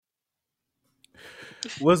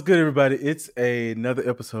What's good, everybody? It's another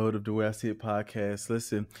episode of the Way I See It podcast.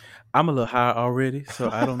 Listen, I'm a little high already, so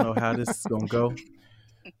I don't know how this is gonna go.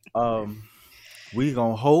 Um, we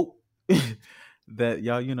gonna hope that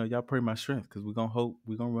y'all pray my strength because we're gonna hope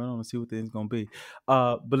we're gonna run on and see what things gonna be.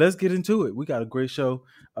 But let's get into it. We got a great show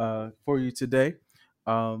for you today.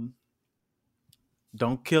 Um,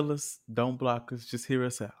 don't kill us, don't block us, just hear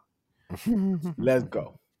us out. Let's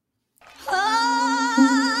go.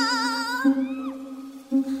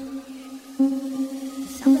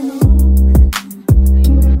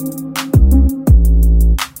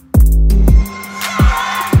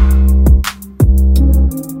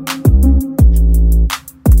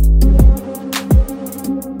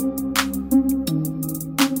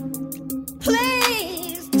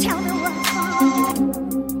 Please tell me what's wrong.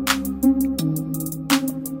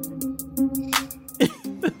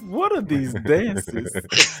 What are these dances?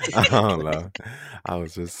 I don't know. I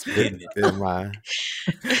was just spitting in my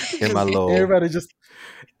little. Everybody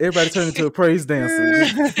turned into a praise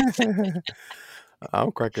dancer.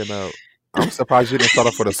 I'm cracking up. I'm surprised you didn't start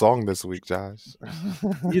off with a song this week, Josh.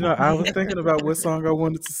 I was thinking about what song I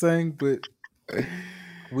wanted to sing, but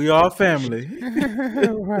we all family.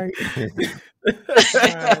 Right.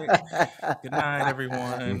 Good night,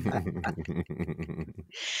 everyone.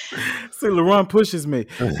 See, LaRon pushes me.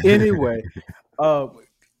 Anyway,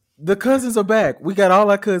 the cousins are back. We got all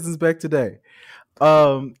our cousins back today.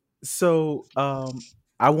 So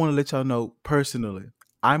I want to let y'all know personally,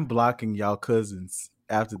 I'm blocking y'all cousins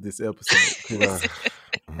after this episode. 'Cause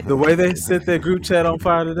the way they set their group chat on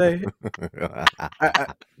fire today,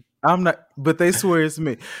 I'm not. But they swear it's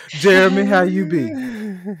me. Jeremy, how you be?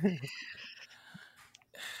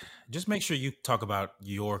 Just make sure you talk about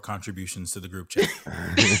your contributions to the group chat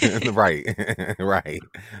right.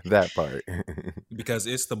 That part. because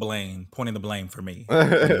it's pointing the blame for me.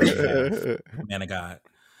 Man of God.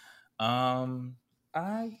 I'm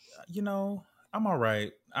all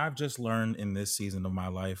right. I've just learned in this season of my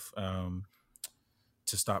life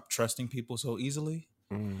to stop trusting people so easily.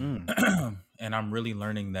 Mm. And I'm really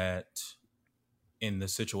learning that in the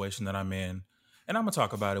situation that I'm in. And I'm going to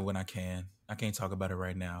talk about it when I can. I can't talk about it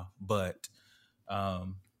right now. But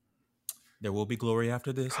there will be glory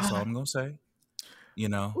after this. That's all I'm going to say.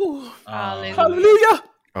 Ooh, Hallelujah. hallelujah.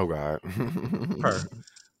 Oh God.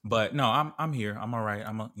 But no, I'm here. I'm all right.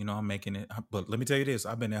 I'm making it. But let me tell you this: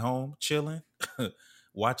 I've been at home chilling,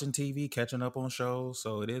 watching TV, catching up on shows.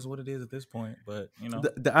 So it is what it is at this point. But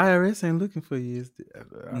The IRS ain't looking for you.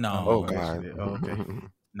 No. Oh God. Okay.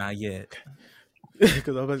 not yet.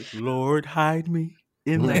 Because I was like, Lord, hide me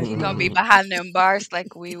in Look, that. you gonna be behind them bars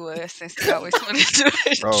like we were since we always wanted to do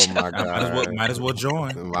it. Oh my I God. might as well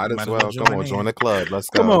join. Might as well. Come on, join the club. Let's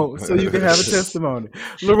go. Come on, so you can have a testimony.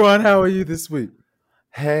 LaRon, how are you this week?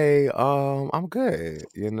 Hey, I'm good.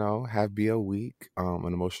 Have be a week, an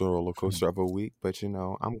emotional roller coaster of a week, but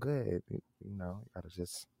I'm good. Gotta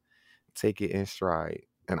just take it in stride.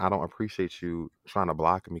 And I don't appreciate you trying to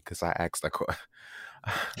block me because I asked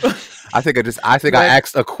I think I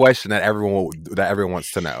asked a question that everyone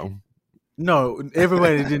wants to know. No,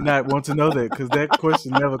 everybody did not want to know that because that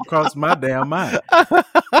question never crossed my damn mind.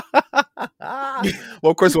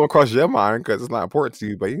 Well, of course, it won't cross your mind because it's not important to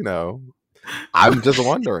you, but I'm just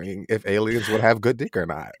wondering if aliens would have good dick or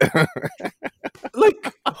not.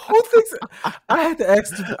 Like, who thinks? I had to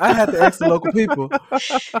ask the local people.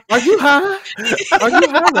 Are you high? Are you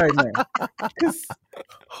high right now? Because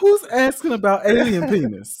who's asking about alien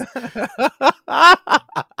penis? I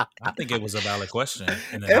think it was a valid question.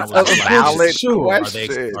 And then It's I was a valid sure.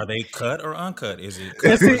 question. Are they cut or uncut? Is it?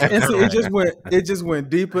 And see, it just went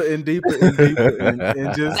deeper and deeper and deeper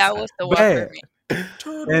and just That was the one bad. for me.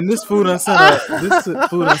 And this food done sent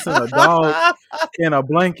a dog in a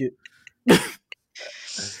blanket.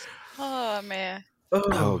 Oh man.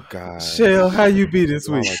 Oh God, Shell, how you be this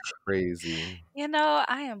y'all week? are crazy.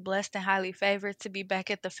 I am blessed and highly favored to be back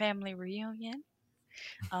at the family reunion.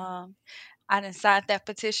 Um, I done signed that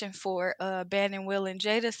petition for banning Will and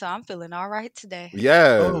Jada, so I'm feeling all right today.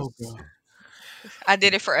 Yes. Oh God. I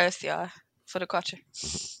did it for us, y'all, for the culture.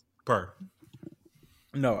 Per.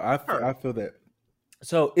 No, I feel that.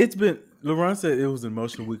 So it's been. LaRon said it was an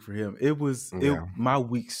emotional week for him. It was. Yeah. My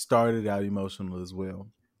week started out emotional as well.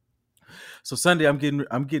 So Sunday, I'm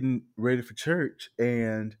getting ready for church,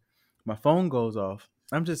 and my phone goes off.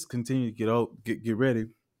 I'm just continuing to get ready.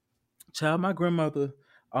 Child, my grandmother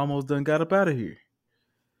almost done got up out of here.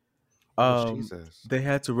 Oh, Jesus. They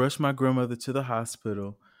had to rush my grandmother to the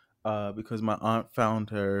hospital because my aunt found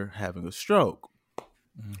her having a stroke.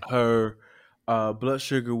 Her blood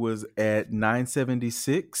sugar was at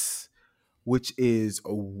 976, which is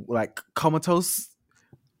like comatose.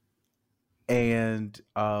 and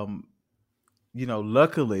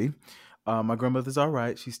luckily, my grandmother's all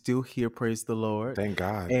right. She's still here. Praise the Lord. Thank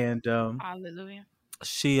God. And Hallelujah.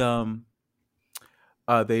 she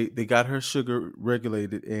they got her sugar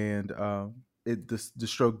regulated, and the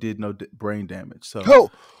stroke did no brain damage. So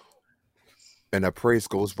Oh, and the praise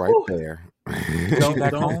goes right Woo. there. She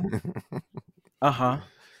back home? uh-huh.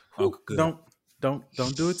 Oh, good.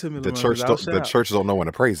 Don't do it to me, The Lamar, church 'cause I'll don't, the shout. church don't know when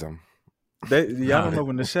to praise him. Y'all don't know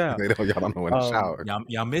when to shout. Y'all don't know when to Um, shout.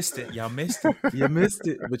 Y'all missed it. Y'all missed it. You missed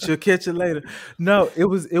it, but you'll catch it later. No, it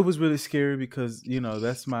was really scary because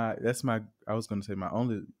that's my I was going to say my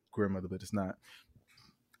only grandmother, but it's not.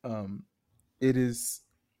 It is.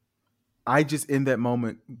 I just in that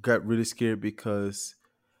moment got really scared because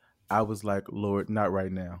I was like, Lord, not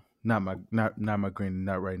right now, not my granny,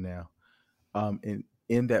 not right now. And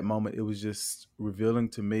in that moment, it was just revealing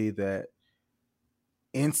to me that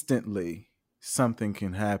instantly something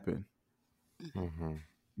can happen. Hmm.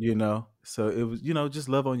 So it was just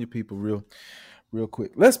love on your people real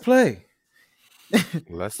quick. Let's play.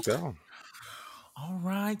 Let's go. All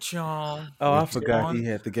right, y'all. Oh, I Mhm. forgot On- he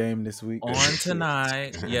had the game this week. On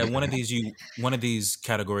tonight, yeah, one of these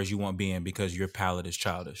categories you won't be in because your palate is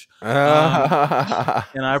childish. And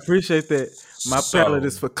I appreciate that. My palate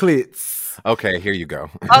is for clits. Okay, here you go.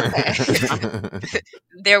 Okay.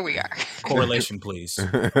 There we are. Correlation, please.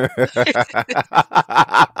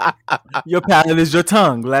 Your palate is your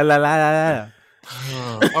tongue. La la la la la.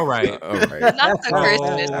 All right, All right. Not the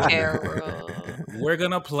Christmas Oh. Carol. we're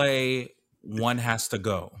gonna play One Has to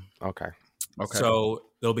Go. Okay. Okay. So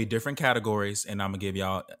there'll be different categories, and I'm gonna give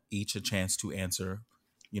y'all each a chance to answer.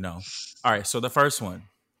 All right. So the first one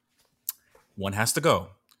has to go.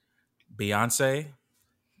 Beyonce,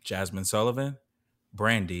 Jasmine Sullivan,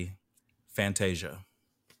 Brandy, Fantasia.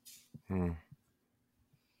 Hmm.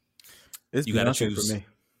 It's You gotta Beyonce choose. for me.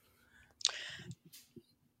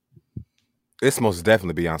 It's most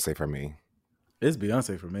definitely Beyonce for me. It's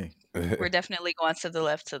Beyonce for me. We're definitely going to the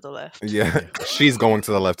left, to the left. Yeah, she's going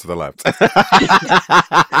to the left, to the left.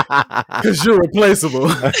 Because you're replaceable.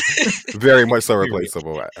 Very much so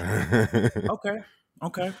replaceable.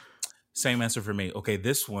 Okay. Same answer for me. Okay,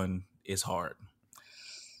 this one is hard.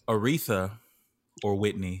 Aretha or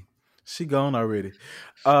Whitney? She gone already.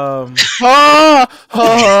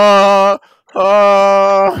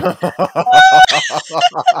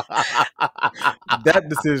 That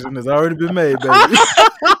decision has already been made, baby.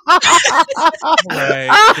 All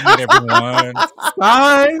right. Good night, everyone.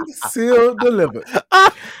 Signed, sealed, delivered.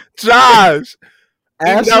 Josh.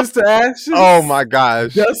 Ashes to ashes. Oh my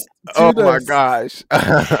gosh. Dust to Oh my dust. gosh.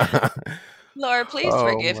 Lord, please Oh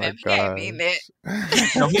forgive my him. He ain't mean that.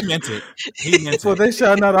 No, he meant it. He meant For it. they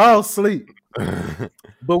shall not all sleep,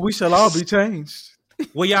 but we shall all be changed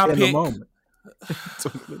Well, y'all in a pick moment.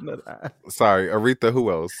 Twinkle in the eye. Sorry, Aretha,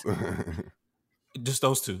 who else? just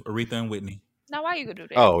those two, Aretha and Whitney. Now, why you gonna do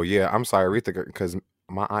that? Oh yeah, I'm sorry, Aretha, because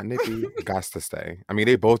my aunt Nikki got to stay. I mean,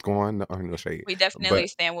 they both going. No shade. We definitely But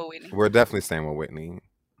stand with Whitney. we're definitely staying with Whitney.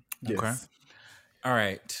 Yes. Okay. All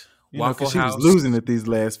right. Because Waffle she House. was losing it these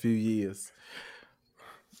last few years.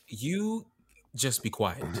 You just be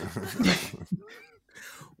quiet.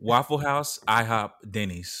 Waffle House, IHOP,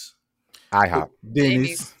 Denny's. IHOP.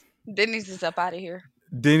 Denny's. Denny's is up out of here.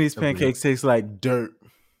 Denny's pancakes taste like dirt.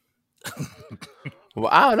 Well,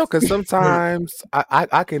 I don't know, because sometimes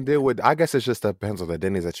I can deal with. I guess it just depends on the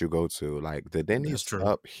Denny's that you go to. Like the Denny's true.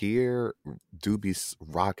 up here do be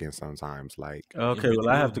rocking sometimes. Like Okay, really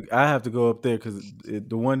well I have to go up there because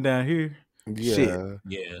the one down here, shit, yeah,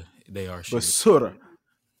 Yeah, they are shit. basura.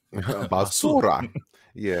 basura.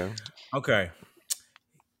 Yeah. Okay.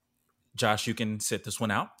 Josh, you can sit this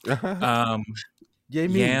one out. Uh, Yay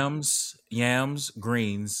me. Yams,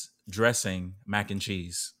 greens, dressing, mac and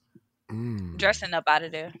cheese. Dressing up out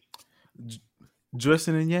of there.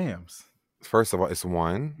 Dressing in yams. First of all, it's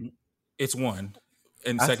one. It's one.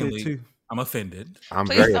 And I said secondly, two. I'm offended. I'm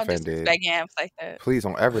Please very don't offended. disrespect yams like that. Please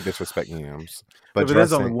don't ever disrespect yams. But But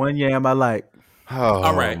there's only dressing. one yam I like. Oh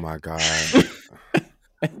All right. my god.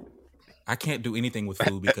 I can't do anything with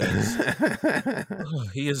food because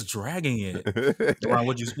he is dragging it. Ron,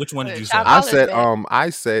 which one did you say? Shop- I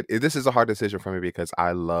said this is a hard decision for me because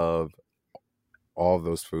I love all of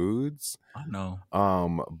those foods. I know.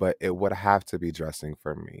 But it would have to be dressing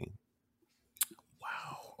for me.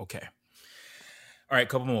 Wow. Okay. All right,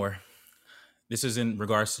 couple more. This is in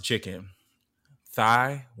regards to chicken.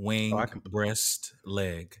 Thigh, wing, breast,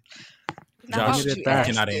 leg. Now, Josh, why would you you ask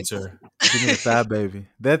cannot this? answer. Give me the thigh, baby.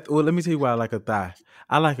 Let me tell you why I like a thigh.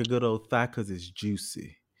 I like a good old thigh because it's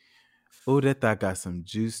juicy. Oh, that thigh got some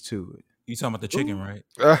juice to it. You talking about the chicken, right?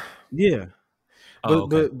 Yeah. Oh,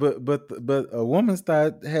 okay. but a woman's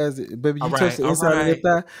thigh has it, baby. All You touch right, the all inside of your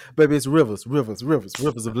right. thigh, baby. It's rivers, rivers, rivers,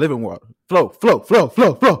 rivers of living water. Flow, flow, flow,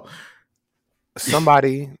 flow, flow.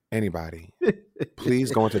 Somebody, anybody,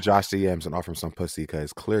 please go into Josh DMs and offer him some pussy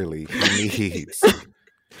because clearly It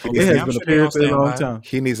Okay, has I'm been a sure they on period for a long standby. time.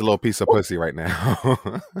 he needs a little piece of pussy right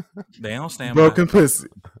now. They on standby. Broken pussy,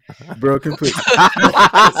 broken pussy.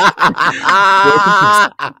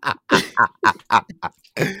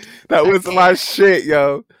 That was my shit,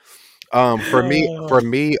 yo. For Uh,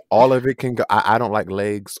 me, all of it can go. I don't like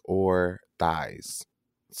legs or thighs,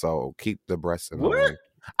 so keep the breasts and what? only.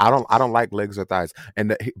 I don't like legs or thighs.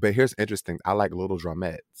 But here's interesting. I like little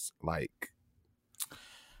drumettes, like,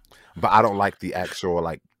 but I don't like the actual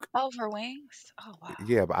like. Over wings. Oh wow.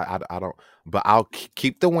 Yeah, but I don't. But I'll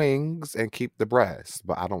keep the wings and keep the breasts,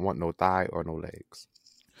 but I don't want no thigh or no legs.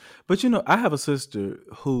 But you know, I have a sister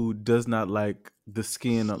who does not like the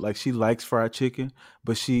skin. Like she likes fried chicken,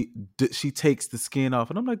 but she takes the skin off,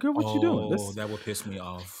 and I'm like, girl, what you doing? Oh, that would piss me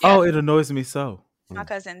off. Yeah, Oh, it annoys me so. my Mm.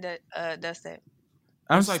 cousin does that.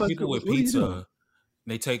 I'm It's just like like, people with what are you doing? pizza.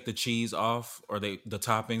 They take the cheese off or the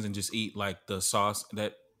toppings and just eat like the sauce.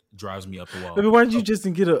 That drives me up the wall. Baby, why didn't you So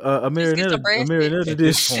just get a Just get some breadsticks. marinetta at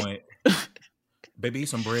this dish? point, baby, eat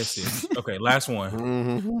some breadsticks. Okay, last one.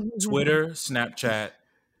 Mhm. Twitter, Snapchat,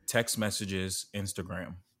 text messages,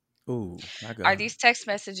 Instagram. Ooh, my Are God. these text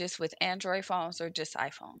messages with Android phones or just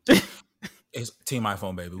iPhones? It's Team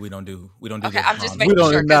iPhone, baby. We don't do Okay, the I'm just We making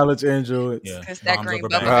don't sure acknowledge androids. yeah because that bombs green over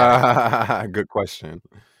bubble bag. got. Good question.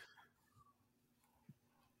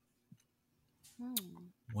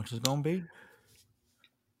 Which is gonna be?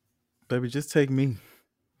 Baby, just take me.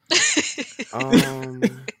 Um,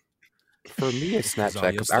 for me, it's 'Cause all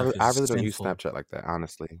Snapchat your because stuff I is really don't use sinful. Snapchat like that.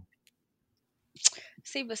 Honestly,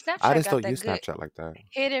 See, but I Snapchat just got don't that use good Snapchat like that.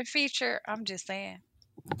 hidden feature. I'm just saying.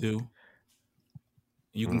 Do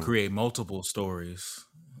you can Mm. create multiple stories?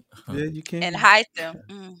 Yeah, you And can. hide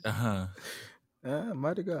them. Uh-huh.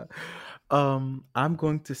 Mighty God. I'm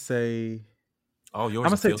going to say. Oh, I'm yours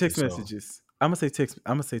gonna are say filthy. text So messages. I'm gonna say text.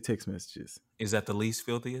 I'm gonna say text messages. is that the least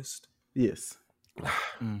filthiest? Yes,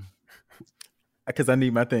 Mm. because I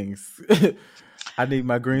need my things. I need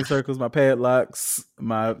my green circles, my padlocks,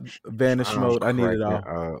 my vanish I'm mode. I need it cracking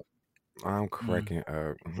all. up. I'm Mm. cracking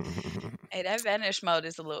up. Hey, that vanish mode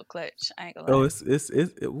is a little clutch. I ain't gonna Oh,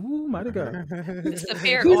 lie. ooh, mighty God. It's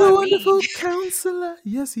appear He's a on me. wonderful counselor.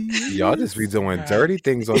 Yes, he Y'all just be is. doing dirty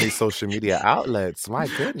things on these social media outlets. My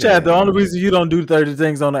Chad, the only goodness. reason you don't do 30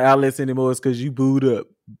 things on the outlets anymore is because you booed up.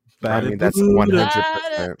 I Body mean, that's booed up.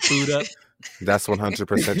 100%. Food up. That's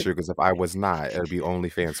 100% true. Because if I was not, it'd be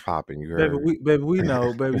OnlyFans popping. You Baby, heard? we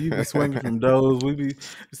know, baby. You be swinging from those. We be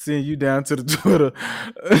seeing you down to the Twitter,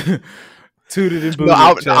 tooted and No,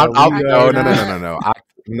 booted, Chad. We I no, no, no, already. no, cannot. no,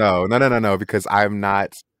 no. No, because I'm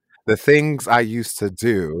not. The things I used to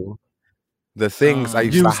do, the things I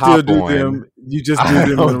used You to still hop do on, them. You just do I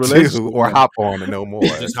them in a don't do relationship or now. hop on no You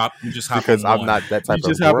more just hop because on I'm one. not that You type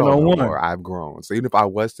just of hopping girl on no one. more. I've grown. So even if I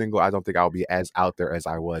was single, I don't think I would be as out there as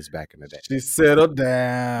I was back in the day. She settled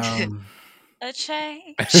down. A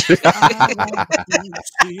change. I want to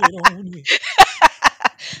see it on you.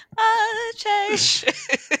 A change.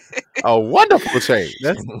 A wonderful change.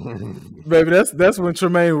 That's baby. That's when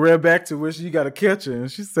Tremaine read back to where she got to catch her,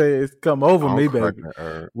 and she said, "It's come over I'm me, baby. cracking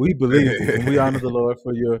her. We believe you, and we honor the Lord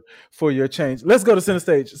for your change." Let's go to center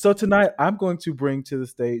stage. So tonight, I'm going to bring to the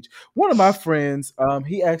stage one of my friends.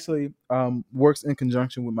 He actually works in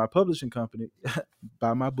conjunction with my publishing company,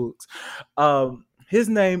 buy my books. His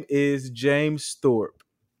name is James Thorpe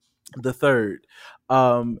the third.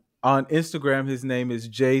 On Instagram, his name is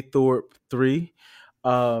jthorpe3.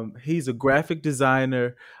 He's a graphic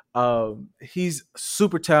designer. He's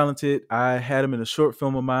super talented. I had him in a short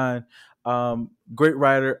film of mine. Great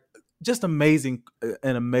writer, just amazing,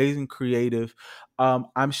 an amazing creative.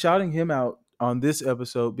 I'm shouting him out on this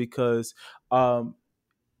episode because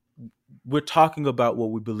we're talking about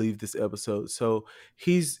what we believe this episode. So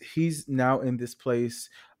he's now in this place.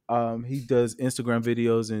 He does Instagram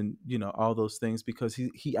videos and all those things because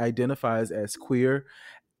he identifies as queer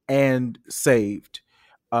and saved.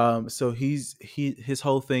 So his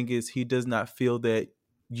whole thing is he does not feel that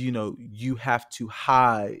you have to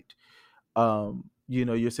hide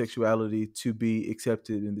your sexuality to be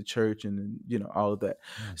accepted in the church and all of that.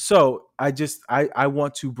 So I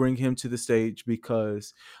want to bring him to the stage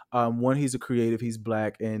because one, he's a creative, he's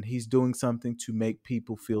black, and he's doing something to make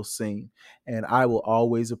people feel seen. And I will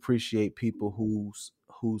always appreciate people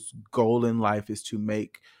whose goal in life is to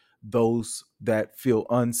make those that feel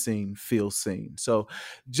unseen feel seen. So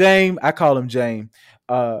James, I call him James.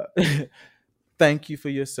 Thank you for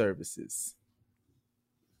your services.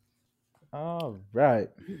 All right.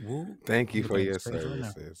 Woo. Thank I'm you for looking at your this page right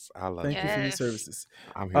now. services. I love Thank you for that. your Yes. services.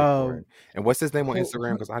 I'm here for it. And what's his name on Ho-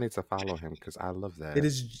 Instagram? ho- Because I need to follow him because I love it that.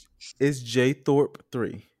 is J Thorpe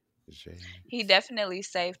 3. Jay. He definitely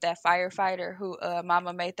saved that firefighter who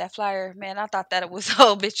Mama made that flyer. Man, I thought that it was a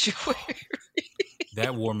obituary.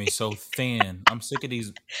 That wore me so thin. I'm sick of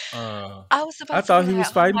these. I was I about to thought be he like, was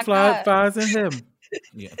oh fighting my God. flies in heaven.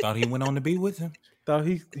 Yeah, I thought he went on to be with him. Thought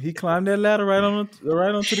he climbed that ladder right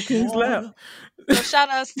onto the king's lap. Well, shout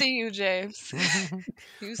outs to you, James.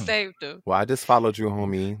 You saved him. Well, I just followed you,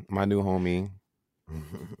 homie. My new homie.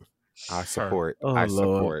 I support. Oh, I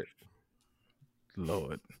Lord. support.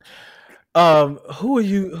 Lord. Who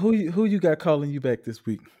you got calling you back this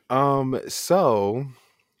week? So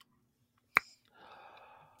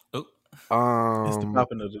Oh, It's the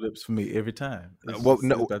popping of the lips for me every time. well,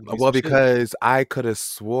 no, well, because I could have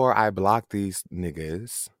swore I blocked these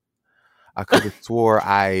niggas. I could have swore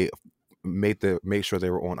I make sure they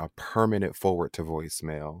were on a permanent forward to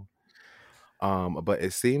voicemail. But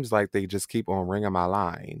it seems like they just keep on ringing my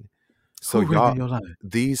line. So who y'all, ringing your line?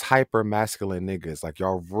 these hyper masculine niggas, like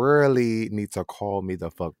y'all really need to call me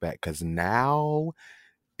the fuck back because now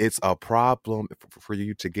it's a problem for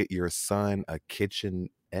you to get your son a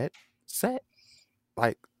kitchenette set,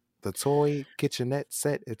 like the toy kitchenette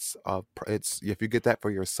set. It's if you get that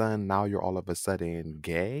for your son, now you're all of a sudden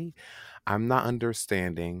gay. I'm not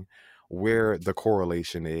understanding where the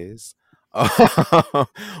correlation is.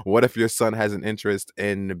 What if your son has an interest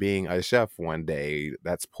in being a chef one day?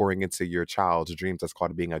 That's pouring into your child's dreams. That's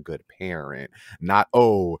called being a good parent. Not,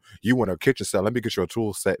 oh, you want a kitchen set, let me get you a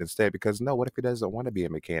tool set instead. Because no, what if he doesn't want to be a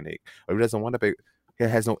mechanic? Or he doesn't want to be, he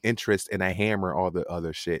has no interest in a hammer, all the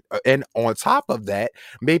other shit. And on top of that,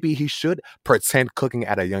 maybe he should pretend cooking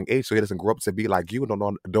at a young age so he doesn't grow up to be like you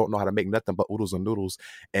and don't know how to make nothing but oodles and noodles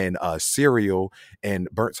and cereal and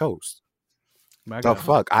burnt toast. The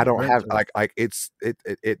fuck, I don't have like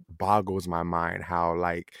it boggles my mind how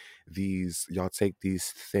like y'all take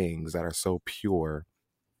these things that are so pure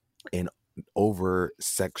and over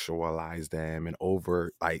sexualize them and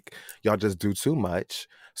over like y'all just do too much.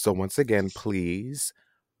 So once again, please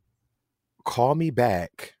call me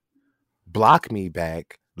back, block me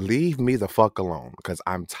back, leave me the fuck alone because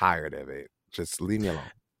I'm tired of it. Just leave me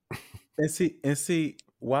alone. And see,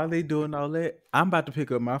 while they doing all that, I'm about to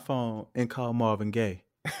pick up my phone and call Marvin Gaye.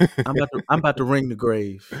 I'm about to ring the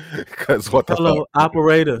grave. Because what the Hello, fuck?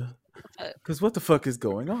 operator. Because what the fuck is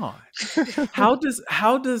going on? How does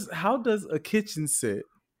a kitchen set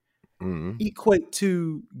equate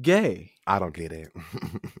to gay? I don't get it.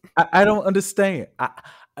 I don't understand.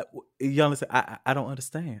 Y'all listen. I don't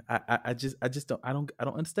understand. I just don't. I don't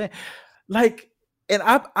understand. Like, and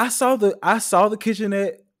I saw the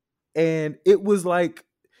kitchenette, and it was like,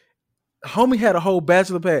 homie had a whole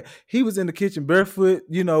bachelor pad. He was in the kitchen barefoot,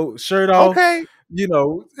 shirt off, Okay.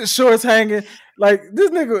 Shorts hanging. Like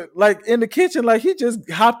this nigga, like in the kitchen, like he just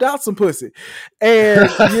hopped out some pussy, and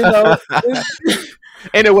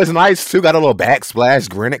and it was nice too. Got a little backsplash,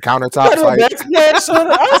 granite countertops.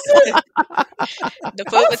 The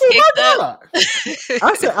food was kicked up.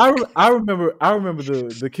 I said, I remember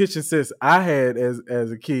the kitchen sets I had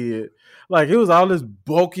as a kid. Like it was all this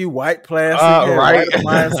bulky white plastic, right?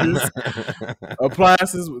 White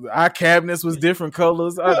appliances. Our cabinets was different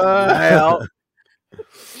colors.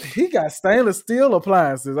 He got stainless steel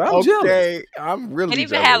appliances. I'm jealous. I'm really. It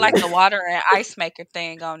even jealous. had like the water and ice maker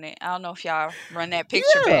thing on it. I don't know if y'all run that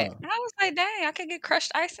picture back. And I was like, dang, I could get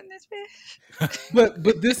crushed ice in this bitch. But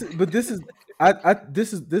this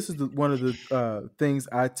is one of the things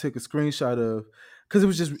I took a screenshot of because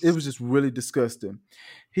it was just really disgusting.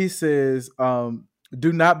 He says,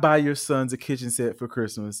 do not buy your sons a kitchen set for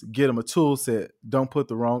Christmas. Get them a tool set. Don't put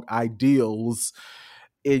the wrong ideals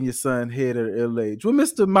in your son's head at an early age. Well,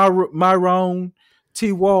 Mr. Myron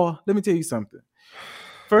T. Wall, let me tell you something.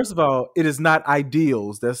 First of all, it is not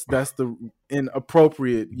ideals. That's the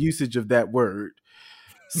inappropriate usage of that word.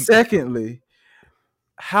 Secondly,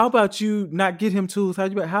 how about you not get him tools? How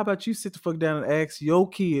about you sit the fuck down and ask your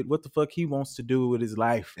kid what the fuck he wants to do with his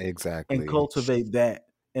life? Exactly. And cultivate that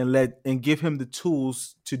and give him the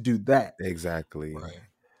tools to do that. Exactly. Right.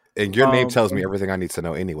 And your name tells me everything I need to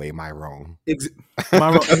know anyway, Myron. Here's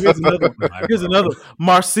another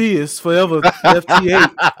Marcius Forever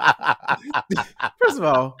FT8. First of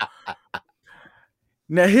all,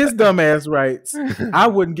 now his dumb ass writes, I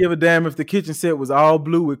wouldn't give a damn if the kitchen set was all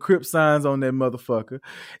blue with Crip signs on that motherfucker.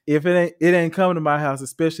 If it ain't coming to my house,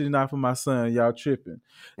 especially not for my son, y'all tripping.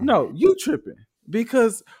 No, you tripping.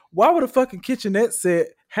 Because why would a fucking kitchenette set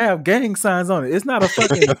have gang signs on it? It's not a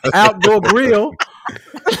fucking outdoor grill.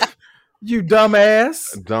 You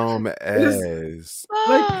dumbass. Dumb It is as.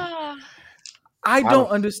 like Ah, I I don't don't.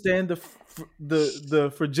 understand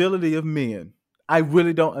the fragility of men. I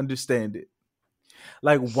really don't understand it.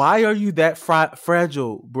 Like, why are you that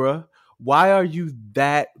fragile, bruh? Why are you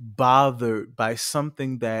that bothered by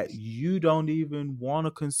something that you don't even want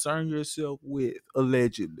to concern yourself with,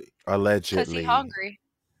 allegedly? 'cause he Allegedly. hungry.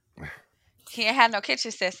 He ain't had no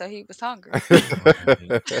kitchen set, so he was hungry.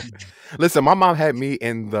 Right. Listen, my mom had me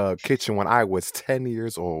in the kitchen when I was 10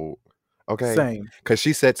 years old. Okay. Same. Because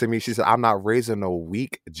she said to me, she said, I'm not raising no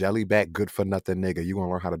weak, jellyback, good for nothing nigga. You're going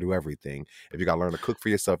to learn how to do everything. If you got to learn to cook for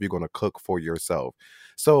yourself, you're going to cook for yourself.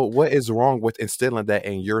 So, what is wrong with instilling that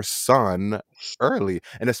in your son early?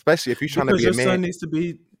 And especially if you're trying to Because be a your man, son needs to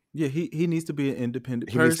be, yeah, he needs to be an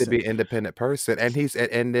independent he needs to be person. an independent person, and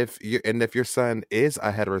if your son is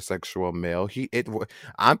a heterosexual male,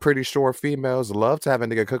 I'm pretty sure females love to have a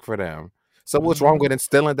nigga cook for them. So what's wrong Mhm. with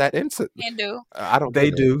instilling that into? And do. I don't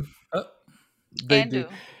They get it. do. Uh, They And do.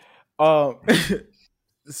 do. Um,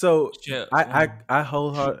 so yeah. I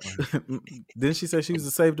wholeheart. Didn't she say she was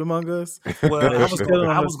the saved among us? Well, Or is she telling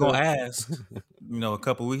on I was gonna herself? ask. A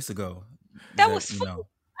couple weeks ago. That That was food.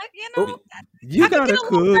 You Oh, know, you I could get gotta a little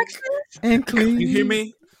cook breakfast. and you hear clean.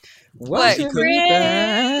 me? Wash What, He cooked. every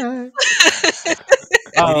bag.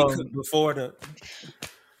 Did he cook Um, before the?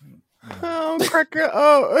 Oh, crack it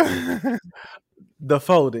up. the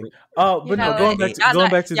folding. you But no, know, Okay. going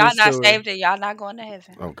back to y'all this not story. saved and y'all not going to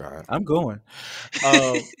heaven. Oh God. I'm going.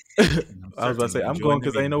 Um, I'm I was about to say certainly I'm going enjoying the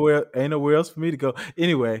because ain't meeting. nowhere else for me to go.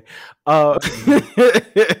 Anyway, I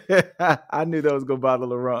knew that was gonna bother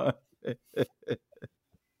LaRon.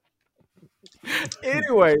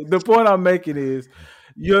 Anyway, the point I'm making is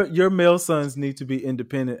your male sons need to be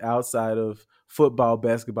independent outside of football,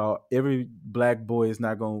 basketball. Every black boy is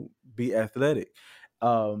not going to be athletic,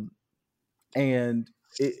 um, and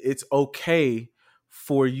it's okay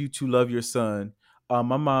for you to love your son. My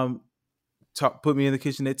mom put me in the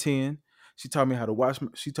kitchen at 10. She taught me how to wash.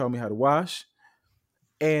 She taught me how to wash,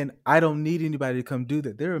 and I don't need anybody to come do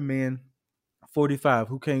that. There are men 45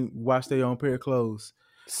 who can't wash their own pair of clothes.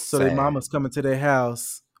 So their Sad. mama's coming to their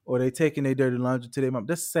house or they taking their dirty laundry to their mom.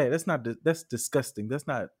 That's sad. That's disgusting. That's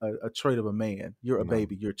not a trait of a man. You're a No.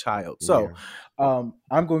 baby. You're a child. So Yeah.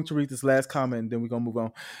 I'm going to read this last comment and then we're going to move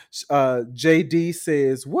on. JD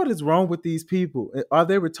says, what is wrong with these people? Are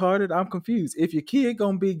they retarded? I'm confused. If your kid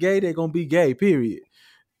going to be gay, they're going to be gay, period.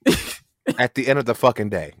 At the end of the fucking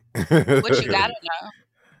day. What you gotta know.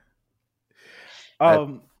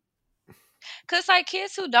 Um, Cause like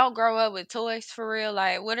kids who don't grow up with toys for real,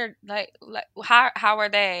 like what are like how are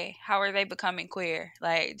they becoming queer?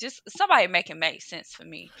 Like just somebody make it make sense for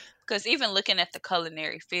me. Because even looking at the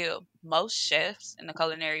culinary field, most chefs in the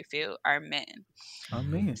culinary field are men. I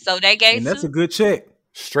mean, So they gay and that's too. a good check.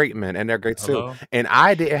 Straight men, and they're great too. Hello. And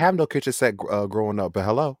I didn't have no kitchen set growing up, but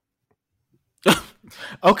hello.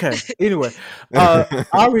 Okay. Anyway,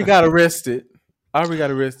 Ari got arrested.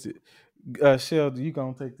 Shell, you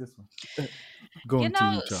gonna take this one? Going to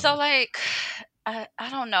you, So Charles. like I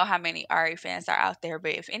don't know how many Ari fans are out there,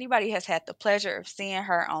 but if anybody has had the pleasure of seeing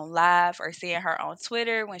her on live or seeing her on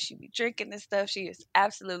Twitter when she be drinking and stuff, she is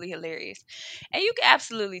absolutely hilarious. And you can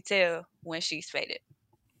absolutely tell when she's faded.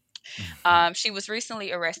 She was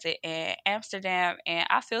recently arrested in Amsterdam, and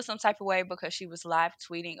I feel some type of way because she was live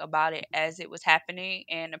tweeting about it as it was happening,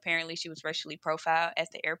 and apparently she was racially profiled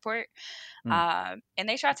at the airport. Mm. And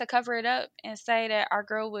they tried to cover it up and say that our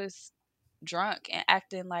girl was drunk and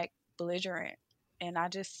acting like belligerent, and I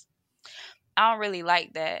don't really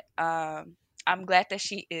like that. I'm glad that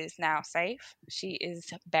she is now safe. She is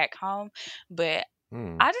back home, but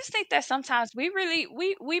Hmm. I just think that sometimes we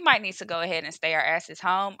might need to go ahead and stay our asses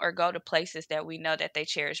home or go to places that we know that they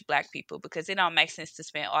cherish black people, because it don't make sense to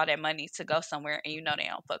spend all that money to go somewhere and you know they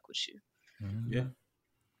don't fuck with you. Yeah.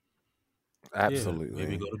 Absolutely.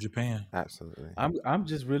 Maybe go to Japan. Absolutely. I'm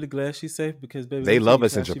just really glad she's safe because baby, They let me tell love you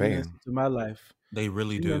us in how she Japan. ministered to my life. They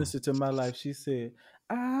really She do. ministered to my life. She said,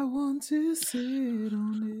 "I want to sit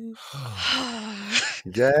on it."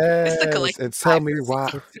 It's the Yes. collective And tell sigh me for why.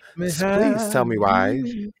 So tell me Please tell me how why.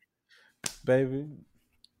 you, baby.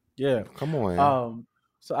 Yeah. Come on.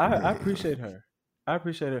 So I appreciate her. I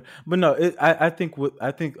appreciate her. But no, I think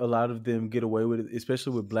I think a lot of them get away with it,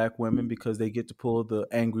 especially with black women, because they get to pull the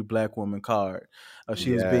angry black woman card.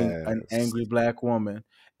 She was being an Yes. angry black woman,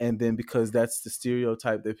 and then because that's the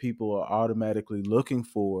stereotype that people are automatically looking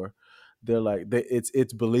for, they're like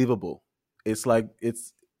it's believable. It's like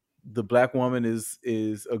it's the black woman is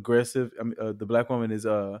aggressive. I mean, the black woman is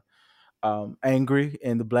angry,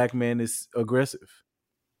 and the black man is aggressive.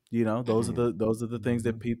 You know, those are Mhm. the things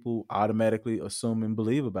that people automatically assume and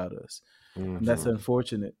believe about us, and that's Mhm.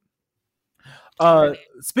 unfortunate. It really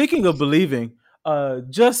is. Speaking of believing,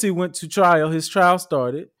 Jussie went to trial. His trial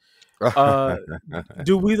started. Uh,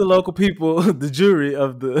 do we, the local people, the jury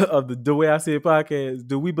of the way I see it podcast,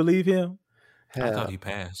 do we believe him? I thought Hell. he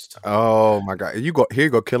passed. Oh my God! Here you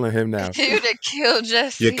go killing him now. You'd have killed You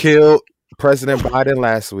Jesse. killed President Biden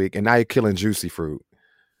last week, and now you're killing Juicy Fruit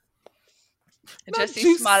Not Jesse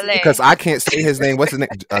juicy. because Smollett. I can't say his name. What's his name?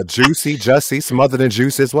 Juicy, Jussie, smothered in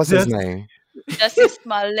juices. What's his Just name? Jesse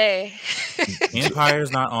Smollett.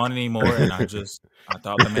 Empire's not on anymore, and I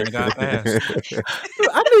thought the man of God passed.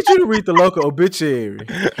 I need you to read the local obituary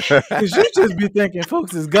because you just be thinking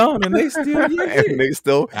folks is gone and they still yet And here. they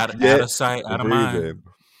still Out yet of sight, out of breathing. mind.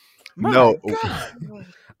 My No,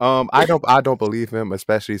 God. I don't believe him,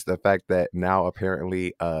 especially the fact that now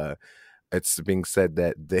apparently it's being said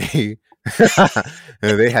that they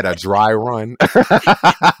they had a dry run.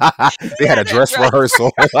 They had a dress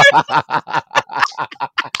rehearsal.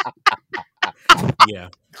 Yeah,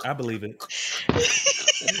 I believe it.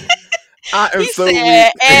 I am He so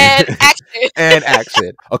said, and weak. action. And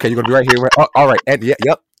action. Okay, you're gonna be right here. Oh, all right. And yep.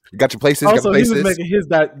 You got your places. Got Also, he was places. making his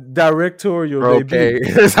directorial Okay.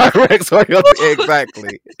 debut.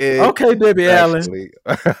 Exactly. Okay, Debbie Allen. Exactly.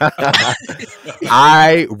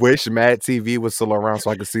 I wish Mad TV was still around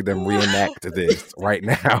so I could see them reenact this right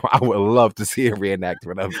now. I would love to see a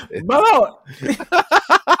reenactment of this. My Lord.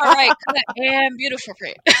 All right, cut and beautiful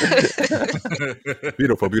print.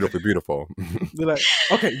 Beautiful, beautiful, beautiful. They're like,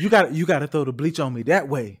 okay, you got to throw the bleach on me that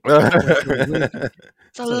way. That way so the wind can-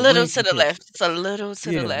 It's a so the little wind to can the catch. left. It's a little to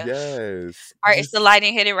the Yeah. left. Yes. All right, it's the Just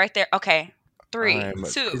lighting hit it right there. Okay. 3, I'm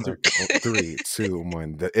 2. 3, 2,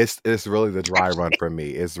 1. It's really the dry run for me.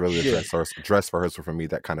 It's really the yeah. dress rehearsal for me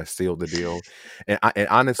that kind of sealed the deal. And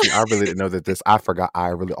honestly, I really didn't know that this. I forgot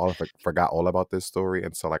all about this story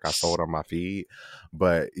until like I saw it on my feed.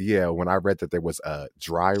 But yeah, when I read that there was a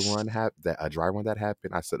dry run that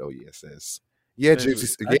happened, I said, "Oh yes, sis. Yeah, Hey,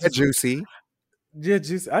 juicy. I Yeah, just juicy." yeah,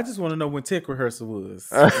 just I just want to know when tech rehearsal was.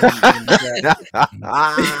 When you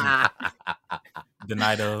got, The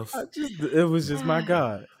night of. it was just my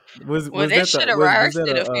God. Well, Was they that should the have was rehearsed that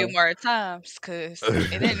it a a few more times because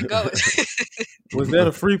it didn't go. was that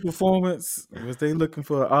a free performance? Was they looking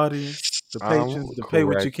for an audience, the patrons, to pay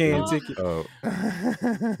what you can Correction. ticket? Oh.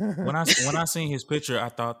 When I seen his picture, I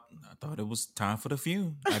thought it was time for the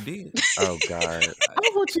fume. I did. Oh God.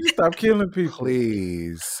 I want you to stop killing people.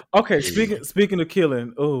 Please. Okay, Please. speaking of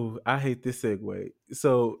killing, oh, I hate this segue.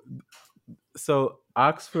 So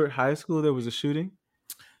Oxford High School, there was a shooting.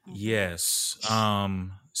 Yes.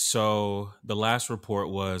 So the last report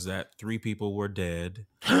was that 3 people were dead,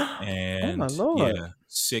 Oh my and Lord.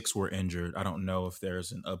 6 were injured. I don't know if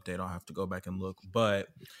there's an update. I'll have to go back and look. But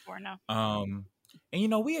Or no.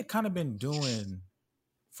 and we had kind of been doing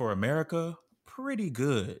for America pretty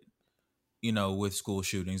good, with school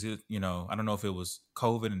shootings. I don't know if it was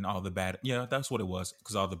COVID and all the bad. Yeah, that's what it was,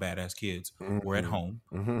 because all the badass kids were at home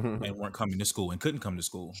and weren't coming to school and couldn't come to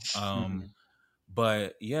school.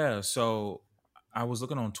 But yeah, so I was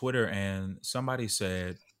looking on Twitter and somebody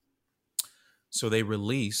said, so they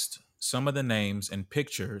released some of the names and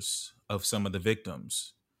pictures of some of the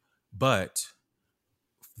victims, but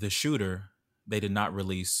the shooter, they did not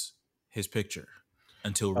release his picture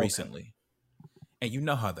until Okay. recently. And you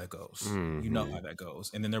know how that goes. You know how that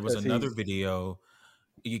goes. And then there was 'Cause another video.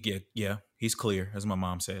 Yeah, he's clear, as my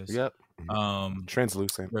mom says. Yep. Um,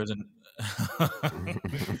 Translucent. there's an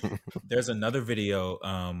there's another video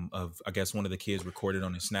of, I guess, one of the kids recorded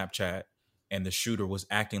on his Snapchat, and the shooter was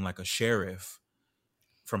acting like a sheriff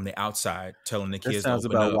from the outside, telling the that kids to sounds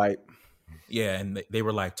open about up. white. Yeah, and they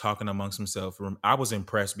were like talking amongst themselves. I was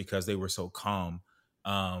impressed because they were so calm.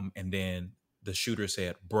 And then the shooter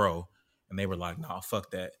said, "Bro," and they were like, "Nah,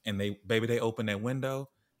 fuck that." And they opened that window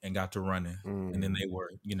and got to running, and then they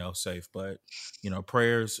were, safe. But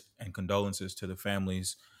prayers and condolences to the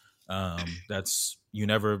families. That's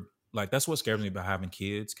what scares me about having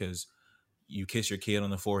kids, because you kiss your kid on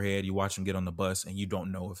the forehead, you watch them get on the bus, and you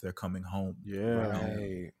don't know if they're coming home.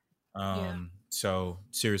 Yeah. Right. So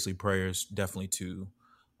seriously, prayers definitely to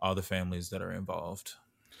all the families that are involved.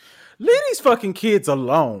 Leave these fucking kids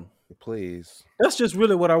alone. Please. That's just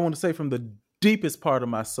really what I want to say from the deepest part of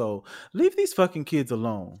my soul. Leave these fucking kids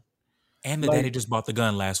alone. And the daddy just bought the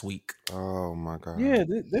gun last week. Oh my God. Yeah,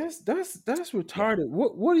 that's retarded.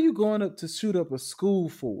 What are you going up to shoot up a school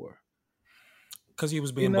for? Because he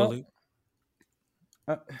was being bullied.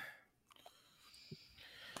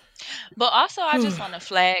 But also, I just want to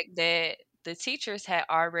flag that the teachers had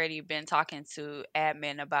already been talking to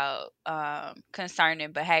admin about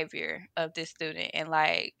concerning behavior of this student, and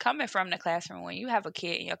like coming from the classroom, when you have a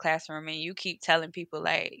kid in your classroom and you keep telling people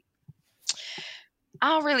like, I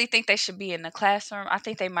don't really think they should be in the classroom. I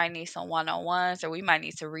think they might need some one-on-ones, or we might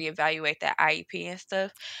need to reevaluate that IEP and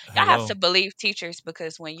stuff. Y'all have to Hello. believe teachers,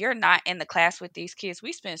 because when you're not in the class with these kids,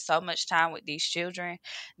 we spend so much time with these children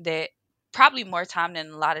that probably more time than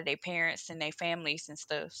a lot of their parents and their families and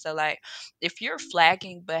stuff. So like, if you're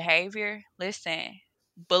flagging behavior, listen,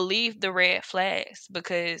 believe the red flags,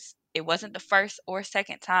 because it wasn't the first or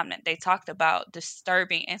second time that they talked about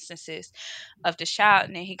disturbing instances of the child,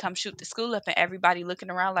 and then he come shoot the school up and everybody looking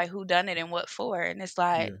around like who done it and what for, and it's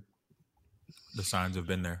like, Yeah, The signs have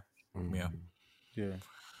been there. Yeah. Mhm. yeah,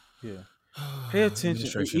 yeah. Pay attention.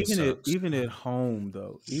 Administration sucks. Even at home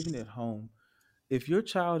though, even at home, if your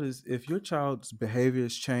child's behavior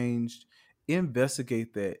has changed,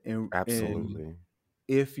 investigate that. And Absolutely.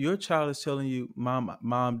 if your child is telling you,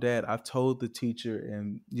 mom, dad, I've told the teacher,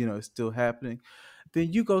 and it's still happening,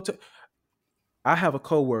 then you go to. I have a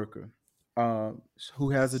coworker who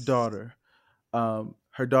has a daughter.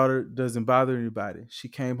 Her daughter doesn't bother anybody. She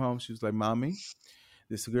came home. She was like, "Mommy,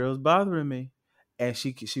 this girl is bothering me," and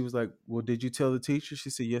she was like, "Well, did you tell the teacher?" She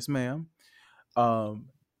said, "Yes, ma'am." Um,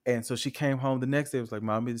 and so she came home the next day. Was like,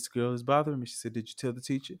 "Mommy, this girl is bothering me." She said, "Did you tell the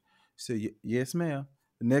teacher?" She said, "Yes, ma'am."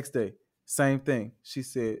 The next day, same thing. She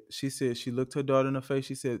said she looked her daughter in the face.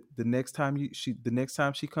 She said, the next time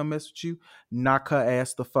she come mess with you, knock her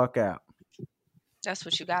ass the fuck out." that's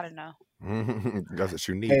what you got to know. That's what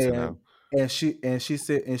you need to And know. she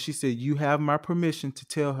said, "You have my permission to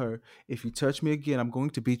tell her, if you touch me again, I'm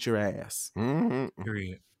going to beat your ass." Mhm.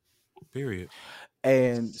 Period. Period.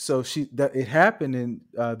 And so it happened, and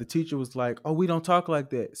the teacher was like, "Oh, we don't talk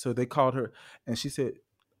like that." So they called her, and she said,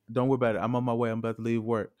 "Don't worry about it. I'm on my way. I'm about to leave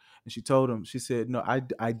work." And she told him, she said, "No,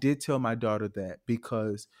 I did tell my daughter that,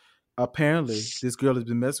 because apparently this girl has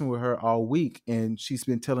been messing with her all week, and she's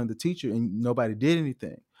been telling the teacher, and nobody did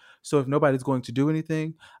anything. So if nobody's going to do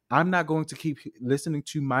anything, I'm not going to keep listening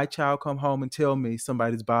to my child come home and tell me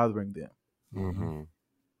somebody's bothering them." Mhm.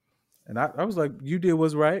 And I was like, "You did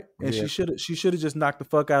what's right," and Yeah. she should have just knocked the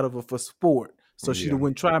fuck out of her for sport, so she Yeah.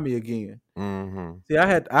 wouldn't try me again. Mhm. See,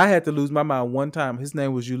 I had to lose my mind one time. His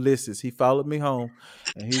name was Ulysses. He followed me home,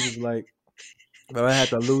 and he was like, "But I had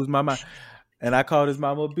to lose my mind," and I called his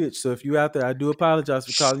mama a bitch. So if you out there, I do apologize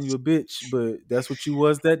for calling you a bitch, but that's what you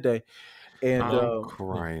was that day. And I'm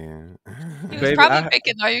crying. He was baby, probably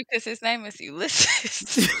picking on you because his name is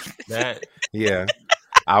Ulysses. That Yeah.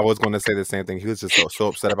 I was going to say the same thing. He was just so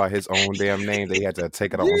upset about his own damn name that he had to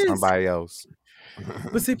take it out on yes. somebody else.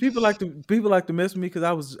 But see, people like to mess with me because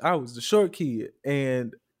I was the short kid,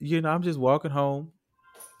 and I'm just walking home,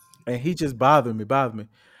 and he just bothered me.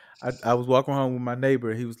 I was walking home with my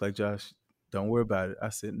neighbor. He was like, "Josh, don't worry about it." I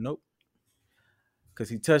said, "Nope," because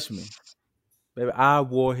he touched me. Baby, I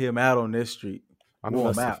wore him out on this street. I know Wore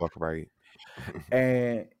him that's the out. fuck right.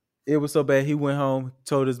 And it was so bad, he went home,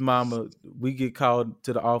 told his mama. We get called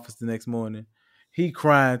to the office the next morning. He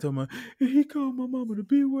crying, told me, he called my mama to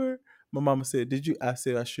be where. My mama said, "Did you?" I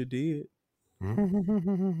said, "I sure did.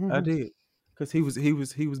 I did." Because he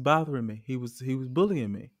was bothering me. He was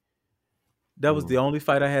bullying me. That was the only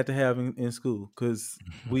fight I had to have in school, because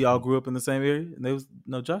we all grew up in the same area, and they was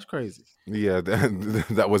no Josh crazy. Yeah,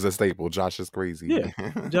 that was a staple. Josh is crazy. Yeah,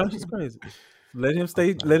 Josh is crazy. Let him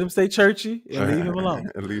stay. Let him stay churchy and leave him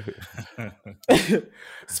alone. Leave it.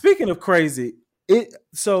 Speaking of crazy, it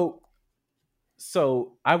so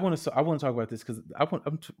I want to talk about this, because I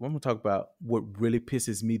want to talk about what really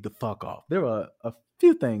pisses me the fuck off. There are a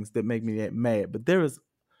few things that make me mad, but there is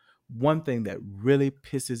one thing that really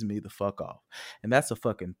pisses me the fuck off, and that's a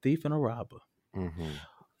fucking thief and a robber. Mhm.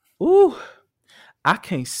 Ooh, I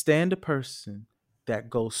can't stand a person that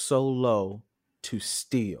goes so low to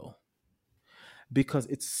steal, because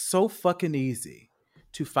it's so fucking easy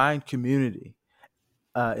to find community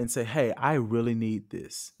and say, "Hey, I really need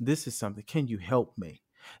this. This is something. Can you help me?"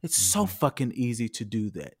 It's so fucking easy to do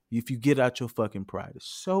that. If you get out your fucking pride, it's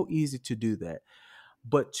so easy to do that.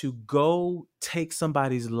 But to go take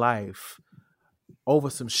somebody's life over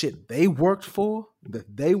some shit they worked for,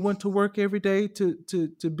 that they went to work every day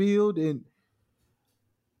to build, and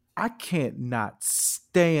I can't not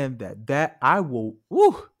stand that. That I will.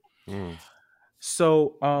 Woo. Mm.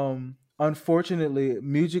 So, unfortunately,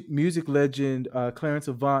 music legend Clarence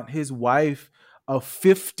Avant, his wife of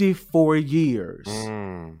 54 years,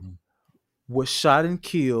 Mm. was shot and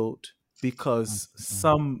killed because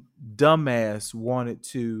some dumbass wanted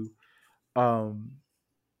to,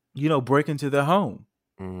 break into their home.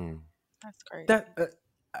 Mm. That's crazy. That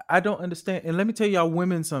I don't understand. And let me tell y'all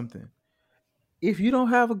women something. If you don't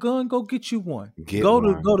have a gun, go get you one. Get Go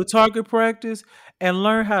to one. target practice and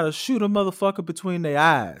learn how to shoot a motherfucker between their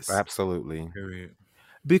eyes. Absolutely. Period.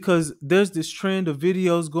 Because there's this trend of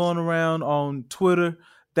videos going around on Twitter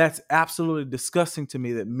that's absolutely disgusting to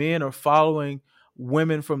me, that men are following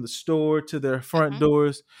women from the store to their front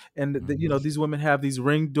doors, and these women have these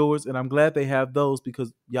ring doors, and I'm glad they have those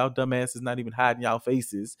because y'all dumbasses not even hiding y'all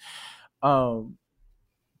faces.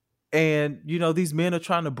 And these men are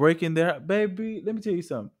trying to break in there. Baby, let me tell you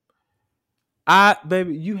something.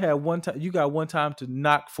 Baby, you got one time to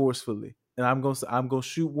knock forcefully, and I'm gonna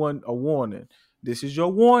shoot a warning. This is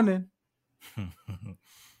your warning.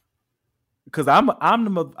 Because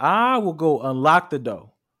I will go unlock the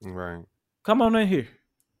door. Right. Come on in here.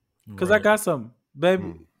 Because I got something.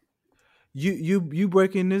 Baby, you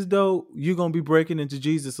break in this door, you're going to be breaking into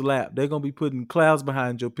Jesus' lap. They're going to be putting clouds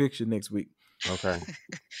behind your picture next week. Okay.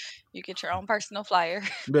 You get your own personal flyer.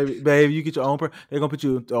 Baby, you get your own. They're going to put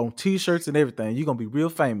you on T-shirts and everything. You're going to be real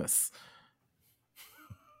famous.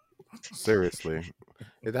 Seriously.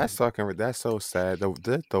 That's so sad.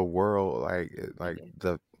 The world, like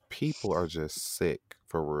the people are just sick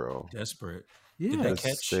for real. Desperate. Yeah. Did they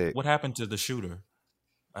catch? Sick. What happened to the shooter?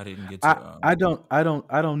 I didn't get to. I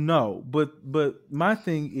don't know. But my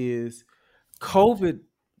thing is, COVID.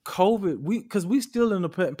 We still in the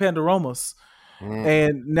Pandoromas.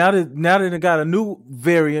 And now that they got a new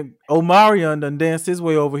variant, Omarion done danced his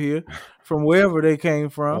way over here from wherever they came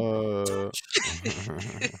from.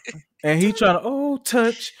 And he trying to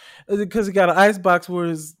touch because he got an ice box where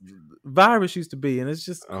his virus used to be, and it's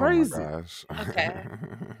just crazy. Oh my gosh. Okay.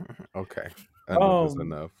 Okay. Enough is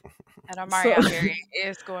enough. And Omarion variant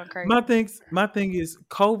is going crazy. My thing is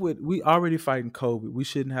COVID. We already fighting COVID. We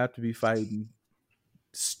shouldn't have to be fighting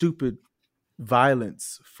stupid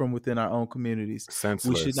violence from within our own communities.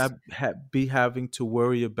 Senseless. We should not be having to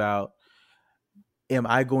worry about, am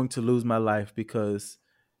I going to lose my life because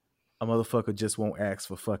a motherfucker just won't ask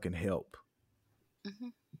for fucking help?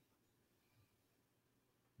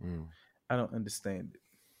 I don't understand it.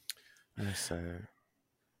 That's sad.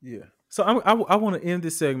 Yeah. So I want to end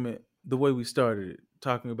this segment the way we started it,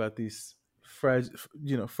 talking about these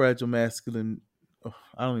fragile masculine.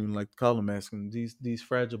 I don't even like to call them masculine. These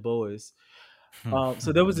fragile boys.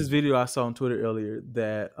 So there was this video I saw on Twitter earlier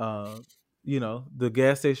that the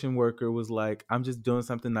gas station worker was like, I'm just doing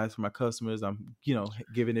something nice for my customers. I'm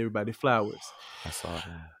giving everybody flowers. I saw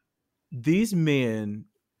that. These men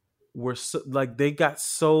were they got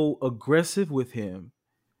so aggressive with him,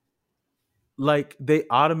 like they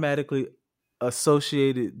automatically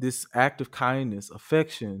associated this act of kindness,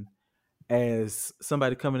 affection, as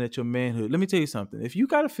somebody coming at your manhood. Let me tell you something. If you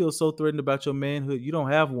got to feel so threatened about your manhood, you don't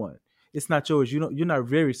have one. It's not yours. You're not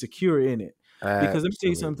very secure in it. Because let me tell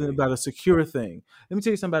you something about a secure thing. Let me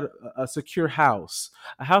tell you something about a secure house.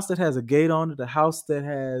 A house that has a gate on it. A house that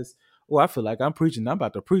has, I feel like I'm preaching. I'm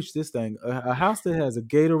about to preach this thing. A house that has a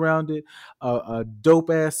gate around it, a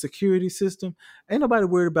dope-ass security system. Ain't nobody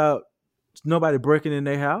worried about nobody breaking in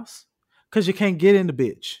their house because you can't get in the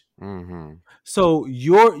bitch. Mm-hmm. So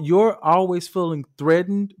you're always feeling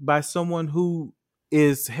threatened by someone who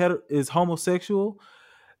is homosexual.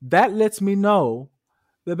 That lets me know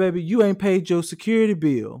that, baby, you ain't paid your security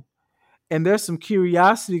bill, and there's some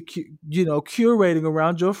curiosity, curating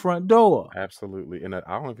around your front door. Absolutely. And I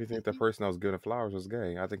don't even think the person that was giving flowers was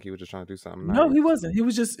gay. I think he was just trying to do something nice. No, he wasn't. He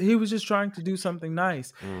was just trying to do something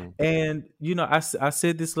nice. And I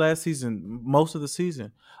said this last season, most of the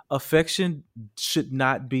season, affection should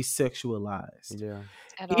not be sexualized. Yeah.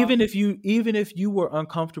 Even if you were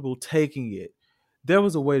uncomfortable taking it, there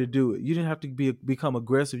was a way to do it. You didn't have to become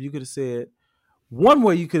aggressive. You could have said, one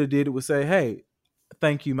way you could have did it was say, hey,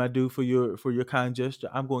 thank you, my dude, for your kind gesture.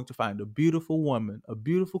 I'm going to find a beautiful woman, a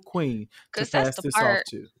beautiful queen to pass this off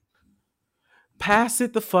to. Pass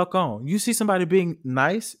it the fuck on. You see somebody being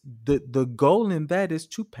nice, the goal in that is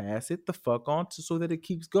to pass it the fuck on so that it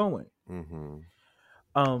keeps going.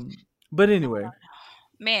 But anyway.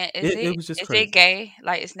 Man, it was just crazy. Is it gay?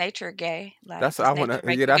 Like, is nature gay? Like, that's what I want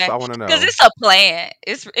to. Yeah, that's what I want to know. Because it's a plant.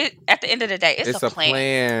 It's at the end of the day, it's a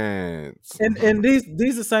plant. And these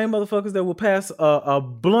are the same motherfuckers that will pass a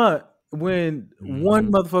blunt when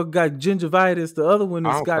one motherfucker got gingivitis, the other one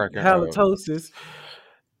has got halitosis,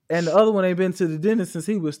 and the other one ain't been to the dentist since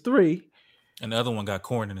he was 3, and the other one got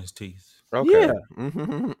corn in his teeth. Okay. Yeah,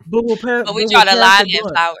 but we try to line in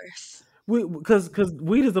flowers. Because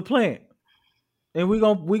weed is a plant. And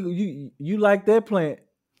you like that plant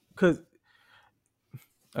because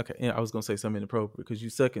I was gonna say something inappropriate because you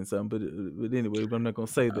sucking something, but anyway, I'm not gonna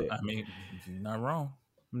say that. I mean, you're not wrong.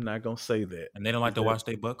 I'm not gonna say that. And they don't like to watch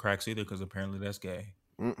their butt cracks either because apparently that's gay.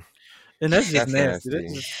 Mm, And that's just That's nasty.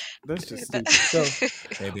 nasty. That's just stupid. So,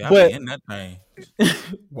 Baby, I but be in that thing.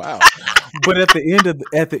 wow. But at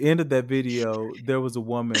the end of that video, there was a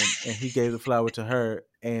woman, and he gave the flower to her,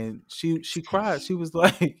 and she cried. She was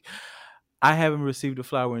like, "I haven't received a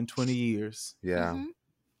flower in 20 years." Yeah. Mhm.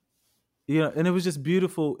 Yeah, and it was just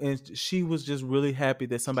beautiful, and she was just really happy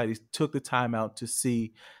that somebody took the time out to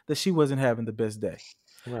see that she wasn't having the best day.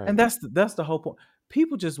 Right. And that's the whole point.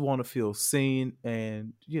 People just want to feel seen,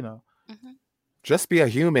 and Mhm. Just be a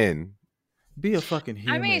human. be a fucking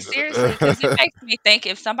I mean, human. seriously, because it makes me think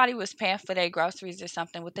if somebody was paying for their groceries or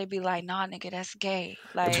something, would they be like, "Nah, nigga, that's gay"?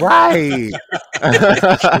 Like, Right.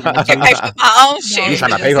 I can pay for my own You shit.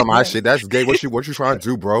 trying to pay for my shit? That's gay. What you trying to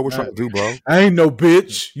do, bro? What you trying to do, bro? I ain't no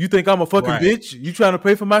bitch. You think I'm a fucking Right. bitch? You trying to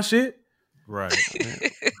pay for my shit? Right.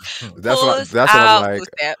 That's what Pulls I'm out like.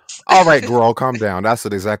 footsteps. All right, girl, calm down. That's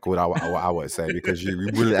exactly what I would say, because you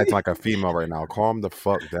really acting like a female right now. Calm the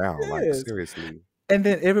fuck down. Like, Yes. seriously. And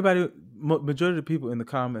then everybody, majority of the people in the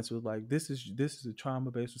comments was like, "This is a trauma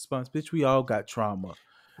based response, bitch. We all got trauma.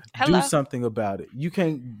 Hello. Do something about it. You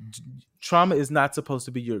can't. Trauma is not supposed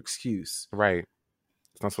to be your excuse. Right.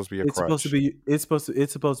 It's not supposed to be a It's crutch. supposed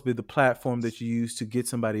to be the platform that you use to get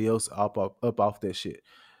somebody else up off that shit.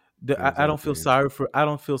 I don't feel Exactly.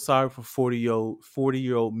 sorry for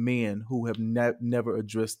 40-year-old men who have never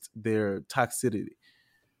addressed their toxicity.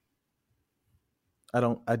 I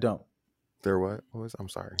don't. There what? What was? I'm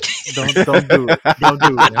sorry. Don't do it. Don't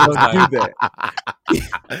do it. Don't do that.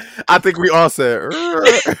 I think we all said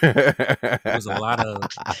There's a lot of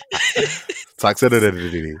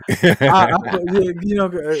toxicity.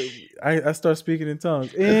 I start speaking in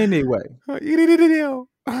tongues. Anyway,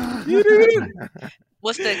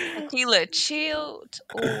 Was the tequila chilled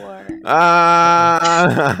or?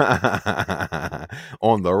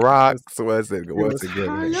 On the rocks. What's it? was Good?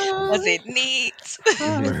 Was it neat?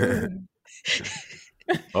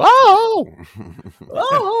 Oh,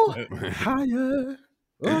 higher.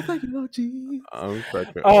 Oh, thank you, Lord Jesus. I'm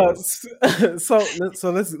fucking So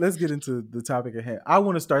let's get into the topic at hand. I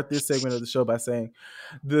want to start this segment of the show by saying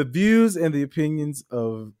the views and the opinions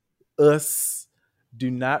of us do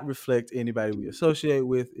not reflect anybody we associate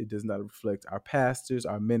with. It does not reflect our pastors,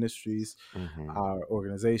 our ministries, our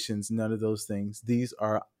organizations, none of those things. These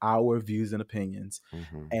are our views and opinions.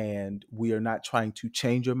 And we are not trying to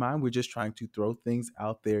change your mind. We're just trying to throw things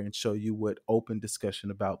out there and show you what open discussion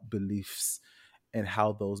about beliefs and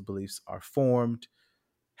how those beliefs are formed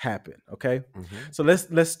happen. Okay. So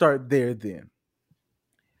let's start there then.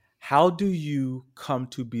 How do you come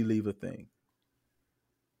to believe a thing?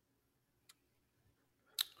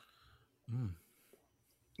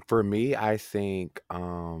 For me, I think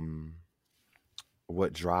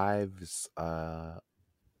what drives your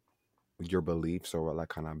beliefs, or what like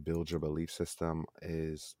kind of builds your belief system,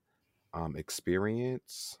 is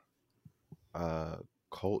experience,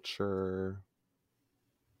 culture,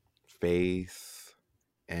 faith,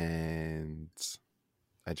 and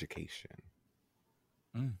education.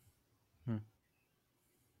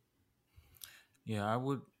 Yeah,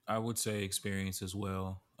 I would say experience as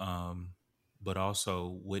well, but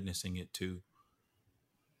also witnessing it too.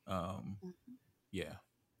 Yeah.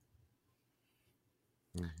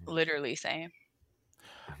 Literally same.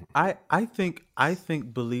 I think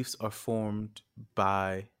beliefs are formed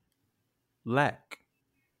by lack.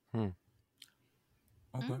 Okay.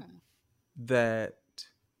 That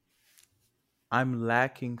I'm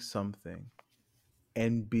lacking something,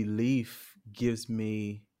 and belief gives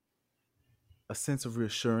me a sense of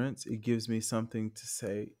reassurance. It gives me something to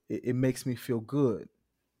say. It makes me feel good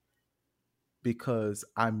because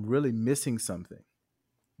I'm really missing something.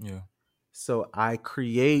 Yeah. So I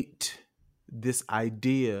create this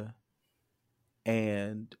idea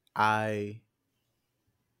and I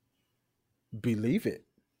believe it.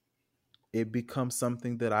 It becomes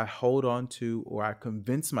something that I hold on to, or I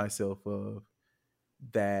convince myself of,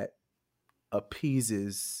 that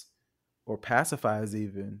appeases or pacifies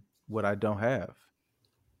even what I don't have.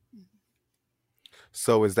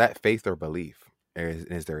 So is that faith or belief?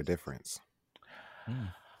 Is there a difference?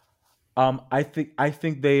 I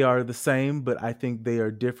think they are the same, but I think they are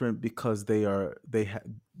different because there are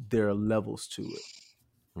levels to it.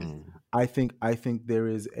 I think there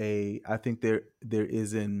is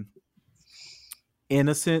an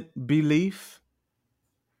innocent belief.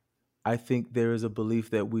 I think there is a belief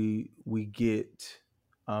that we get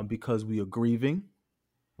because we are grieving,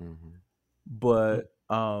 but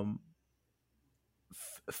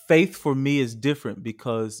faith for me is different,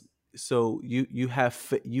 because so you have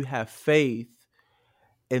faith,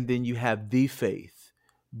 and then you have the faith.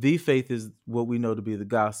 The faith is what we know to be the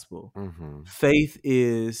gospel. Mm-hmm. Faith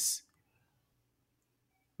is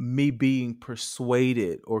me being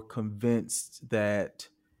persuaded or convinced that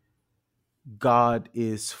God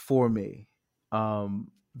is for me,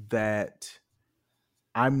 that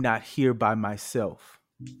I'm not here by myself.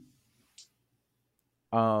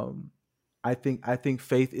 Um, I think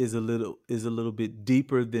faith is a little bit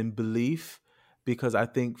deeper than belief, because I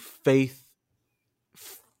think f-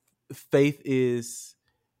 faith is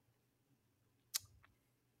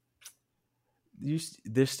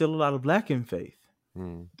there's still a lot of lack in faith.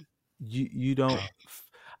 Mm. You don't.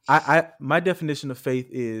 I my definition of faith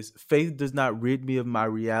does not rid me of my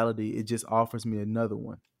reality. It just offers me another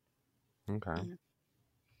one. Okay. Mhm.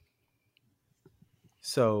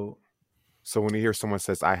 So So when you hear someone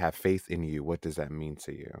says, "I have faith in you," what does that mean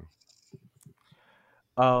to you?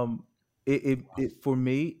 um it for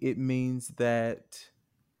me it means that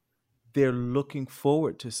they're looking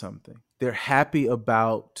forward to something. They're happy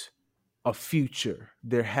about a future.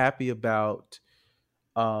 They're happy about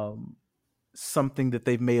um something that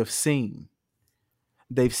they may have seen.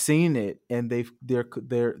 They've seen it, and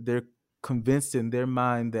they're convinced in their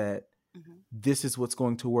mind that Mhm. this is what's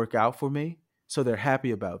going to work out for me. So they're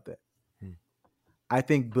happy about that. Hmm. I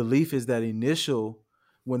think belief is that initial,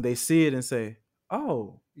 when they see it and say,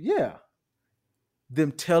 "Oh, yeah."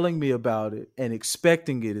 Them telling me about it and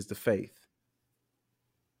expecting it is the faith.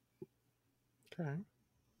 Okay.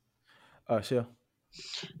 Shell.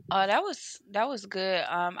 Oh, that was good.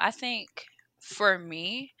 I think for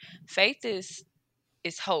me, faith is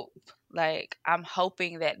hope. Like I'm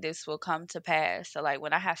hoping that this will come to pass. So like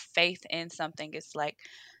when I have faith in something, it's like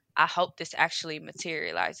I hope this actually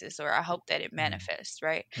materializes, or I hope that it manifests,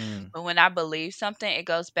 right? Mm. But when I believe something, it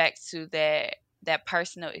goes back to that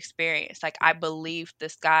personal experience. Like I believe the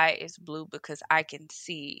sky is blue because I can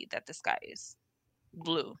see that the sky is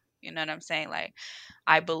blue. You know what I'm saying? Like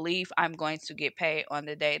I believe I'm going to get paid on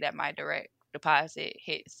the day that my direct deposit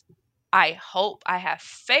hits. I hope, I have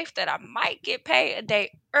faith that I might get paid a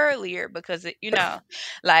day earlier because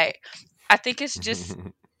like I think it's just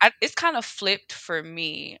it's kind of flipped for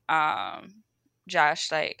me,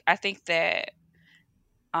 Josh. Like I think that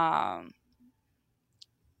um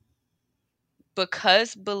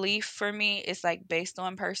because belief for me is like based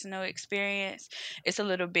on personal experience, it's a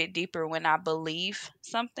little bit deeper when I believe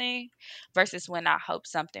something versus when I hope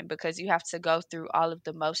something, because you have to go through all of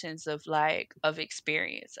the motions of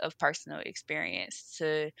experience, of personal experience,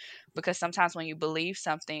 to because sometimes when you believe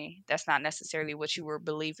something, that's not necessarily what you were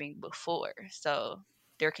believing before. So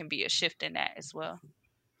there can be a shift in that as well.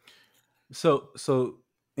 So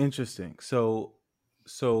interesting. So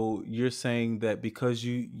you're saying that because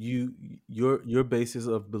your basis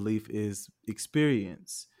of belief is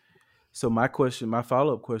experience. So my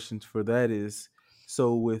follow up questions for that is,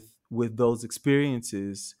 so with those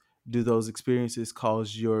experiences, do those experiences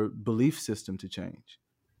cause your belief system to change?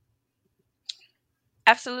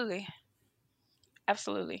 Absolutely.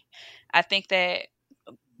 Absolutely. I think that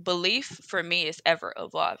belief for me is ever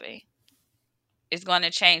evolving. It's going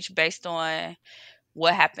to change based on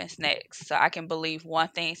what happens next. So I can believe one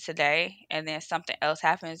thing today and then something else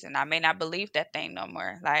happens and I may not believe that thing no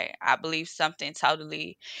more. Like I believe something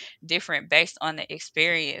totally different based on the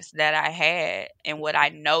experience that I had and what I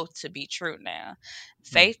know to be true now. Mm.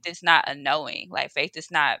 Faith is not a knowing. Like faith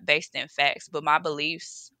is not based in facts, but my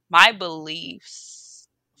beliefs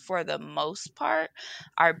for the most part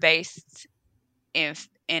are based in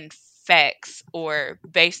facts or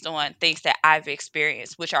based on things that I've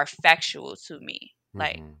experienced, which are factual to me.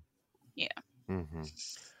 Like, Mm-hmm. yeah. Mm-hmm.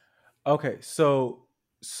 Okay, so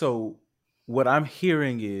what I'm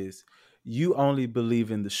hearing is you only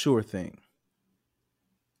believe in the sure thing.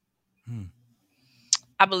 Hmm.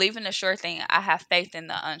 I believe in the sure thing. I have faith in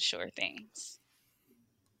the unsure things.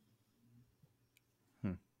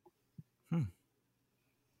 Hmm. Hmm.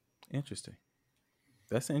 Interesting.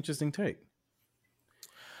 That's an interesting take.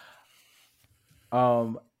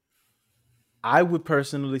 Um, I would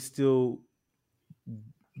personally still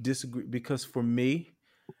disagree, because for me,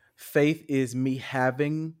 faith is me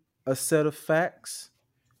having a set of facts,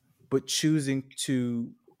 but choosing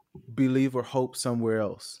to believe or hope somewhere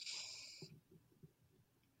else.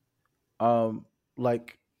 Um,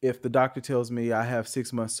 like if the doctor tells me I have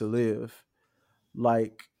 6 months to live,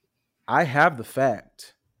 like I have the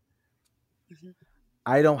fact. Mhm.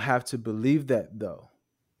 I don't have to believe that though.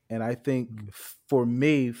 And I think Hmm. for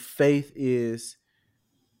me, faith is,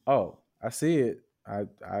 oh, I see it.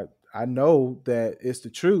 I know that it's the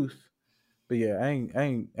truth. But yeah, I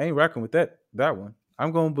ain't rocking with that one.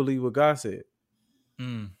 I'm gonna believe what God said.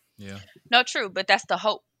 Mm. Yeah. No, true, but that's the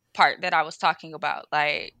hope. part that I was talking about.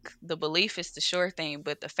 Like, the belief is the sure thing,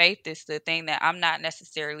 but the faith is the thing that I'm not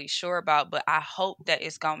necessarily sure about, but I hope that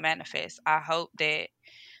it's going to manifest. I hope that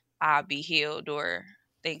I'll be healed or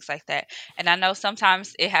things like that. And I know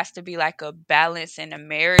sometimes it has to be like a balance in a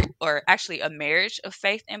marriage, or actually a marriage of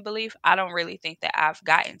faith and belief. I don't really think that I've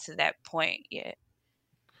gotten to that point yet.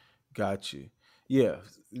 Got you. Yeah,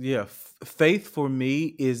 yeah. Faith for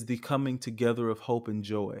me is the coming together of hope and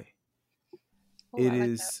joy. Oh, It I like that.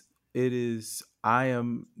 is. It is. I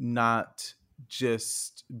am not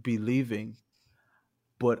just believing,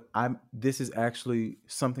 but I'm. This is actually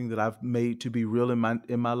something that I've made to be real in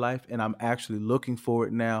my life, and I'm actually looking for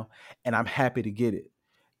it now, and I'm happy to get it.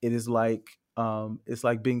 It is like it's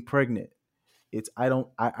like being pregnant. It's I don't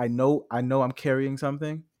I know I'm carrying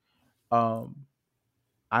something. Um,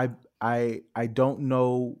 I I don't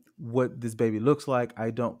know what this baby looks like.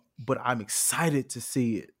 I don't, but I'm excited to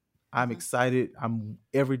see it. I'm Mhm. excited. I'm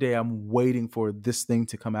every day I'm waiting for this thing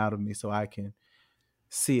to come out of me so I can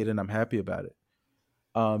see it and I'm happy about it.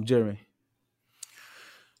 Jeremy.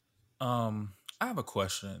 I have a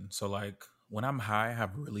question. So like when I'm high, I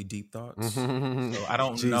have really deep thoughts. Mhm. So I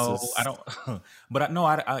don't know. I Jesus. don't. But I know.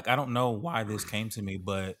 I don't know why this came to me.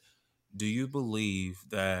 But do you believe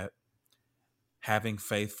that having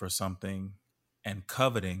faith for something and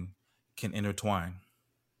coveting can intertwine?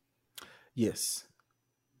 Yes.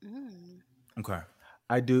 Mm. Okay.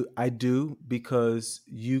 I do because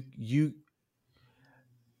you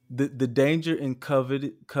the danger in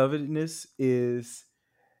covetedness is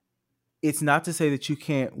it's not to say that you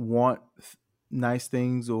can't want nice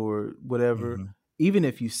things or whatever, Mm-hmm. even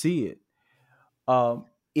if you see it.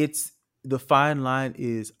 It's the fine line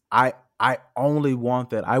is I only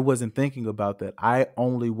want that. I wasn't thinking about that. I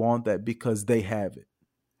only want that because they have it.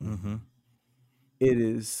 Mm-hmm. It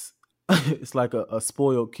is it's like a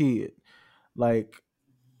spoiled kid. Like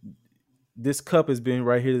this cup has been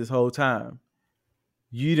right here this whole time.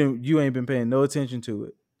 You ain't been paying no attention to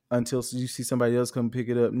it until you see somebody else come pick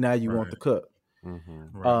it up. Now you want Right. the cup. Mhm.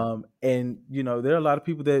 Right. And there are a lot of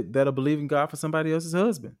people that are believing God for somebody else's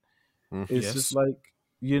husband. Mhm. It's just Yes. like,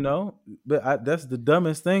 but that's the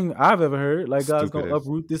dumbest thing I've ever heard. Like God's gonna Stupidest.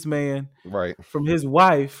 uproot this man Right. from his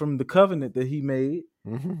wife, from the covenant that he made,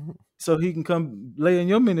 Mhm. so he can come lay in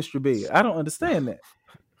your ministry bed. I don't understand that.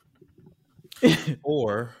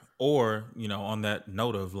 Or on that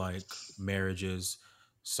note of like marriages,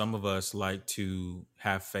 some of us like to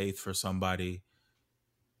have faith for somebody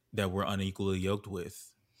that we're unequally yoked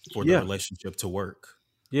with for the Yeah, relationship to work.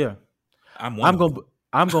 yeah. I'm one I'm of gonna them.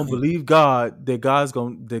 I'm gonna believe God that God's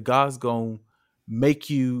gonna make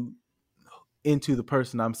you into the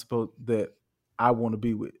person I'm supposed that I want to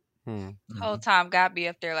be with. Mhm. Whole Mhm. time God be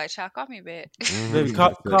up there like, child, call me back. Baby, Mhm. call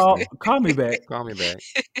Seriously. me back. Call me back.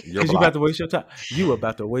 You're Cause you about to blocked. waste your time. You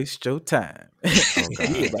about to waste your time. Oh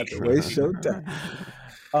You God. about to waste your time.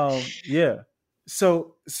 Yeah.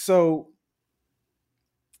 So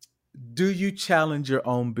do you challenge your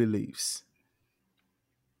own beliefs?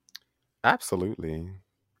 Absolutely. Mhm.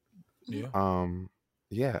 Yeah. Um.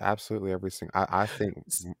 Yeah. Absolutely. Every single. I think.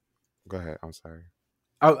 S- Go ahead. I'm sorry.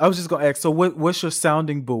 I was just gonna ask. So what's your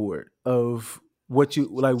sounding board of what you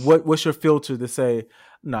like? What's your filter to say?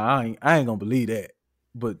 Nah, I ain't gonna believe that.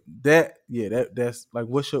 But that's like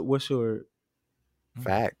what's your Okay.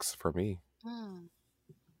 Facts for me. Mm.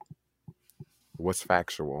 What's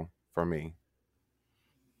factual for me?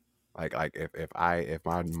 Like if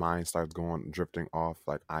my mind starts going drifting off,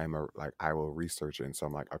 like I will research it. And so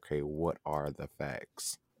I'm like, okay, what are the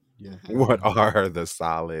facts? yeah. Mhm. What Mhm. are the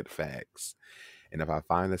solid facts? And if I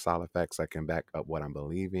find the solid facts that can back up what I'm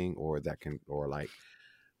believing, or that can, or like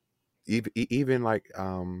even like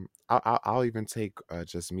I'll even take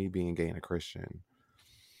just me being gay and a Christian.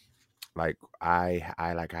 Like I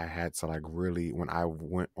had to like really, when I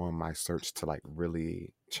went on my search to like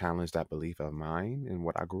really challenge that belief of mine and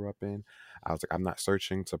what I grew up in, I was like, I'm not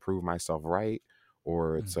searching to prove myself right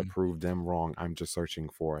or to Mhm. prove them wrong. I'm just searching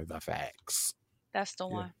for the facts. That's the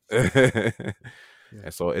Yeah. one. And Yeah.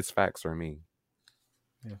 so it's facts for me.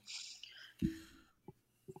 Yeah.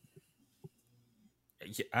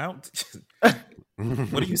 Yeah, I don't.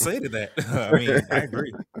 What do you say to that? I mean, I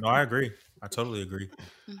agree. No, I agree. I totally agree.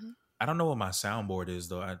 Mhm. I don't know what my soundboard is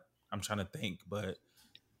though. I'm trying to think, but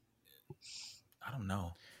I don't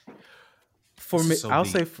know. For This is me, so I'll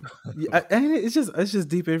deep. say, and it's just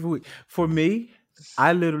deep every week. For me,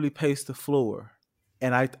 I literally pace the floor,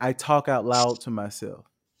 and I talk out loud to myself,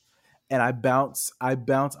 and I bounce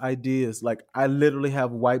ideas. Like I literally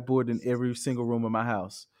have whiteboard in every single room of my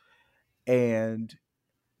house, and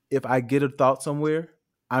if I get a thought somewhere,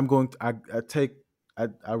 I'm going to, I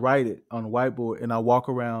I write it on a whiteboard and I walk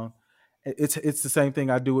around. It's the same thing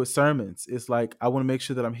I do with sermons. It's like I want to make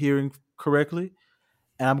sure that I'm hearing correctly,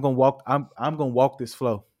 and I'm gonna walk this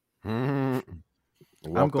flow. Mhm.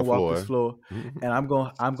 I'm Walk the gonna walk this floor. floor, Mhm. and I'm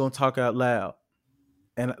gonna talk out loud.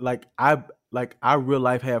 And like I real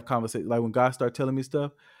life have conversations. Like when God start telling me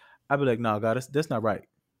stuff, I be like, no, God, that's not right.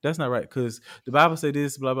 That's not right. Because the Bible say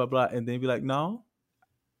this, blah, blah, blah. And then be like, no,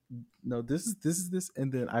 no, this.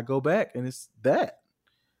 And then I go back and it's that.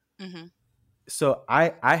 Hmm. So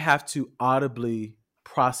I have to audibly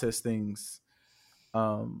process things.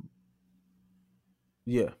 Um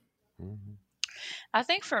yeah. Mhm. I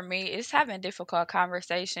think for me, it's having difficult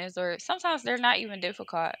conversations, or sometimes they're not even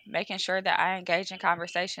difficult. Making sure that I engage in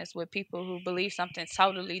conversations with people who believe something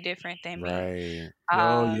totally different than me. Right.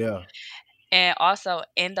 Oh Um, yeah. and also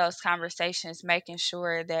in those conversations, making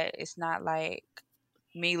sure that it's not like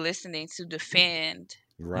me listening to defend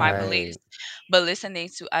my Mm-hmm. beliefs, Right. but listening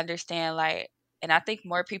to understand, like, and I think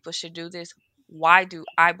more people should do this. Why do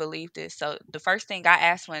I believe this? So the first thing I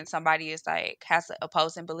ask when somebody is like has an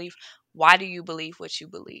opposing belief, why do you believe what you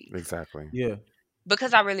believe? Exactly. Yeah.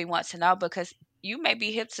 Because I really want to know, because you may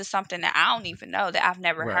be hip to something that I don't even know, that I've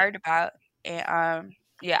never Right. heard about. And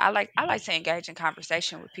yeah, I like to engage in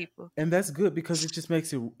conversation with people. And that's good because it just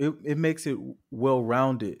makes it makes it well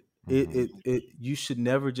rounded. Hmm. It you should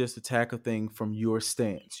never just attack a thing from your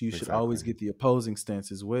stance. You should always Exactly. get the opposing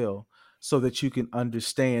stance as well, so that you can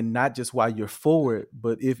understand not just why you're for it,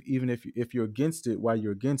 but if you're against it, why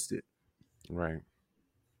you're against it. Right.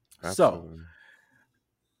 So, Absolutely.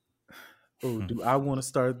 oh, do I want to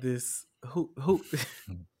start this? Who?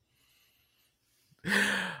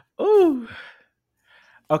 Oh,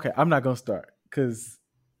 okay. I'm not gonna start because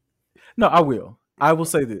no, I will. I will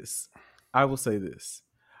say this. I will say this.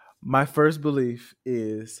 My first belief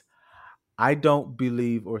is I don't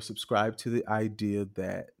believe or subscribe to the idea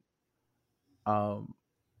that um,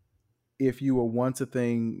 if you were once a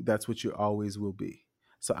thing, that's what you always will be.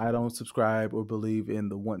 So I don't subscribe or believe in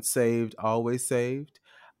the once saved, always saved.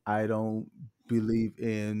 I don't believe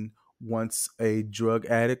in once a drug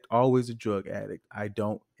addict, always a drug addict. I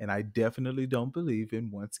don't, and I definitely don't believe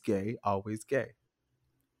in once gay, always gay.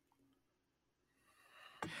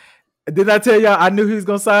 Did I tell y'all I knew he was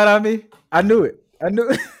gonna side on me? I knew it. I knew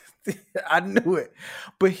it. I knew it.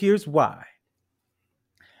 But here's why.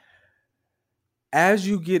 As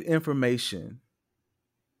you get information,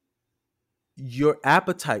 your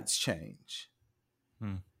appetites change.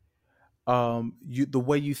 Hmm. The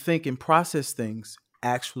way you think and process things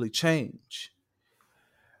actually change.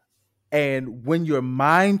 And when your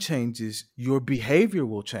mind changes, your behavior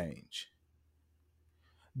will change.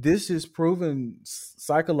 This is proven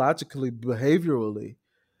psychologically, behaviorally,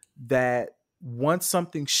 that once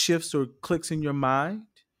something shifts or clicks in your mind,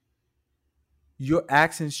 your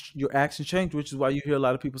actions change, which is why you hear a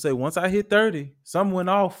lot of people say, once I hit 30, something went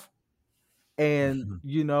off. And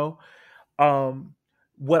um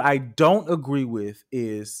what I don't agree with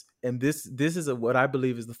is, and this is what I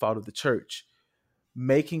believe is the fault of the church,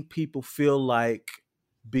 making people feel like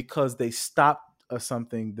because they stopped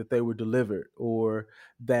something that they were delivered, or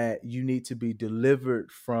that you need to be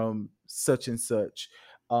delivered from such and such.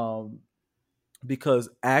 Because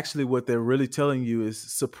actually what they're really telling you is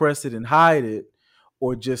suppress it and hide it,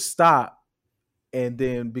 or just stop. And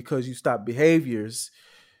then because you stop behaviors,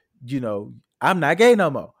 I'm not gay no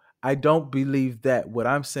more. I don't believe that. What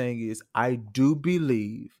I'm saying is, I do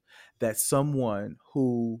believe that someone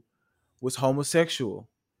who was homosexual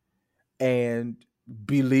and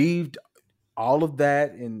believed all of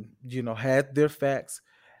that and, had their facts,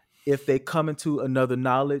 if they come into another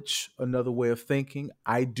knowledge, another way of thinking,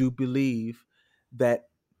 I do believe that,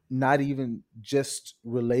 not even just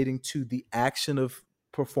relating to the action of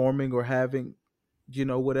performing or having,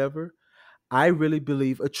 whatever, I really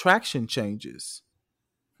believe attraction changes.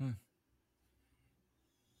 Hmm.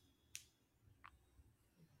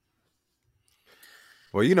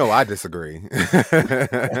 Well, I disagree.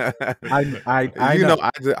 I know.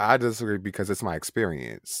 I disagree because it's my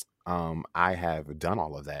experience. I have done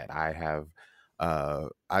all of that. I have,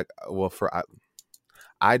 I well for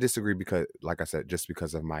I disagree because, like I said, just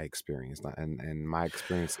because of my experience, and my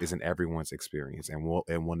experience isn't everyone's experience, and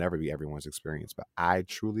will never be everyone's experience. But I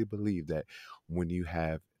truly believe that when you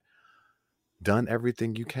have done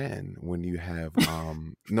everything you can, when you have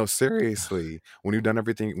no, seriously, when you've done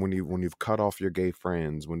everything, when you've cut off your gay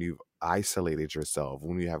friends, when you've isolated yourself,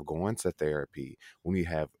 when you have gone to therapy, when you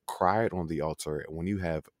have cried on the altar, when you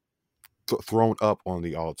have thrown up on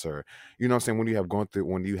the altar, you know what I'm saying, when you have gone through,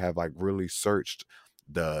 when you have like really searched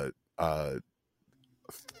the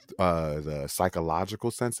the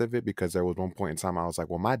psychological sense of it, because there was one point in time I was like,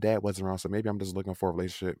 well, my dad wasn't around, so maybe I'm just looking for a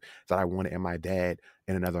relationship that I wanted in my dad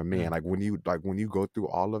and another man. Mm. Like when you go through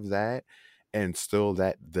all of that, and still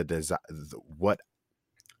that the desire, what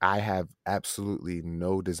I have absolutely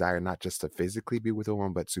no desire, not just to physically be with a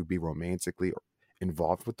woman, but to be romantically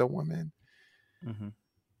involved with the woman. Hmm.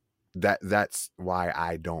 That's why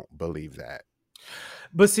I don't believe that.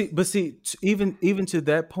 But see, even to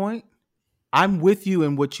that point, I'm with you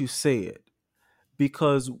in what you said,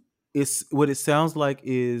 because it's what it sounds like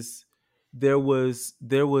is there was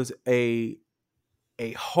a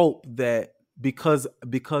hope that because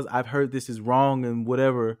I've heard this is wrong and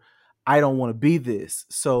whatever, I don't want to be this.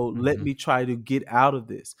 So let Mhm. me try to get out of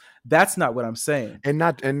this. That's not what I'm saying. And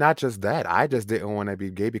not just that. I just didn't want to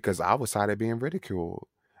be gay because I was tired of being ridiculed.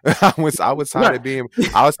 I was tired Right. of being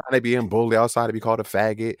I was tired of being bullied. I was tired of being called a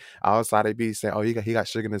faggot. I was tired of being saying, "Oh, he got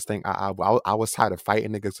sugar in this thing." I was tired of fighting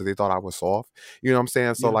niggas because they thought I was soft. You know what I'm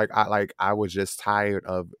saying? So Yeah. I was just tired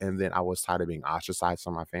of, and then I was tired of being ostracized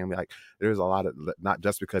from my family. Like there's a lot of, not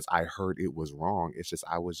just because I heard it was wrong. It's just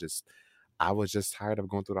I was just tired of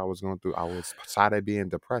going through what I was going through. I was tired of being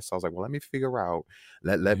depressed. So I was like, well, let me figure out.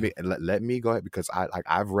 Yeah. Let me go ahead, because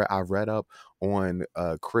I've read up on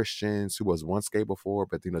Christians who was once gay before,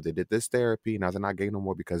 but they did this therapy. Now they're not gay no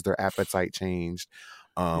more because their appetite changed,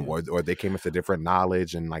 Yeah. or they came into different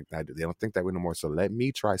knowledge, and like that they don't think that way no more. So let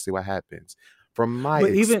me try, see what happens. From my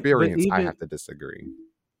But even but experience, I even have to disagree.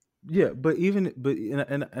 yeah,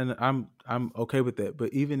 and I'm okay with that.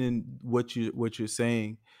 But even in what you're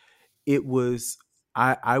saying, it was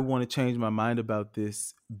I want to change my mind about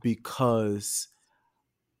this because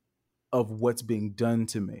of what's being done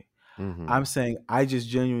to me. Hmm. I'm saying I just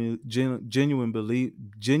genuinely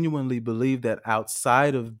believe that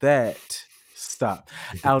outside of that, stop.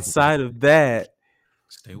 Outside of that,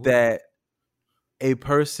 Stay with it. that a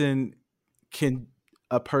person can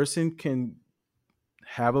a person can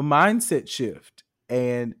have a mindset shift,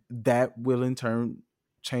 and that will in turn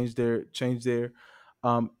change their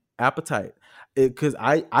appetite. Because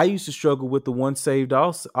I used to struggle with the once saved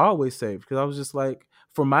always saved, because I was just like,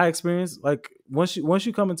 from my experience, like once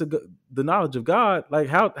you come into the knowledge of God, like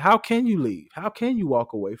how can you leave, how can you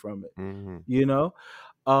walk away from it, Hmm. you know?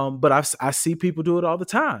 But I see people do it all the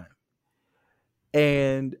time,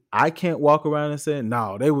 and I can't walk around and say,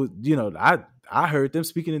 no, they was, I heard them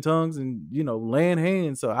speaking in tongues and laying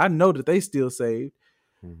hands, so I know that they still saved.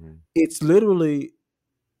 Hmm. It's literally,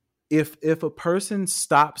 if a person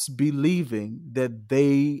stops believing that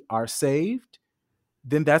they are saved,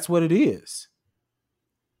 then that's what it is.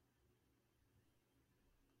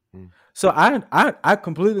 So I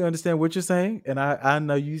completely understand what you're saying, and I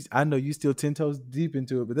know you still 10 toes deep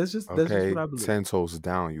into it, but that's just what Okay, I believe. 10 toes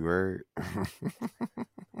down. You heard?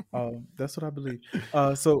 That's what I believe.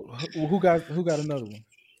 So who got another one?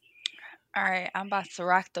 All right, I'm about to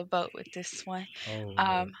rock the boat with this one. Oh Lord.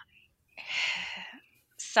 Um,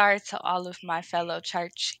 Sorry to all of my fellow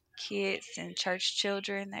church kids and church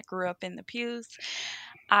children that grew up in the pews.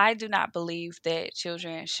 I do not believe that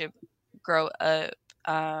children should grow up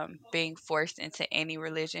being forced into any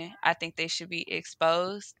religion. I think they should be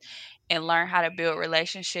exposed and learn how to build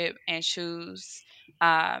relationship and choose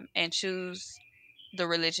the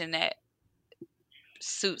religion that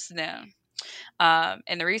suits them.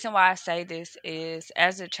 And the reason why I say this is,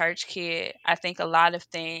 as a church kid, I think a lot of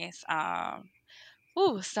things.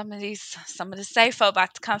 Ooh, some of the safe folk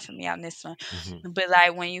about to come for me on this one. Hmm. But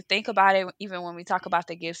like when you think about it, even when we talk about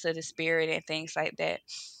the gifts of the spirit and things like that,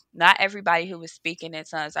 not everybody who is speaking in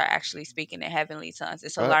tongues are actually speaking in heavenly tongues.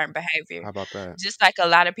 It's a learned behavior. How about that? Just like a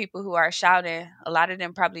lot of people who are shouting, a lot of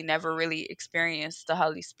them probably never really experienced the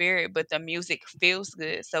Holy Spirit, but the music feels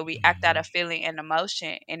good. So we act out Mhm. of feeling and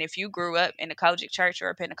emotion. And if you grew up in a Kojic church or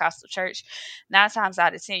a Pentecostal church, 9 times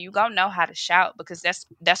out of 10, you gonna know how to shout because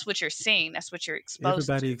that's what you're seeing. That's what you're exposed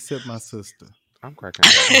Everybody to. except my sister. I'm cracking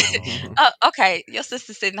up. Oh. Oh, okay. Your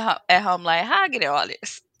sister sitting at home like, how I get all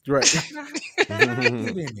this? Right. Get in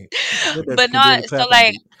it. That baby But can not barely so clap on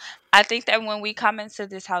like beat. I think that when we come into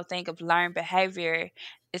this whole thing of learned behavior,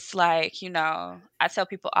 it's like, I tell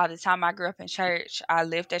people all the time, I grew up in church. I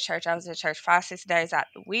lived at church. I was at church 5, 6 days out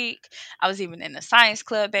the week. I was even in the science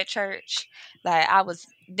club at church. Like I was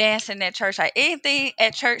dancing at church. Like anything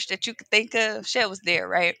at church that you could think of, shit was there,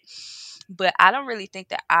 right? But I don't really think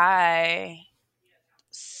that I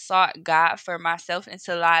sought God for myself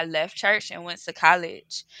until I left church and went to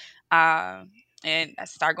college. And I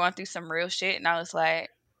started going through some real shit, and I was like,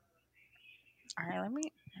 all right, let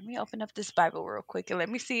me open up this Bible real quick and let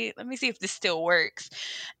me see if this still works.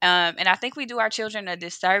 And I think we do our children a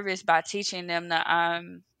disservice by teaching them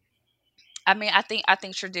I mean, I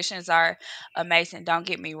think traditions are amazing. Don't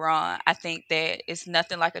get me wrong. I think that it's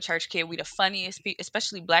nothing like a church kid. We the funniest people,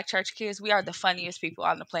 especially black church kids. We are the funniest people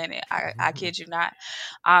on the planet. I kid you not.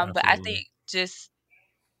 But I Absolutely. think just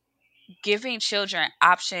giving children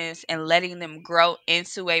options and letting them grow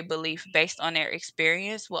into a belief based on their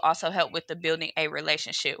experience will also help with the building a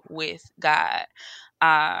relationship with God.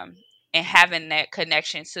 Um, and having that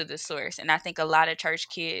connection to the source. And I think a lot of church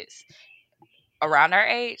kids around our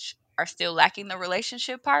age are still lacking the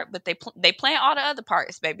relationship part, but they plan all the other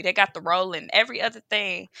parts, baby. They got the role and every other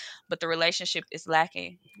thing, but the relationship is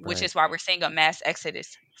lacking, which Right. is why we're seeing a mass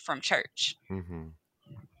exodus from church. Hmm.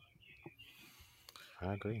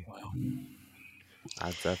 I agree. Well, I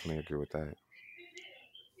definitely agree with that.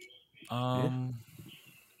 Yeah, um,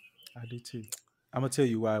 I do too. I'm gonna tell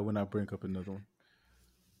you why when I bring up another one.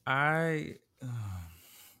 I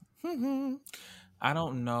I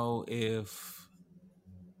don't know if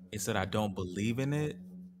it's that I don't believe in it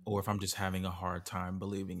or if I'm just having a hard time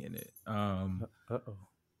believing in it. Uh-oh.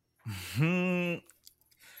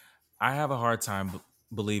 I have a hard time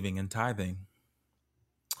believing in tithing.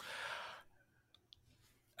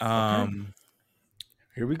 Okay, Um,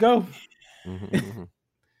 here we go. Hmm.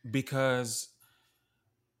 because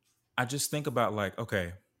I just think about like,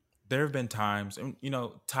 okay, there have been times, and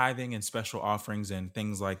tithing and special offerings and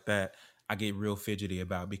things like that, I get real fidgety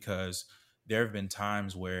about because there have been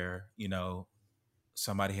times where,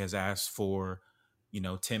 somebody has asked for,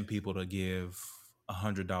 10 people to give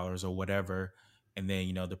 $100 or whatever. And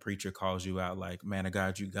then, the preacher calls you out like, man of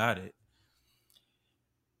God, you got it.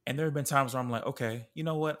 And there have been times where I'm like, okay, you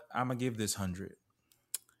know what? I'm going to give this 100.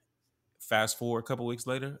 Fast forward a couple weeks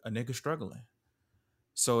later, a nigga struggling.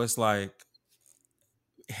 So it's like,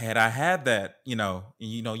 had I had that, you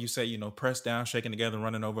say, press down, shaking together,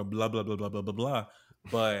 running over, blah, blah, blah, blah, blah, blah, blah.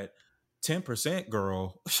 But 10%,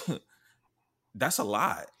 girl, that's a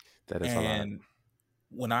lot. That is a lot. And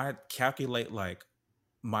when I calculate like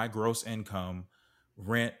my gross income,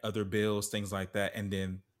 rent, other bills, things like that, and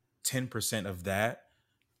then 10% of that,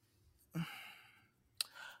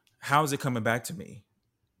 how is it coming back to me?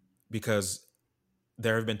 Because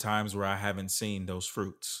there have been times where I haven't seen those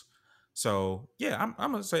fruits. So yeah,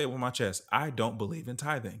 I'm gonna say it with my chest. I don't believe in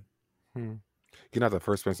tithing. Hmm. You're not the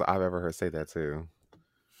first person I've ever heard say that too.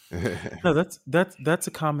 No, that's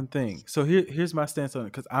a common thing. So here's my stance on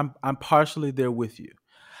it because I'm partially there with you.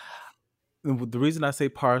 And the reason I say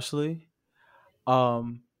partially,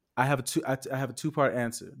 um, I have a two-part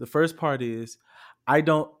answer. The first part is I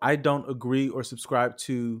don't agree or subscribe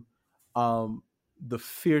to um, the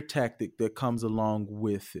fear tactic that comes along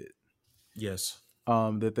with it. Yes.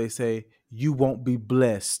 That they say you won't be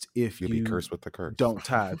blessed if You'll be you cursed with the curse. don't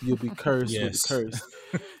tithe. You'll be cursed with the Yes. curse.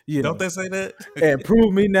 You Don't know, they say that? and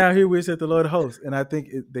prove me now here which at the Lord of hosts. And I think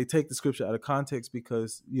they take the scripture out of context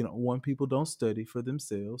because one, people don't study for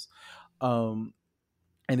themselves, um,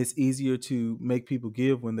 and it's easier to make people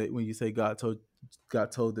give when you say God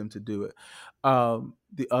told them to do it.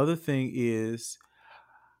 The other thing is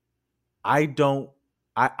I don't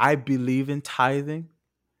I believe in tithing.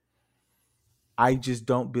 I just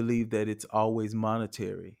don't believe that it's always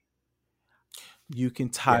monetary. You can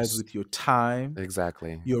tithe Yes, with your time,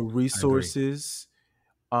 Exactly. your I agree. resources.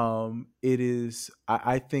 It is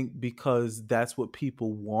I think because that's what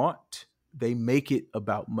people want, they make it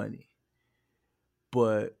about money.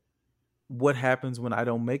 But what happens when I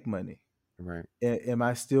don't make money? Right. Am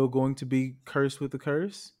I still going to be cursed with the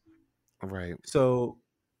curse? Right. So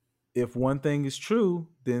if one thing is true,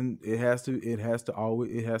 then it has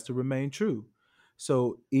to remain true.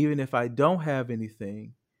 So even if I don't have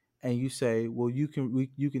anything, and you say, well, you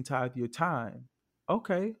can tithe your time,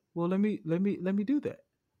 okay, well let me do that.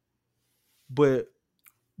 But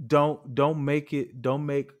don't make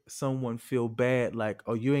someone feel bad like,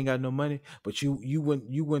 oh, you ain't got no money, but you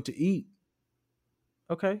went to eat.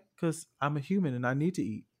 Okay, because I'm a human and I need to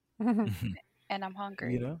eat, And I'm you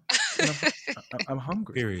hungry. know, and I'm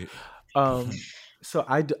hungry. Period. Um, so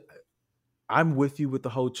I'm with you with the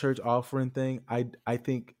whole church offering thing. I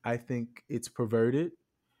think it's perverted.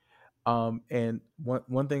 And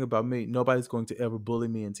one thing about me, nobody's going to ever bully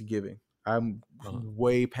me into giving. I'm Uh,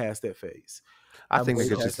 way past that phase. I I'm think way niggas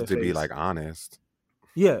so past just need that to be phase. like honest.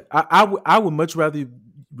 Yeah, I would much rather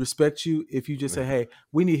respect you if you just say, "Hey,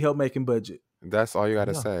 we need help making budget." That's all you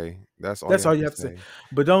gotta yeah. say. That's all you That's all have you to have to say. say.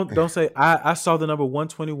 But don't say I saw the number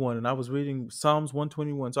 121 and I was reading Psalms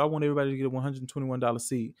 121, so I want everybody to get a $121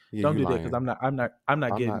 seed. Yeah, Don't you do that because lying. I'm not I'm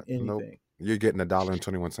getting not. Nope. anything. You're getting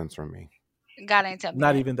 $1.21 from me. God ain't tell me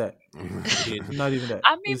Not that. even that. He didn't. Not even that.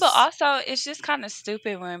 I mean, but It's also it's just kind of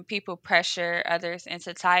stupid when people pressure others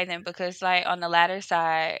into tithing because, like, on the latter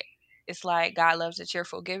side, it's like God loves a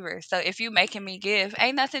cheerful giver. So if you making me give,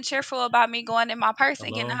 ain't nothing cheerful about me going in my purse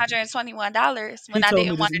and getting Hello. $121 He when I told me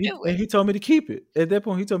didn't this, want to do and it. he told me to keep it. At that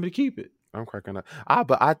point, he told me to keep it. I'm cracking up.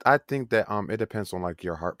 But I think that it depends on like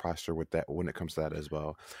your heart posture with that when it comes to that as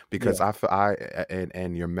well, because Yeah,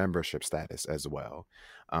 and your membership status as well.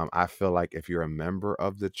 I feel like if you're a member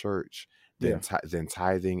of the church, yeah, then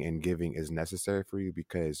tithing and giving is necessary for you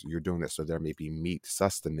because you're doing that so there may be meat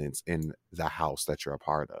sustenance in the house that you're a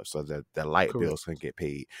part of, so that the light correct. bills can get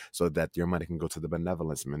paid, so that your money can go to the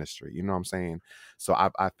benevolence ministry. You know what I'm saying? So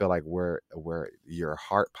I feel like where your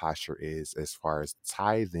heart posture is as far as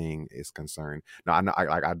tithing is concerned. Now I know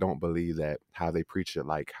I don't believe that how they preach it,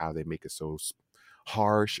 like how they make it so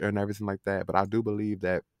harsh and everything like that. But I do believe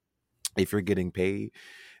that if you're getting paid,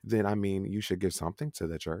 then I mean you should give something to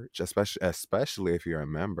the church, especially if you're a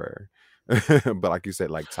member. But like you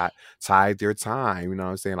said, like tithe your time. You know what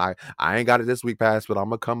I'm saying? Like I ain't got it this week, Pass, but I'm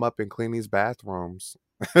gonna come up and clean these bathrooms.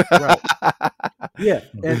 Right. Yeah,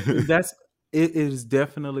 and that's it is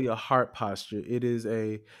definitely a heart posture. It is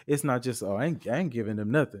a. It's not just I ain't giving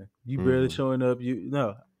them nothing. You barely Hmm. showing up. You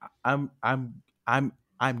no. I'm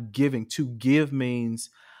giving. To give means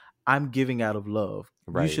I'm giving out of love.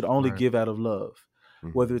 You should Right. only Right. give out of love,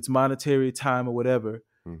 whether Hmm. it's monetary, time, or whatever.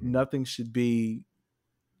 Hmm. Nothing should be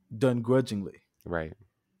done grudgingly. Right.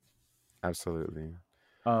 Absolutely.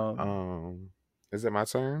 Um, Um, is it my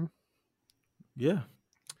turn? yeah,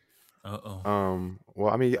 Uh-oh.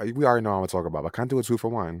 Well, I mean, we already know what I'm gonna talk about, but can I do a 2 for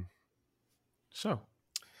 1? sure.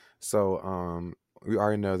 So, we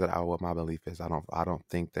already know that what my belief is. I don't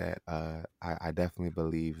think that. I definitely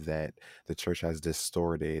believe that the church has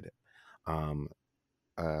distorted, um,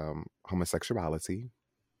 homosexuality,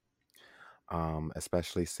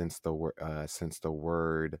 especially since the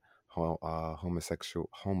word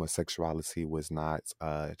homosexuality was not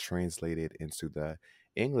translated into the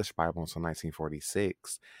English Bible until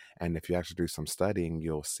 1946. And if you actually do some studying,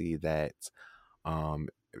 you'll see that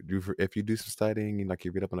if you do some studying and like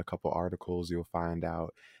you read up on a couple articles, you'll find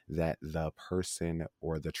out that the person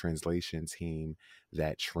or the translation team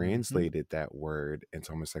that Hmm. translated that word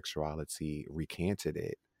into homosexuality recanted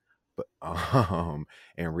it, but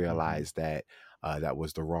and Hmm. realized that that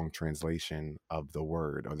was the wrong translation of the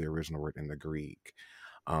word or the original word in the Greek.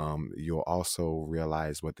 You'll also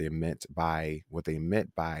realize what they meant by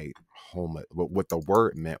homo. What the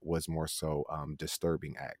word meant was more so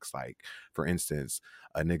disturbing acts, like for instance,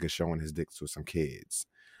 a nigga showing his dick to some kids,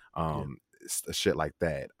 Yeah. shit like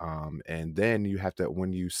that. And then you have to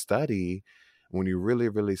when you really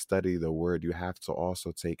really study the word, you have to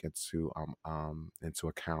also take into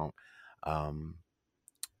account um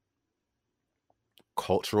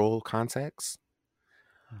cultural context,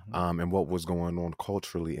 Hmm. and what was going on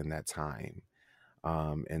culturally in that time.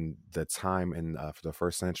 And the time in for the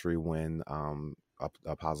first century when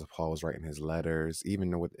Apostle Paul was writing his letters,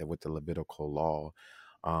 even with the Levitical law,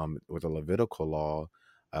 with the Levitical law,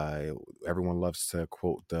 uh, everyone loves to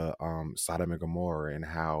quote the Sodom and Gomorrah and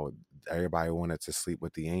how everybody wanted to sleep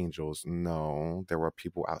with the angels. No, there were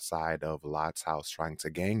people outside of Lot's house trying to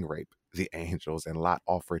gang rape the angels, and Lot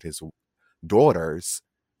offered his daughters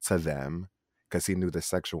to them because he knew the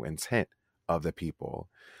sexual intent of the people.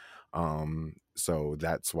 So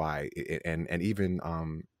that's why and even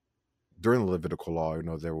during the Levitical law, you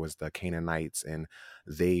know, there was the Canaanites, and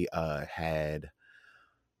they had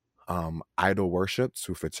idol worship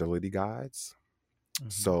to fertility gods. Hmm.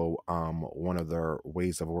 So one of their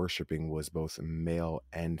ways of worshiping was both male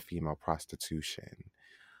and female prostitution.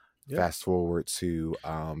 Yep.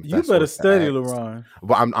 You Fast better forward to study, Acts. LaRon.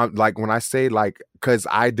 But I'm like when I say like because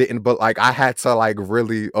I didn't, but like I had to like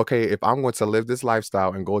really okay, if I'm going to live this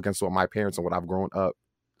lifestyle and go against what my parents and what I've grown up,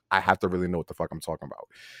 I have to really know what the fuck I'm talking about.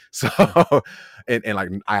 Yeah. So and like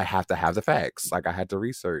I have to have the facts. Like I had to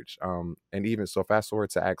research. And even so fast forward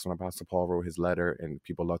to Acts when Apostle Paul wrote his letter, and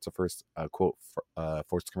people love to first quote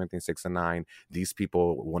First Corinthians 6 and 9. These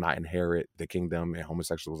people will not inherit the kingdom, and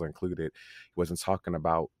homosexuals are included. He wasn't talking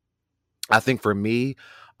about, I think for me,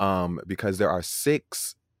 because there are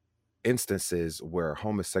 6 instances where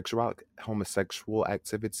homosexual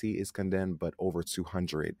activity is condemned, but over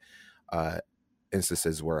 200 uh,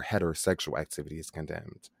 instances where heterosexual activity is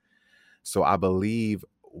condemned. So I believe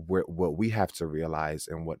what we have to realize,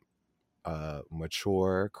 and what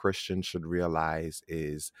mature Christians should realize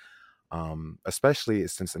is, especially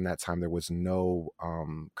since in that time there was no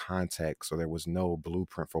context, or there was no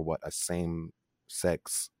blueprint for what a same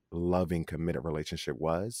sex loving committed relationship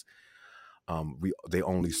was. They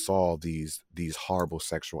only saw these horrible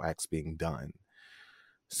sexual acts being done.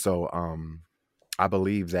 So I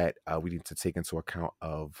believe that we need to take into account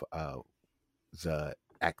of the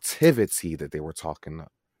activity that they were talking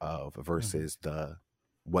of Mhm. versus the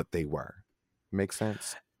what they were. Make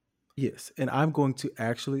sense? Yes, and I'm going to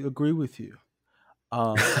actually agree with you.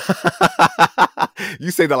 Um,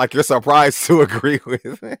 You say that like you're surprised to agree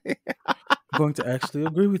with me. I'm going to actually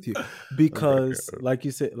agree with you Okay, because, good. like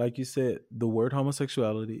you said, the word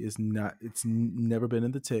homosexuality is not. Never been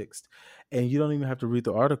in the text, and you don't even have to read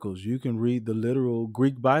the articles. You can read the literal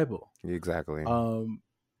Greek Bible. Exactly. Um,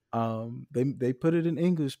 they put it in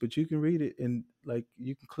English, but you can read it and like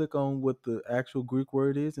you can click on what the actual Greek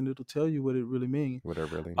word is, and it'll tell you what it really means. What it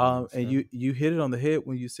really means. And Yeah. you hit it on the head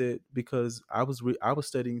when you said because I was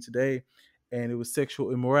studying today, and it was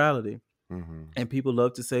sexual immorality, Mm-hmm. and people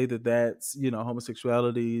love to say that that's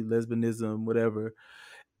homosexuality, lesbianism, whatever.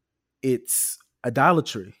 It's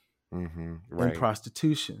idolatry Mm-hmm. and Right.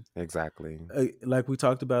 prostitution. Exactly. Like we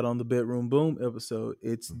talked about on the Bedroom Boom episode,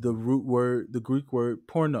 it's the Mm-hmm. root word, the Greek word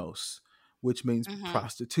pornos, which means Mhm.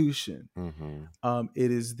 prostitution. Mm-hmm.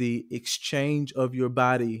 It is the exchange of your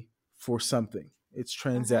body for something. It's Mhm.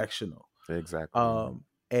 transactional. Exactly.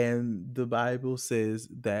 And the Bible says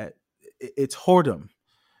that it's whoredom.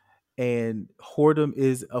 And whoredom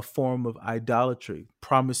is a form of idolatry,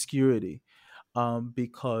 promiscuity,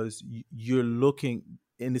 because you're looking,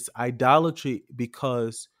 and it's idolatry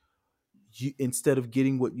because you, instead of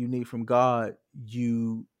getting what you need from God,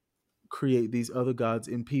 you create these other gods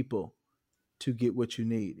in people to get what you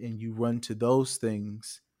need, and you run to those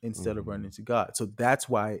things instead of Mm-hmm. running to God. So that's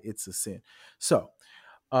why it's a sin. So,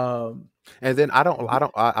 um, And then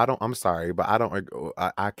I'm sorry, but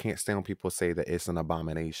I can't stand when people say that it's an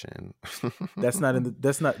abomination. that's not in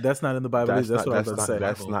the Bible either. That's what I was That's about to not in the say.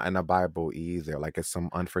 that's Bible. not in the Bible either. Like it's some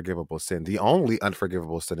unforgivable sin. The only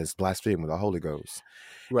unforgivable sin is blaspheming the Holy Ghost,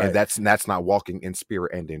 and Right, that's not walking in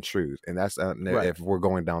spirit and in truth. And that's right. if we're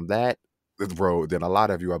going down that road, then a lot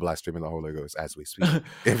of you are blaspheming the Holy Ghost as we speak.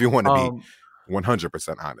 If you want to be um,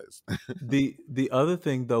 100% honest. the other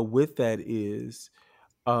thing though with that is,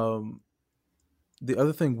 um, the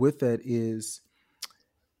other thing with that is,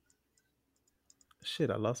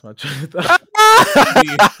 shit. I lost my train of thought.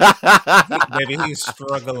 Baby, he's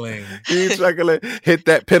struggling. He's struggling. Hit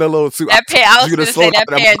that pen a little too. I That pen, told I was you to gonna slow say down that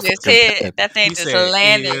on pen that just motherfucking hit. pen. That thing He just said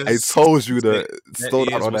landed. I is. told He you said to that slow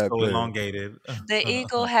down is on was that so pen. elongated. The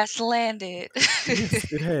eagle has landed. Yes,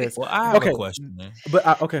 it has. Well, I have a Okay, question.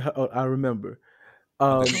 but okay, I remember. Okay,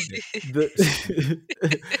 go Um, ahead. the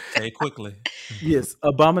Say it quickly. yes,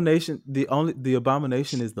 abomination. The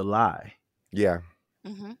abomination is the lie. Yeah.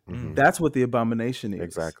 Mhm. Hmm. That's what the abomination is.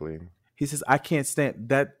 Exactly. He says, "I can't stand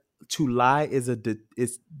that." To lie is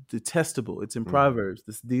it's detestable. It's in Hmm. Proverbs.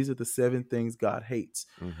 These are the 7 things God hates,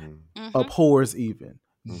 Hmm. Mhm. abhors even.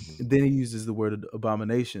 Hmm. Then he uses the word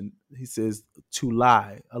abomination. He says to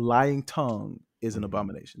lie, a lying tongue is an Hmm.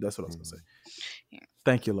 abomination. That's what I was going to say. Hmm. Yeah.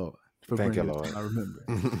 Thank you, Lord, for Thank you, bringing it to Lord. my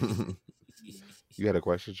remembrance. You had a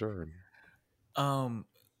question, Jordan? Um,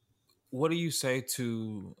 what do you say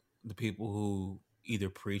to the people who either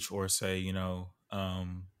preach or say,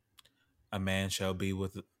 a man shall be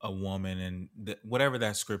with a woman, and whatever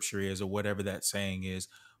that scripture is or whatever that saying is,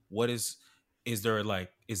 what is there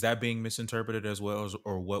like, is that being misinterpreted as well,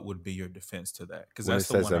 or what would be your defense to that? Because When it that's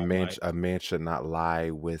the says one I'm like, a man should not lie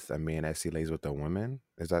with a man as he lays with a woman,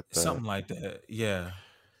 is that the something like that. Yeah.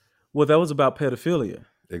 Well, that was about pedophilia.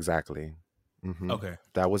 exactly? Hmm. Okay.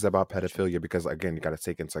 That was about Gotcha. pedophilia because again, you got to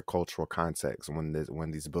take into cultural context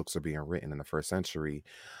when these books are being written in the first century.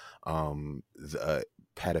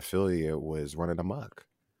 Pedophilia was running Yeah. amok,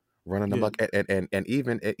 and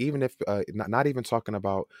even if not even talking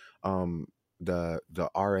about um the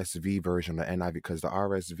RSV version, the NIV, because the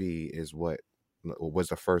RSV is what was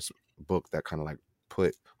the first book that kind of like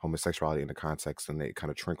put homosexuality into context, and they kind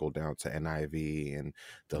of trickled down to NIV and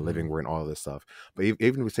the Living Mhm. Word and all this stuff. But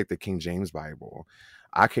even if we take the King James Bible,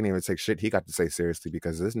 I can't even take shit he got to say seriously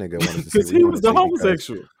because this nigga wanted to say Because what he he was wanted to the say because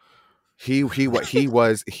homosexual.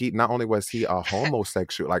 he not only was he a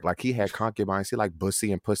homosexual, like he had concubines, he like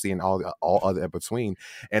bussy and pussy and all other in between.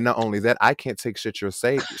 And not only that, I can't take shit you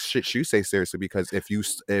say seriously because if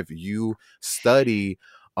you study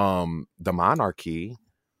the monarchy,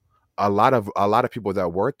 a lot of people that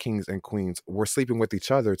were kings and queens were sleeping with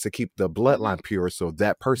each other to keep the Mhm. bloodline pure so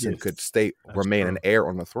that person could Yes. stay That's remain an true. heir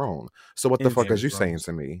on the throne. So what the And fuck Game is of you saying Thrones.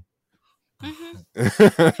 to me?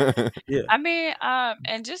 Mhm. yeah. I mean,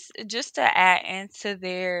 and just to add into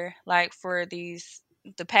there, like for the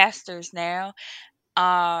pastors now,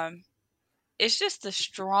 um, it's just a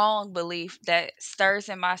strong belief that stirs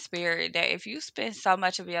in my spirit that if you spend so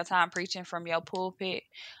much of your time preaching from your pulpit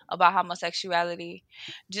about homosexuality,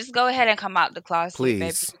 just go ahead and come out the closet, baby.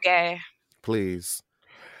 Please, You gay. please.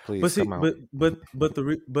 But Please see, come out.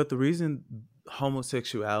 but the reason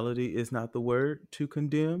homosexuality is not the word to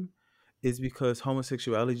condemn is because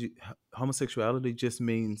homosexuality just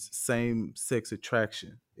means same sex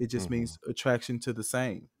attraction. It just Hmm. means attraction to the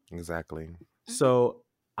same. Exactly. Mhm. So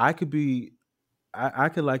I could be I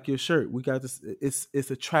could like your shirt. We got this.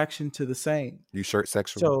 It's attraction to the same. You shirt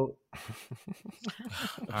sexual? So All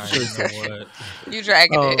right, shirt you know sexual. what? You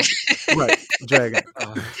dragging it. Right, dragon.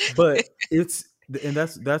 Uh, But it's and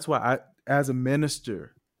that's why as a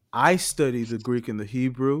minister, I study the Greek and the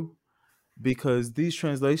Hebrew because these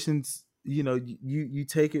translations, you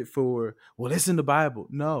take it for, well, it's in the Bible.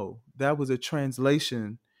 No, that was a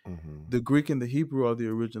translation. hmm. The Greek and the Hebrew are the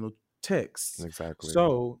original texts. Exactly.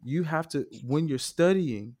 So you have to, when you're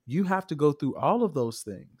studying, you have to go through all of those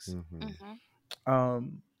things. Hmm. Mhm.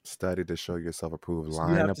 Um, Study to show yourself approved, you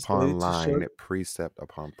line have to study upon to show, line, precept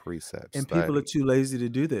upon precept. and people are Study. too lazy to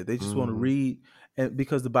do that. They just want to Hmm. read, and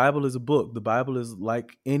because the Bible is a book, the Bible is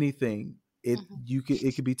like anything. Mhm.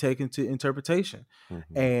 It could be taken to interpretation, Hmm.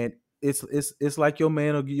 and it's like your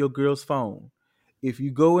man or your girl's phone. If you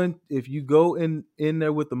go in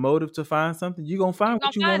there with the motive to find something, you're gonna You find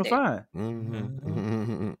what gonna you want find to it. find.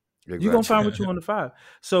 Hmm. You're gonna find Exactly. what you want to find.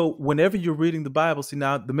 So whenever you're reading the Bible, see,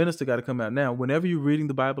 now the minister got to come out now. Whenever you're reading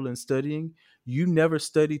the Bible and studying, you never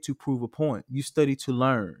study to prove a point. You study to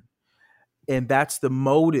learn, and that's the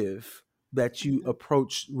motive that you Mhm.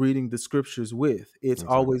 approach reading the scriptures with. It's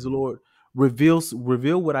always, Exactly. Lord,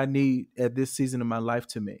 reveal what I need at this season of my life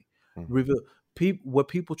to me. Hmm. Reveal what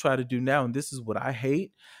people try to do now, and this is what I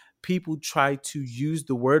hate. People try to use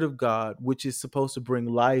the word of God, which is supposed to bring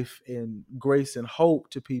life and grace and hope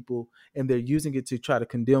to people, and they're using it to try to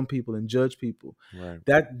condemn people and judge people. Right.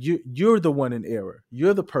 That you're the one in error.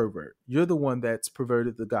 You're the pervert. You're the one that's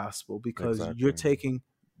perverted the gospel because you're Exactly. taking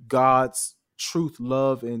God's truth,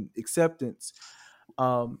 love, and acceptance,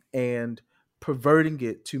 and perverting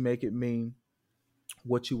it to make it mean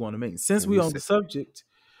what you want to mean. Since And we you on said, the subject,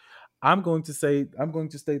 I'm going to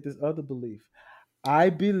state this other belief.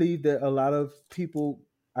 I believe that a lot of people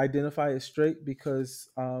identify as straight because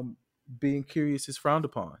being curious is frowned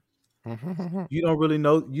upon. You don't really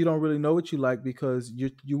know what you like because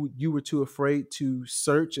you were too afraid to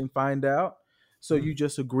search and find out. So you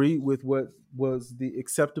just agreed with what was the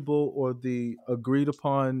acceptable or the agreed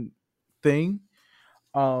upon thing.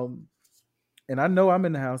 Um, and I know I'm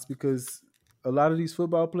in the house because a lot of these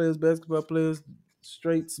football players, basketball players,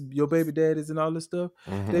 straights, your baby daddies, and all this stuff,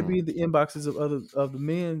 they hmm. be in the inboxes of the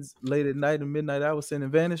men's late at night and midnight hours sending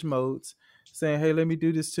vanish modes, saying, "Hey, let me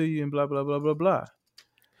do this to you," and blah blah blah blah blah.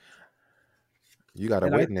 You got a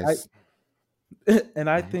And I witness. and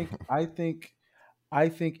I think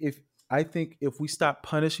if we stop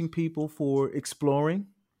punishing people for exploring,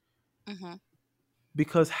 Mhm.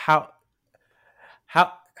 because how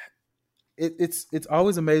it's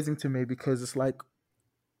always amazing to me because it's like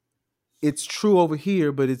it's true over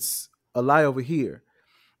here, but it's a lie over here.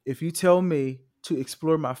 If you tell me to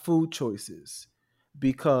explore my food choices,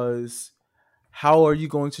 because how are you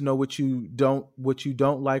going to know what you don't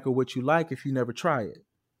like or what you like if you never try it,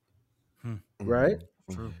 Hmm, right?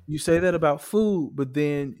 Hmm. true. You say that about food, but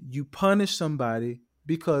then you punish somebody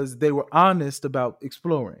because they were honest about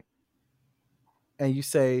exploring. And you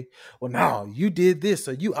say, "Well, no, you did this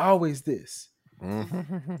or you always this."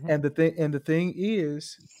 Mhm. Hmm. And the thing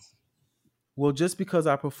is, well, just because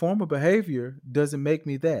I perform a behavior doesn't make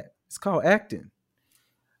me that. It's called acting.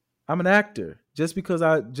 I'm an actor. Just because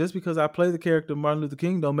I play the character of Martin Luther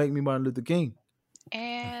King don't make me Martin Luther King.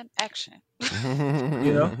 And action.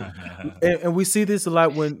 You know, and we see this a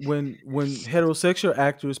lot when heterosexual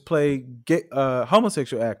actors play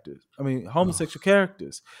homosexual actors. I mean, Oh, homosexual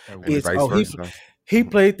characters. that And works. It's, vice oh, versa. he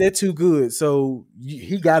played that too good, so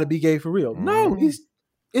he got to be gay for real. No, Hmm.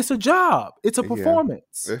 it's a job. It's a Yeah.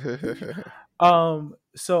 performance.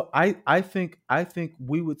 So I think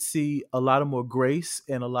we would see a lot of more grace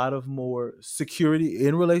and a lot of more security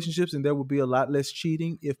in relationships, and there would be a lot less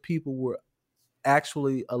cheating if people were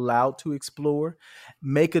actually allowed to explore,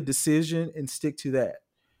 make a decision, and stick to that.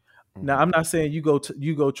 Now, I'm Hmm. not saying you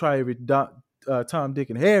go try every Tom, Dick,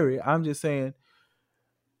 and Harry. I'm just saying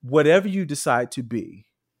whatever you decide to be,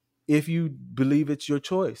 if you believe it's your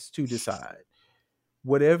choice to decide,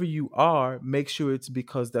 whatever you are, make sure it's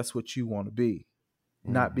because that's what you want to be,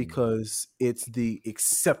 not Hmm. because it's the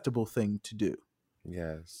acceptable thing to do.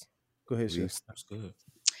 Yes. Go ahead, We Chef. used That's good.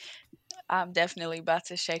 I'm definitely about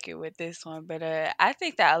to shake it with this one, but I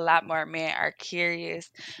think that a lot more men are curious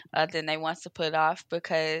than they want to put off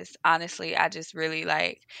because honestly, I just really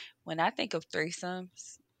like when I think of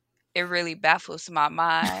threesomes. it really baffles my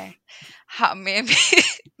mind how men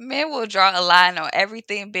men will draw a line on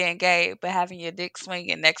everything being gay, but having your dick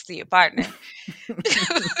swinging next to your partner.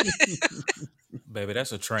 Baby,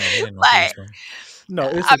 that's a train. It ain't no Like, threesome. No,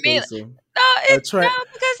 it's I a mean, threesome. no, A it no train,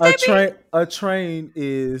 because they be a train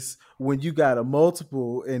is when you got a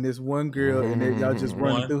multiple and it's one girl and y'all just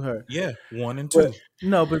running One, through her. yeah, one and But two.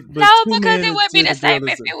 no, no, but two because men it wouldn't be and the a same girl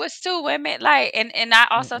if is a. it was two women. Like, and I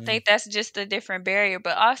also Mm-mm. think that's just a different barrier,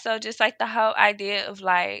 but also just like the whole idea of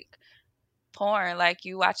like porn, like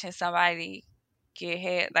you watching somebody get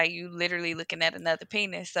head, like you literally looking at another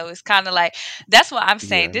penis. So it's kind of like that's what I'm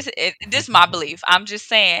saying. Yeah. This is my belief. I'm just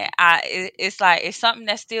saying, it's like it's something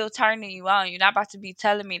that's still turning you on. You're not about to be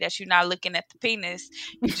telling me that you're not looking at the penis.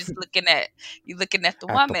 You just looking at the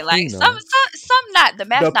At the woman. Like penis. some not the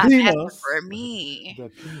The math not mathing penis. for me. The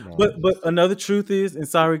penis. But another truth is, and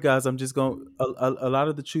sorry guys, I'm just going. A lot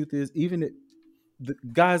of the truth is, even the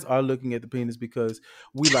guys are looking at the penis because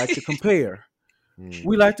we like to compare.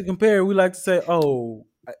 We Mm. like to compare. We like to say, oh,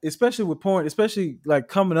 especially with porn, especially like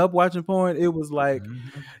coming up watching porn, it was like,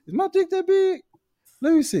 Mhm. is my dick that big?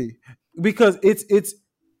 Let me see. Because it's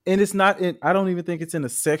and it's not in I don't even think it's in a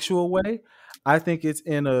sexual way. I think it's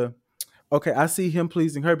in a okay, I see him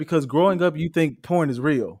pleasing her because growing up you think porn is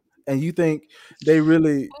real. And you think they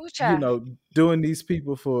really, Ooh, child. doing these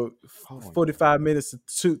people for Hold on, y'all. 45 minutes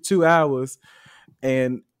to 2 hours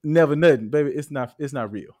and never nothing. Baby, it's not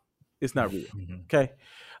real. It's not real. Mhm. Okay.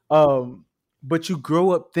 Um, but you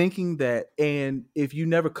grow up thinking that, and if you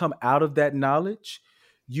never come out of that knowledge,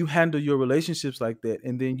 you handle your relationships like that,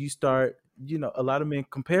 and then you start. A lot of men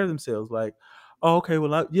compare themselves like, "Oh, okay,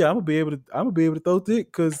 well, I'm gonna be able to throw dick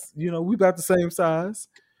because we about the same size."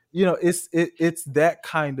 It's that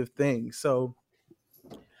kind of thing. So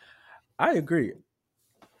I agree.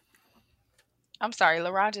 I'm sorry,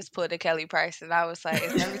 LaRon just put a Kelly Price, and I was like,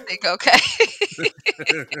 is everything okay?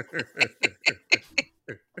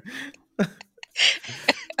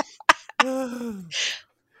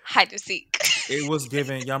 Hide and seek. It was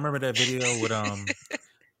given. Y'all remember that video with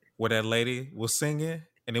where that lady was singing,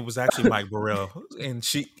 and it was actually Mike Burrell, and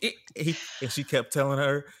she kept telling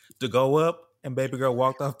her to go up, and baby girl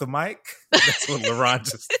walked off the mic. That's what LaRon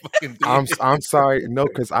just fucking did. I'm sorry, no,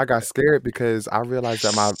 because I got scared because I realized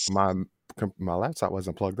that my laptop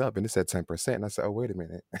wasn't plugged up and it said 10%. And I said, oh, wait a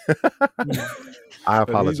minute. Mm. I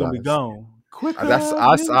Baby, he's gonna be apologize. gone That's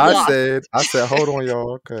quicker than light. I said, hold on,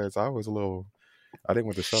 y'all, because I didn't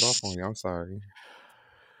want to shut off on you. I'm sorry.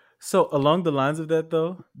 So along the lines of that,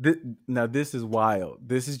 though, now this is wild.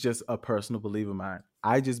 This is just a personal belief of mine.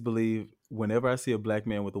 I just believe whenever I see a black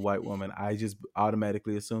man with a white woman, I just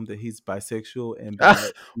automatically assume that he's bisexual and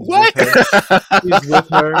that he's with What? her. He's with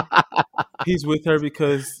her. He's with her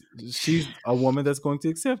because she's a woman that's going to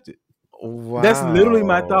accept it. That's literally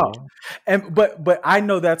my thought. Wow. And but I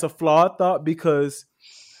know that's a flawed thought because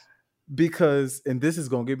and this is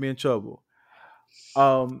gonna get me in trouble.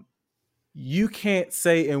 Um, you can't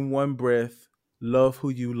say in one breath love who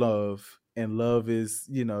you love and love is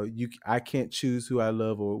I can't choose who I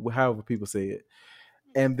love or however people say it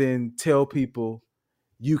and then tell people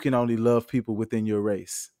you can only love people within your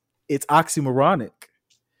race. It's oxymoronic.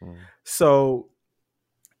 Mm. So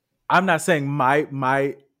I'm not saying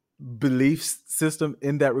my belief system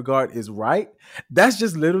in that regard is right. That's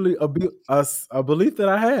just literally a belief that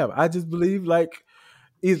I have. I just believe like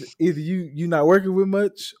either you not working with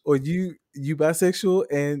much or you bisexual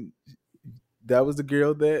and that was the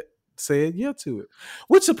girl that said yeah to it.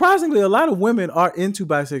 Which surprisingly a lot of women are into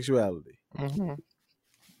bisexuality. Hmm.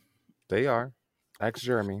 They are. Ask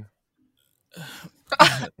Jeremy.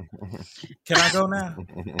 Can I go now?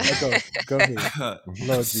 Go ahead.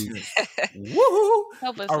 Lord Jesus. Woohoo!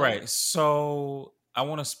 Help us, All Lord. right, so I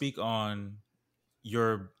want to speak on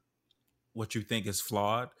what you think is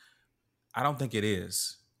flawed. I don't think it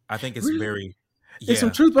is. I think it's Really? very, There's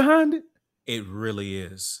some yeah, truth behind it. it really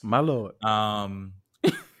is. My Lord.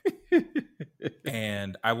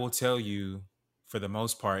 And I will tell you, for the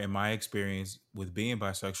most part, in my experience with being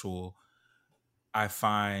bisexual, I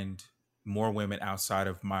find more women outside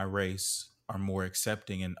of my race are more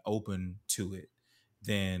accepting and open to it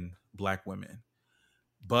than black women.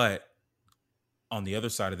 But on the other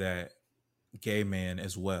side of that, gay men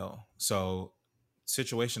as well. So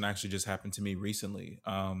situation actually just happened to me recently.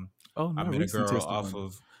 Oh I no, met a recent girl off testimony.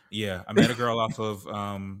 of I met a girl off of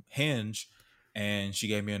Hinge, and she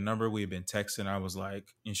gave me a number. We had been texting. I was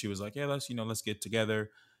like, and she was like, yeah, let's get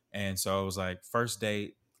together. And so I was like, first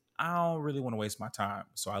date, I don't really want to waste my time.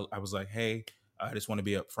 So I was like, hey, I just want to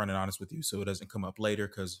be upfront and honest with you so it doesn't come up later.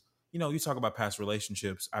 Cause you talk about past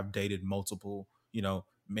relationships. I've dated multiple,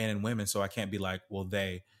 men and women. So I can't be like, well,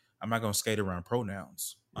 I'm not gonna skate around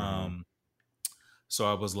pronouns. So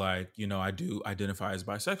I was like, I do identify as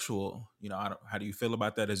bisexual. How do you feel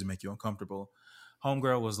about that? Does it make you uncomfortable?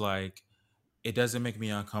 Homegirl was like, it doesn't make me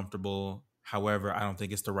uncomfortable. However, I don't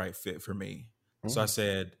think it's the right fit for me. So I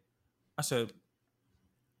said,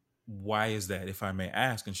 why is that, if I may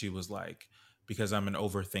ask? And she was like, because I'm an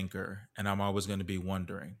overthinker and I'm always going to be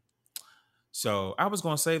wondering. So I was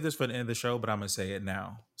going to save this for the end of the show, but I'm going to say it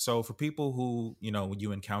now. So for people who, when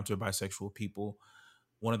you encounter bisexual people,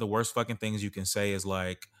 one of the worst fucking things you can say is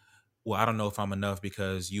like, well, I don't know if I'm enough,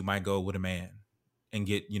 because you might go with a man and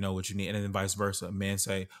get, what you need. And then vice versa. Men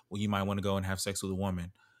say, well, you might want to go and have sex with a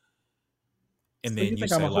woman. And So then you you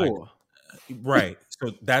think I'm say a like, whore? right.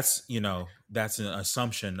 So that's, that's an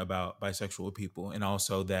assumption about bisexual people. And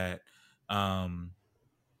also that you're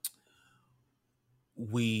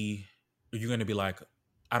going to be like,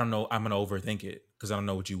 I don't know, I'm going to overthink it because I don't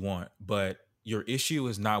know what you want. But your issue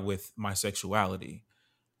is not with my sexuality.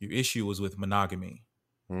 Your issue is with monogamy.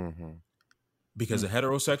 Because a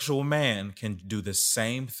heterosexual man can do the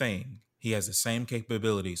same thing. He has the same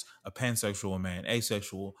capabilities. A pansexual man,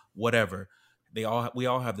 asexual, whatever. We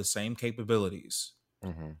all have the same capabilities.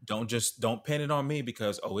 Don't pin it on me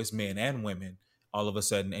because, it's men and women all of a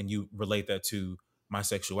sudden, and you relate that to my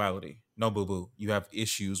sexuality. No, boo-boo. You have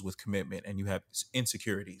issues with commitment and you have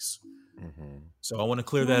insecurities. So I want to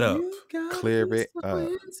clear that up. Clear it up.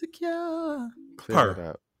 Clear it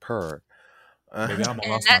up. Purr. Maybe I'm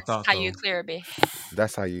And lost my that's thought how though. you clear it.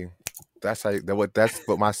 That's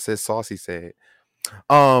what my sis Saucy said.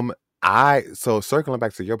 So circling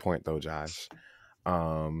back to your point though, Josh,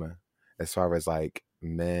 as far as like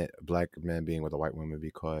black men being with a white woman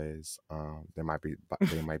because they might be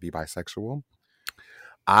bisexual.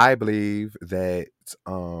 I believe that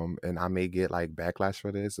and I may get like backlash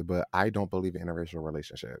for this, but I don't believe in interracial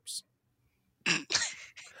relationships.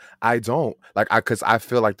 I don't because I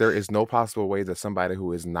feel like there is no possible way that somebody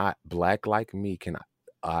who is not black like me can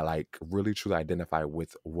like really truly identify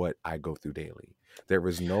with what I go through daily. There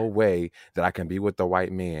is no way that I can be with the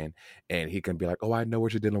white man and he can be like, "Oh, I know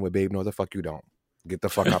what you're dealing with, babe." No, the fuck you don't. Get the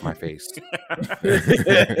fuck out my face.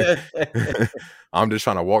 I'm just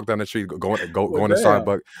trying to walk down the street, going to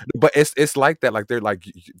Starbucks. But it's like that. Like they're like,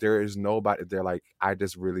 there is nobody. They're like, I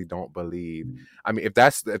just really don't believe. I mean, if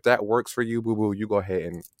that works for you, boo boo, you go ahead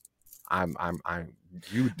and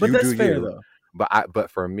But that's do fair you. though.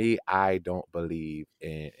 But for me, I don't believe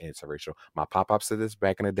in interracial. My pop said this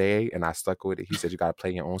back in the day, and I stuck with it. He said you got to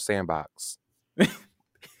play in your own sandbox.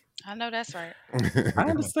 I know that's right. I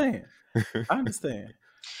understand.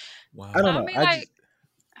 Wow. I don't know. I mean,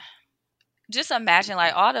 just imagine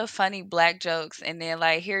like all the funny black jokes, and then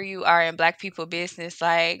like here you are in black people business.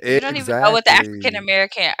 Like you don't even know what the African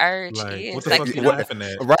American urge is. What the like, fuck you laughing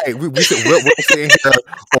at? Right, we're sitting here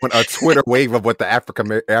on a Twitter wave of what the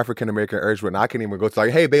African American urge. When I can't even go to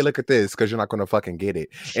like, hey, babe, look at this, because you're not gonna fucking get it.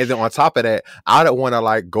 And then on top of that, I don't want to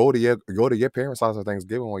like go to your parents' house on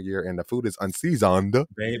Thanksgiving one year and the food is unseasoned.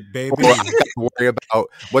 Baby, or I got to worry about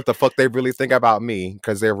what the fuck they really think about me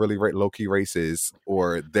because they're really low key racist,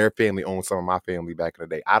 or their family owns some of my family back in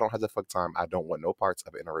the day. I don't have the fuck time. I don't want no parts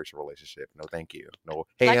of an interracial relationship. No, thank you. No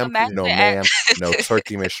ham, no ma'am, no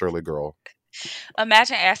turkey, Miss Shirley girl.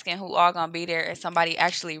 Imagine asking who all gonna be there and somebody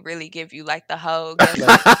actually really give you like the whole. It's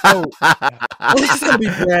just gonna be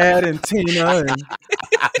Dad and Tina and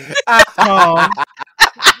Tom.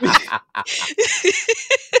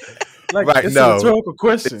 Like, right, it's no. a rhetorical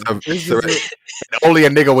question. Only a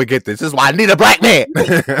nigga would get this. This is why I need a black man.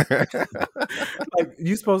 Like,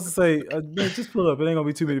 you supposed to say, man, just pull up. It ain't gonna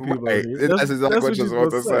be too many people. Right. Here. That's exactly what you're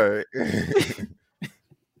supposed to say.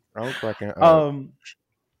 I'm fucking up.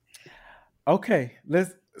 Okay,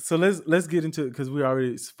 let's get into it because we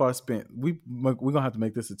already far spent. We're gonna have to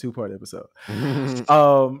make this a 2-part episode.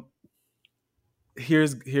 Here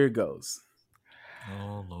it goes.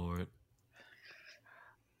 Oh Lord.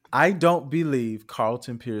 I don't believe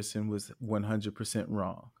Carlton Pearson was 100%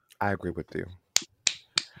 wrong. I agree with you.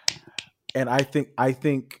 And I think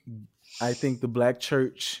the black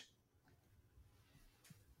church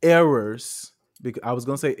errors, because I was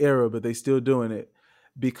going to say error, but they still doing it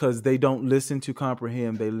because they don't listen to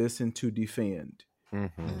comprehend, they listen to defend.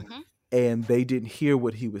 And they didn't hear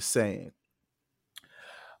what he was saying.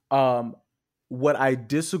 What I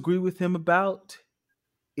disagree with him about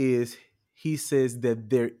is he says that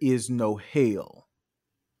there is no hell.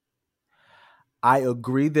 I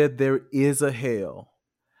agree that there is a hell.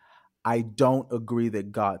 I don't agree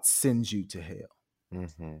that God sends you to hell.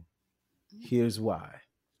 Here's why.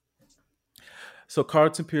 So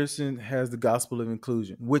Carlton Pearson has the gospel of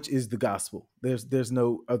inclusion, which is the gospel. There's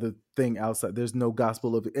no other thing outside. There's no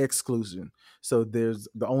gospel of exclusion. So there's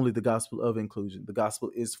only the gospel of inclusion. The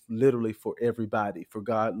gospel is literally for everybody. For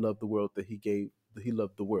God loved the world that he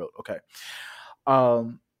loved the world. Okay.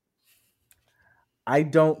 I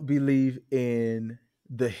don't believe in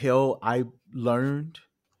the hell I learned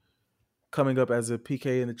coming up as a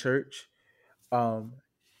PK in the church.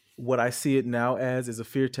 What I see it now as is a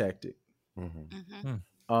fear tactic.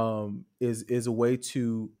 Is a way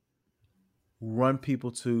to run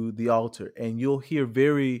people to the altar. And you'll hear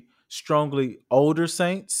very strongly older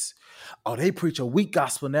saints, oh, they preach a weak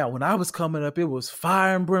gospel now. When I was coming up, it was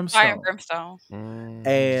fire and brimstone. Fire and brimstone.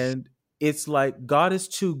 And it's like God is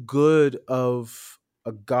too good of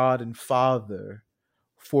a God and Father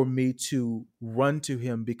for me to run to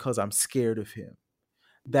him because I'm scared of him.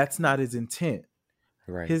 That's not his intent.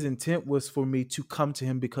 Right. His intent was for me to come to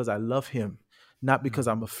him because I love him, not because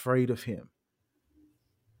I'm afraid of him.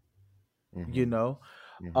 You know?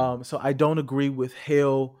 So I don't agree with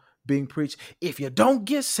hell being preached. If you don't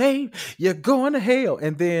get saved, you're going to hell.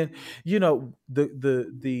 And then, you know,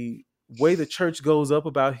 the way the church goes up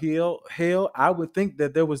about hell, I would think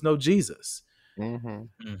that there was no Jesus.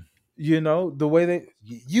 You know, the way that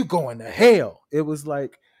you going to hell. It was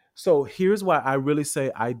like, so here's why I really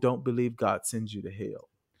say I don't believe God sends you to hell.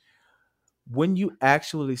 When you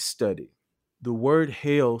actually study, the word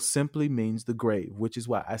hell simply means the grave, which is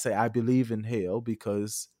why I say I believe in hell,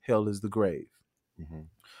 because hell is the grave.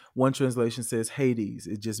 One translation says Hades.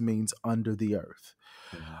 It just means under the earth.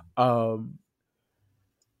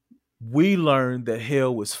 We learned that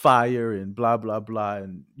hell was fire and blah, blah, blah.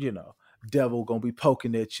 And, you know, devil going to be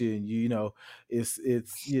poking at you. And, you know, it's,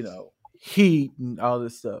 you know, heat and all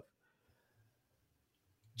this stuff.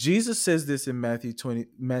 Jesus says this in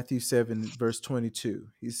Matthew 7, verse 22.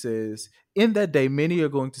 He says, in that day, many are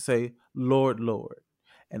going to say, Lord, Lord.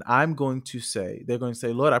 And I'm going to say, they're going to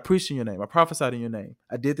say, Lord, I preached in your name. I prophesied in your name.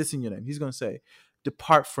 I did this in your name. He's going to say,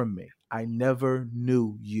 depart from me. I never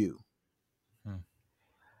knew you.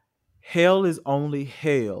 Hell is only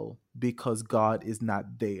hell because God is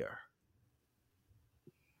not there.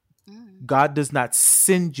 God does not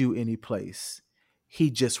send you any place. He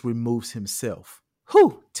just removes himself.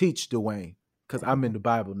 Whew, teach, Dwayne, because I'm in the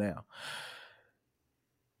Bible now.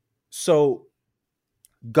 So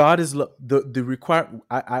God is the required.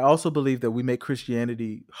 I also believe that we make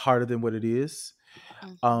Christianity harder than what it is,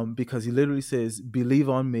 because he literally says, believe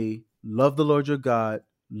on me, love the Lord your God,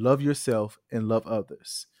 love yourself, and love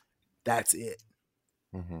others. That's it.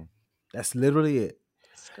 That's literally it.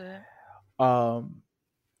 That's good.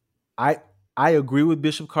 I agree with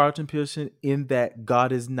Bishop Carlton Pearson in that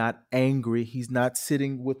God is not angry. He's not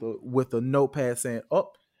sitting with a notepad saying,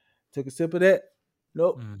 "Oh, took a sip of that."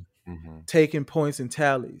 Nope. Taking points and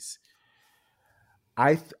tallies.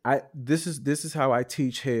 This is how I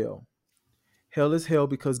teach hell. Hell is hell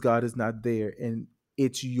because God is not there, and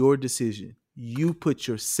it's your decision. You put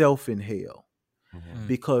yourself in hell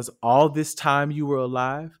because all this time you were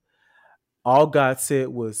alive, all God said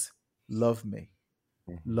was, "Love me,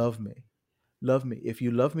 love me." Love me. If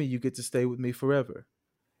you love me, you get to stay with me forever.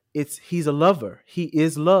 He's a lover. He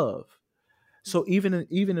is love. So even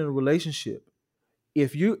in a relationship,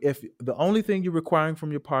 if the only thing you're requiring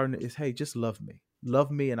from your partner is, hey, just love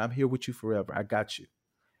me, and I'm here with you forever. I got you.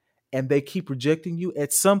 And they keep rejecting you,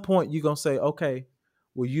 at some point you're gonna say, okay,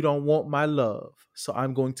 well, you don't want my love, so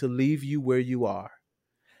I'm going to leave you where you are.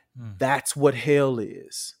 That's what hell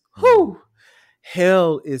is. Whew.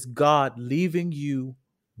 Hell is God leaving you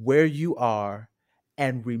where you are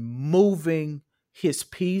and removing his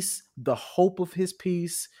peace, the hope of his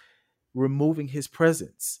peace, removing his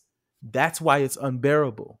presence. That's why it's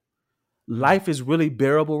unbearable. Life is really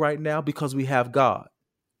bearable right now because we have God.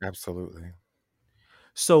 Absolutely.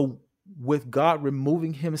 So with God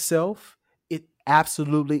removing himself, it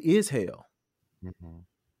absolutely is hell.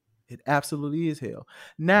 It absolutely is hell.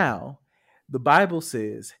 Now, the Bible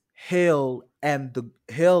says hell and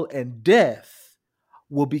death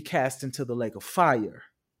will be cast into the lake of fire.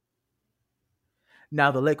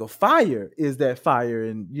 Now, the lake of fire is that fire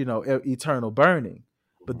and, you know, eternal burning,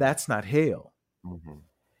 but that's not hell.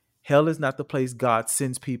 Hell is not the place God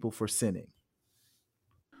sends people for sinning.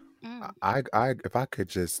 I if I could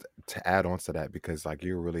just to add on to that, because like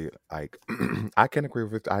you're really like I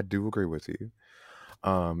do agree with you.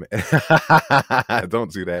 Don't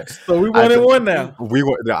do that. So we 1-1 now.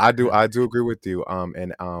 I do agree with you.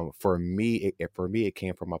 And for me, it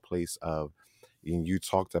came from a place of, and you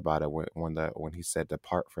talked about it when he said,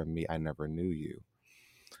 "Depart from me, I never knew you."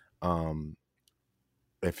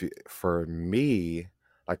 For me,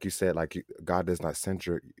 like you said, God does not send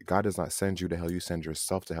you to hell. You send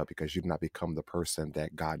yourself to hell because you did not become the person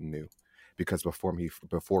that God knew. Because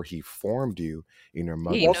before he formed you in your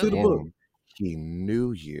He Walk mother's knew through the you. book. womb, he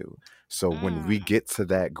knew you. So when we Mm, get to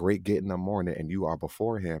that great get in the morning and you are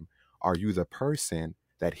before him, are you the person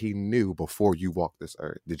that he knew before you walked this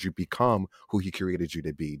earth? Did you become who he created you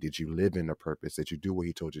to be? Did you live in the purpose? Did you do what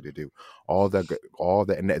he told you to do? All that,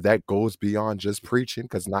 and that goes beyond just preaching,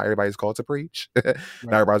 because not everybody's called to preach. Not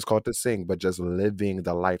Right. everybody's called to sing, but just living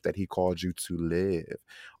the life that he called you to live.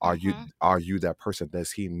 mm-hmm. Are you that person?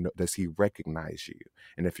 Does he recognize you?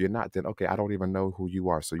 And if you're not, then okay, I don't even know who you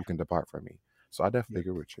are, so you can depart from me. So I Yeah. definitely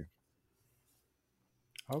agree with you.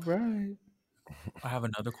 All right. I have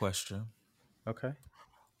another question. Okay.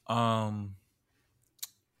 Um,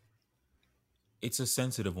 it's a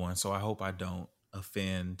sensitive one, so I hope I don't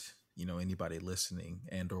offend, anybody listening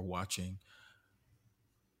and or watching.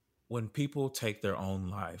 When people take their own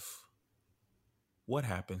life, what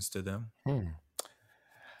happens to them? Hmm.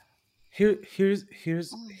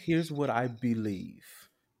 Here's what I believe.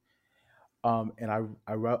 And I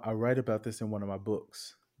write about this in one of my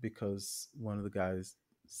books because one of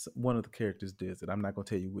the characters did it. I'm not gonna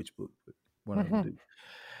tell you which book, but one of them Mhm. do.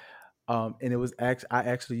 And it was I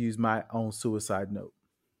actually used my own suicide note.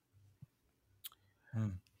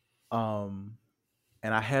 Mm, Um,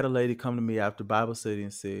 and I had a lady come to me after Bible study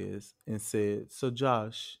and said, "So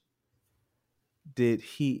Josh, did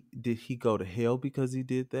he go to hell because he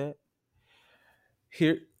did that?"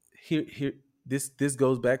 Here here this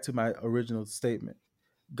goes back to my original statement.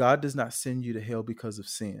 God does not send you to hell because of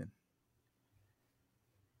sin.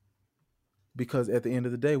 Because at the end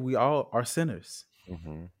of the day, we all are sinners.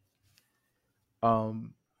 Mhm.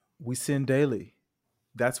 Um, we sin daily.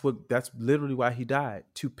 That's literally why he died,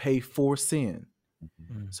 to pay for sin. Mhm.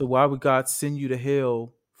 mm, So why would God send you to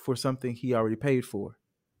hell for something he already paid for?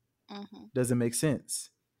 Mm-hmm. Doesn't make sense.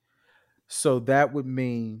 So that would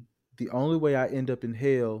mean the only way I end up in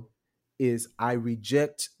hell is I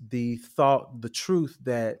reject the truth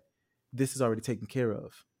that this is already taken care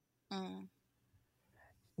of. Mm,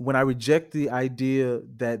 When I reject the idea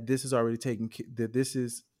that this is already taken care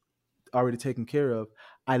of,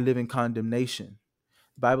 I live in condemnation.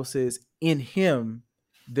 The Bible says, in him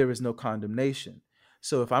there is no condemnation.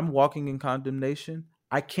 So if I'm walking in condemnation,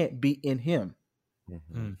 I can't be in him. Mhm.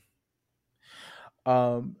 mm,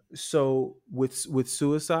 So with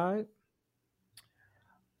suicide,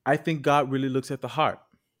 I think God really looks at the heart,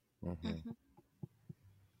 Mhm. mm-hmm.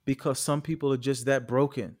 because some people are just that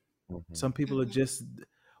broken. Mhm. Some people are Mm-hmm. just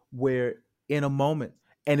where in a moment,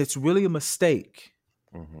 and it's really a mistake.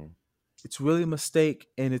 Mhm. It's really a mistake,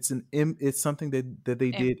 and it's something that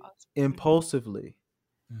they did Impulse. Mm-hmm. impulsively,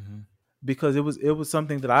 mhm, because it was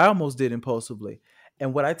something that I almost did impulsively.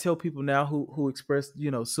 And what I tell people now who express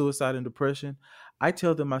suicide and depression, I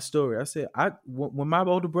tell them my story. I said when my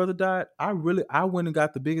older brother died, I went and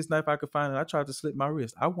got the biggest knife I could find and I tried to slit my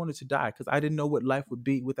wrist. I wanted to die because I didn't know what life would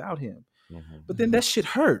be without him. Mhm. But then that shit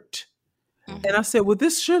hurt, and I Mhm. Mm-hmm. said, well,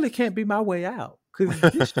 this surely can't be my way out because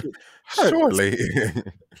this shit hurts. Surely.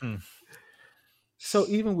 mm, So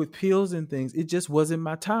even with pills and things, it just wasn't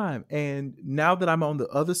my time. And now that I'm on the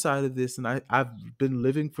other side of this, and I've been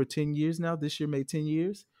living for 10 years now, this year made 10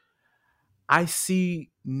 years, I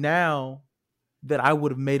see now that I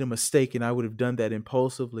would have made a mistake and I would have done that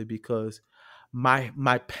impulsively because my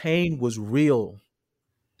pain was real,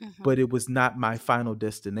 Mm-hmm. but it was not my final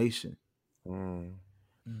destination. Mm.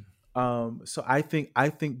 mm. So I think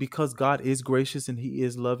because God is gracious and He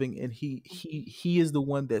is loving and He is the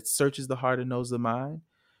one that searches the heart and knows the mind,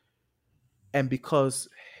 and because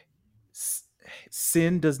s-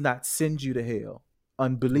 sin does not send you to hell,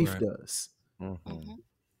 unbelief Right. does. Mhm. Mm-hmm.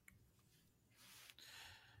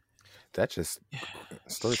 That just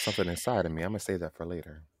stirred something inside of me. I'm gonna say that for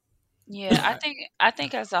later. Yeah, I I, think I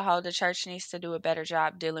think as a whole, the church needs to do a better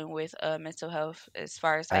job dealing with mental health as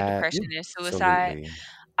far as like depression and suicide. Absolutely.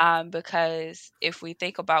 Because if we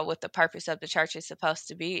think about what the purpose of the church is supposed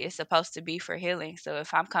to be, it's supposed to be for healing. So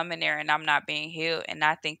if I'm coming there and I'm not being healed, and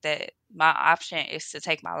I think that my option is to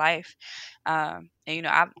take my life, and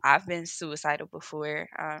I've been suicidal before,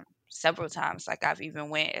 several times. Like I've even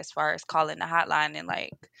went as far as calling the hotline and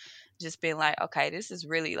like just being like, okay, this is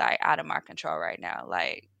really like out of my control right now.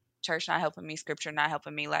 Like church not helping me, scripture not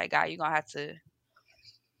helping me. Like God,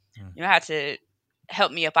 mm, you have to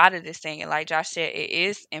help me up out of this thing. And like Josh said, it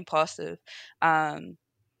is impulsive. Um,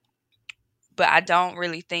 but I don't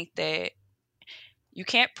really think that you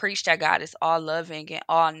can't preach that God is all loving and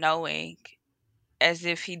all knowing as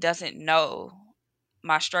if he doesn't know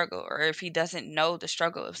my struggle, or if he doesn't know the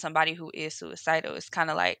struggle of somebody who is suicidal. It's kind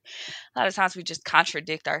of like a lot of times we just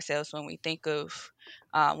contradict ourselves when we think of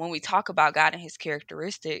when we talk about God and his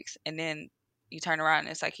characteristics, and then you turn around and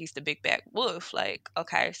it's like he's the big bad wolf. Like,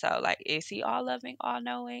 okay, so like, is he all loving, all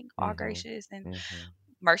knowing, all Mhm. gracious and Mhm.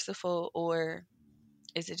 merciful, or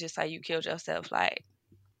is it just like you killed yourself? Like,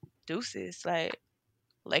 deuces, like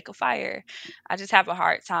lake of fire. I just have a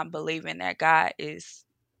hard time believing that God is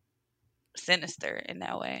sinister in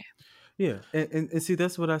that way. Yeah, and see,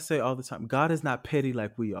 that's what I say all the time. God is not petty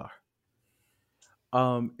like we are.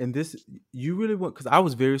 And this, you really want, because I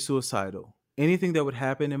was very suicidal. Anything that would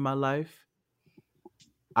happen in my life,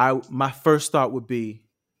 my first thought would be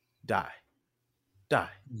die, die.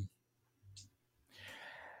 Mm.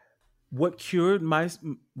 What cured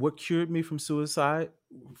me from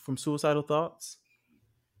suicidal thoughts?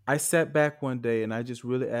 I sat back one day and I just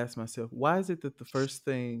really asked myself, why is it that the first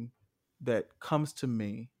thing that comes to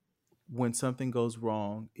me when something goes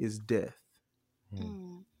wrong is death? Mhm.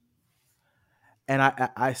 Mm, And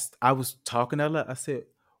I was talking out loud. I said,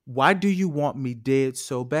 why do you want me dead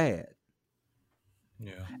so bad?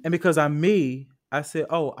 Yeah. And because I'm me, I said,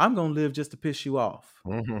 oh, I'm going to live just to piss you off,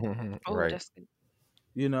 oh, Right. that's good.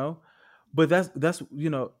 you know? But that's as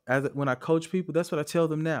when I coach people, that's what I tell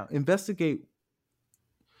them now. Investigate.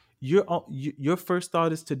 Your first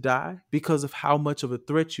thought is to die because of how much of a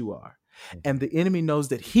threat you are. And Mhm. the enemy knows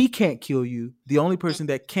that he can't kill you. The only person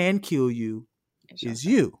that can kill you It's is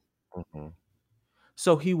yourself. you. Mhm.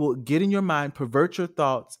 So he will get in your mind, pervert your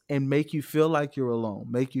thoughts, and make you feel like you're alone,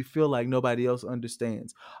 make you feel like nobody else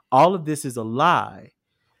understands. All of this is a lie.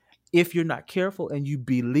 If you're not careful and you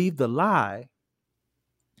believe the lie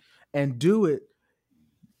and do it,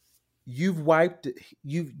 you've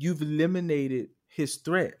eliminated his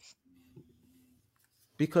threat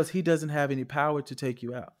because he doesn't have any power to take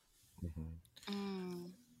you out. Mhm.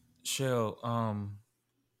 Mm, Shell,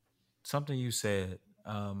 something you said,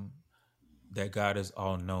 that God is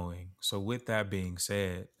all knowing. So with that being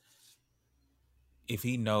said, if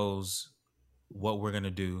he knows what we're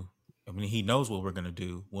gonna do, I mean he knows what we're gonna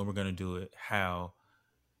do, when we're gonna do it, how,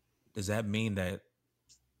 does that mean that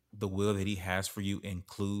the will that he has for you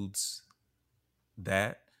includes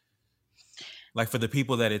that? Like for the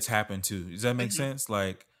people that it's happened to. Does that make mhm. sense?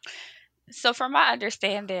 Like, So from my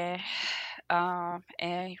understanding,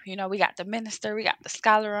 and we got the minister, we got the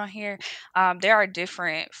scholar on here. There are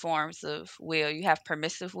different forms of will. You have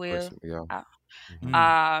permissive will. Person. Yeah. Uh, Mhm.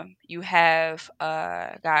 mm, you have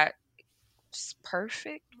God's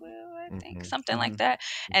perfect will, I think, Mhm. something like Mm-hmm. that.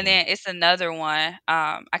 And Mhm. then it's another one.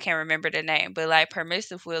 I can't remember the name, but like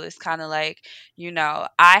permissive will is kind of like,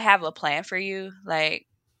 I have a plan for you, like,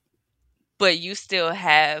 but you still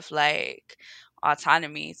have like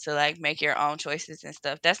autonomy to like make your own choices and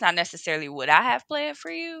stuff. That's not necessarily what I have planned for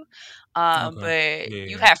you, okay. but Yeah,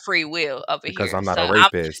 you yeah. have free will over Because here. I'm not So a I'm,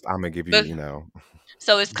 rapist, I'm gonna give you, but you know.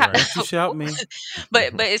 so it's kind Right. Don't you shout me.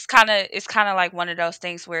 but it's kind of like one of those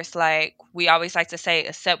things where it's like we always like to say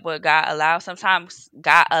accept what God allows. Sometimes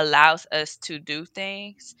God allows us to do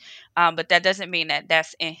things, but that doesn't mean that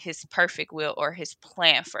that's in his perfect will or his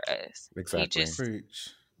plan for us. He Exactly. just, Preach.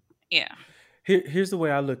 yeah. Here's the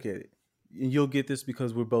way I look at it, and you'll get this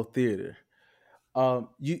because we're both theater.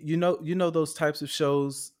 You know those types of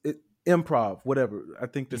shows, improv, whatever. I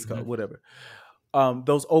think that's Mm-hmm. called whatever.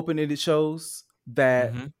 Those open-ended shows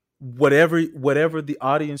that Mm-hmm. whatever the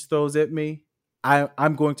audience throws at me,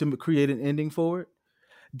 I'm going to create an ending for it.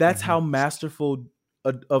 That's Mm-hmm. how masterful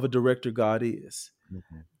of a director God is.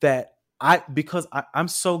 Mhm. That because I'm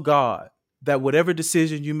so God that whatever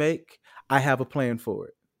decision you make, I have a plan for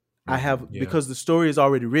it. I Mhm. have, Yeah. because the story is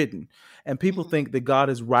already written, and people Mhm. think that God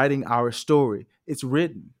is writing our story. It's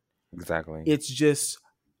written. Exactly. It's just,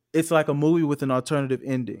 it's like a movie with an alternative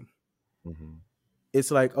ending. Mhm.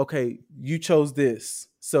 It's like, okay, you chose this,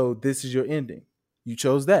 so this is your ending. You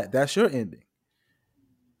chose that. That's your ending.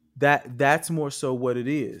 That's more so what it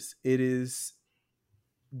is. It is,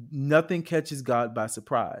 nothing catches God by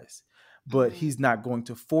surprise, but Mhm. he's not going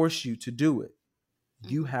to force you to do it.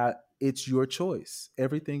 You Mhm. have, it's your choice.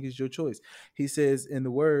 Everything is your choice. He says in the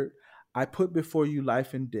word, I put before you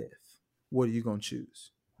life and death. What are you going to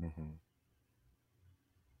choose? Mhm.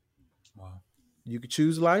 Wow. You could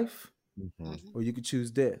choose life Mhm. Mhm. or you could choose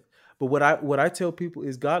death. But what I tell people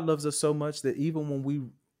is God loves us so much that even when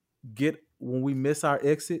we miss our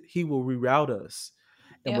exit, he will reroute us.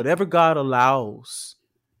 And Yep. whatever God allows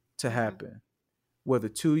to Mhm. happen, whether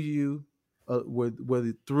to you,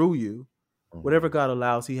 whether through you, whatever Mhm. God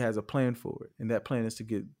allows, he has a plan for it. And that plan is to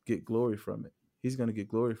get glory from it. He's going to get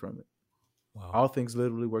glory from it. Wow. All things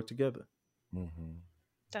literally work together. Mhm.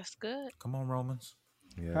 That's good. Come on, Romans.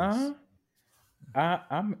 Yes. Huh?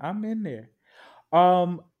 I'm in there.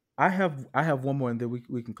 Um, I have one more, and then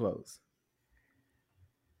we can close.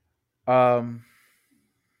 Um,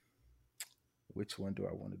 which one do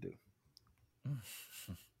I want to do?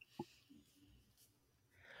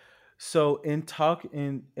 So in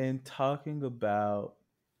talking about,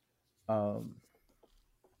 um,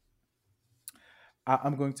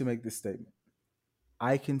 I'm going to make this statement.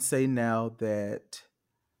 I can say now that,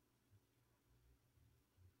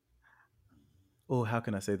 oh, how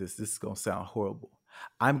can I say this? This is going to sound horrible.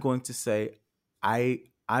 I'm going to say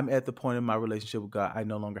I'm at the point in my relationship with God. I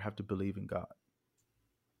no longer have to believe in God.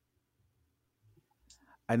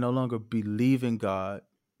 I no longer believe in God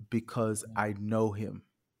because I know Him.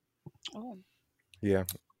 Oh. Yeah.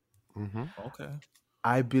 Mm-hmm. Okay.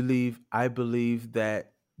 I believe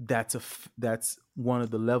that that's one of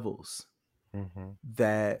the levels Mm-hmm.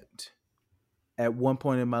 that at one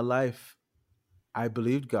point in my life I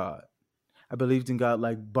believed God. I believed in God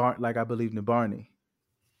like I believed in Barney.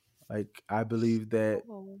 Like I believe that,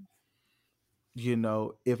 Oh.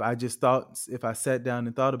 if I sat down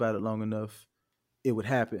and thought about it long enough, it would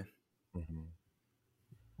happen. Mm-hmm.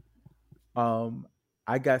 Um,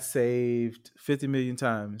 I got saved 50 million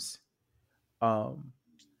times. Um,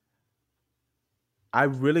 I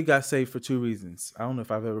really got saved for two reasons. I don't know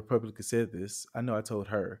if I've ever publicly said this. I know I told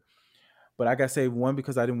her, but I got saved one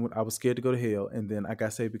because I was scared to go to hell, and then I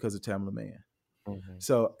got saved because of Tamala Man. Mm-hmm.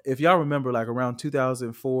 So if y'all remember, like around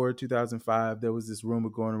 2004, 2005, there was this rumor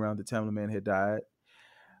going around that Tamala Man had died.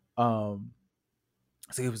 Um,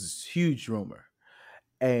 so it was this huge rumor,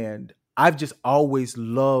 and I've always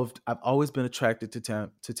been attracted to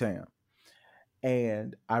Tam.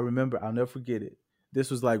 And I remember, I'll never forget it. This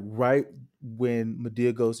was like right when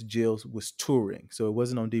Madea Goes to Jail was touring, so it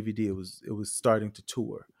wasn't on DVD. It was starting to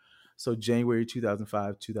tour. So January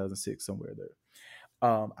 2005, 2006, somewhere there.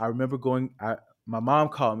 I remember going. My mom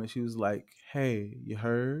called me. She was like, "Hey, you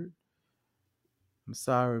heard? I'm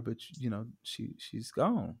sorry, but she's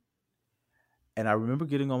gone." And I remember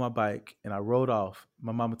getting on my bike and I rode off.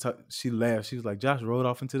 My mama, she laughed. She was like, "Josh rode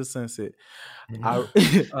off into the sunset." I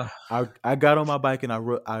Uh, I got on my bike and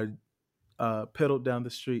I pedaled down the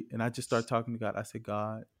street and I just started talking to God. I said,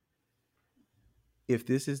 "God, if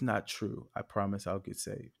this is not true, I promise I'll get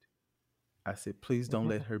saved." I said, "Please don't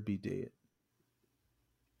let her be dead."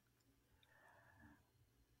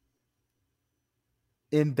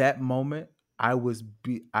 In that moment, I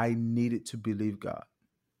needed to believe God.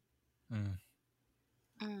 mm,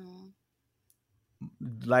 Mm.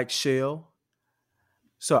 Like Shell.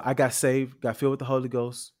 So I got saved, got filled with the Holy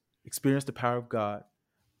Ghost, experienced the power of God,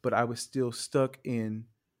 but I was still stuck in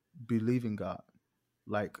believing God.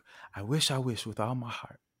 Like, I wish with all my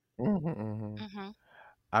heart. Mm-hmm. Mhm.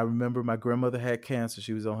 I remember my grandmother had cancer.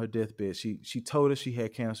 She was on her deathbed. She told us she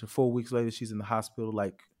had cancer. 4 weeks later, she's in the hospital,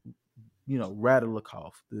 like, rattle a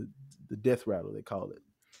cough, the death rattle, they call it.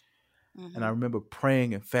 And I Mhm. remember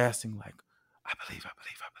praying and fasting, like, I believe, I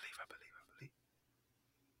believe, I believe, I believe, I believe.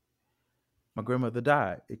 My grandmother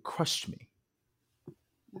died. It crushed me.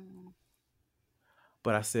 Mm.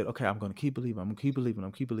 But I said, okay, I'm going to keep believing. I'm going to keep believing. I'm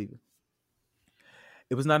going to keep believing.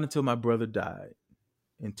 It was not until my brother died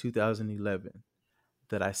in 2011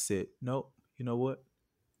 that I said, nope, you know what?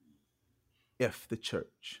 F the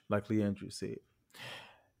church, like Leandra said.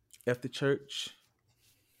 F the church,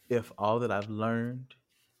 if all that I've learned,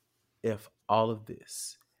 if all of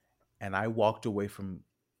this. And I walked away from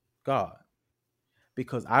God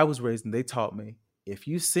because I was raised and they taught me, if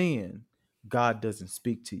you sin, God doesn't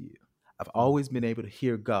speak to you. I've mm, always been able to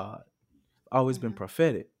hear God, always been Mhm.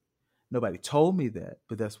 prophetic. Nobody told me that,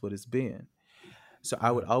 but that's what it's been. So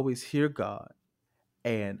I would mm, always hear God.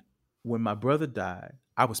 And when my brother died,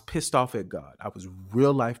 I was pissed off at God. I was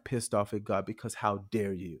real life pissed off at God because how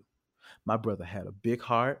dare you? My brother had a big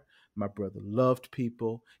heart. My brother loved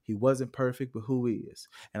people. He wasn't perfect, but who is?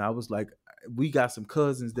 And I was like, we got some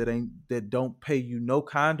cousins that don't pay you no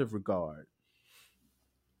kind of regard.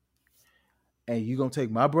 And you gonna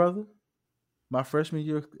take my brother, my freshman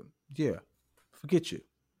year? Yeah, forget you.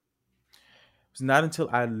 It's not until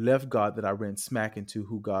I left God that I ran smack into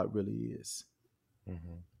who God really is.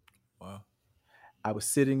 Mm-hmm. wow. I was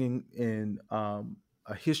sitting in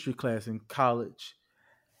a history class in college,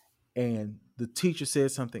 and the teacher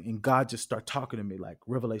said something, and God just started talking to me like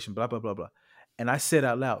Revelation, blah blah blah blah, and I said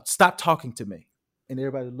out loud, "Stop talking to me," and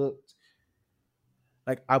everybody looked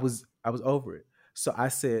like I was over it. So I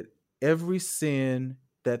said, every sin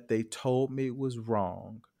that they told me was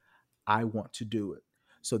wrong, I want to do it.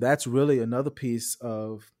 So that's really another piece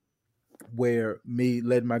of where me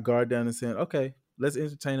letting my guard down and saying, okay, let's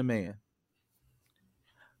entertain a man.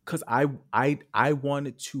 because I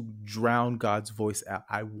wanted to drown God's voice out.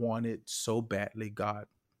 I wanted so badly, God,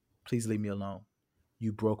 please leave me alone.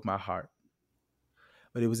 You broke my heart.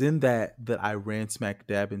 But it was in that I ran smack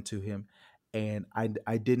dab into him, and I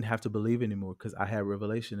didn't have to believe anymore because I had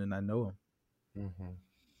revelation and I know him. Mm-hmm.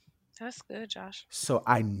 That's good, Josh. So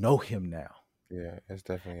I know him now, Yeah, it's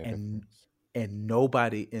definitely a and difference. and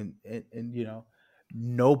nobody and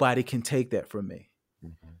nobody can take that from me.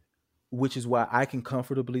 Mm-hmm. Which is why I can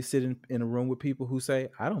comfortably sit in a room with people who say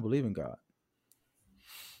I don't believe in God,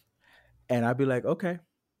 and I'd be like, okay,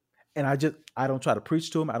 and I don't try to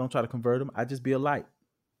preach to them. I don't try to convert them. I just be a light.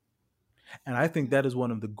 And I think that is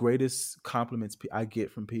one of the greatest compliments I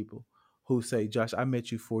get from people who say, Josh, I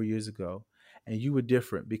met you 4 years ago and you were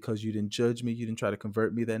different because you didn't judge me. You didn't try to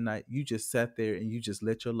convert me that night. You just sat there and you just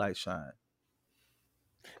let your light shine.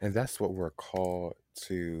 And that's what we're called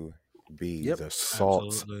to be, Yep. the salt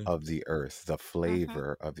Absolutely. of the earth, the Mm-hmm.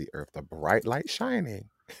 flavor of the earth, the bright light shining.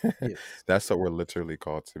 Yes. That's what we're literally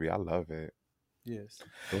called to be. I love it. Yes.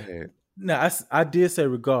 Go ahead. Now, I did say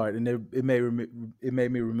regard, and it made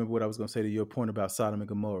me remember what I was going to say to your point about Sodom and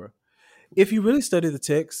Gomorrah. If you really study the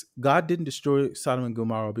text, God didn't destroy Sodom and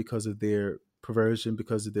Gomorrah because of their perversion,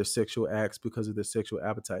 because of their sexual acts, because of their sexual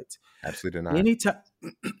appetites. Absolutely not.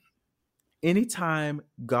 Anytime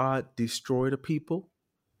God destroyed a people,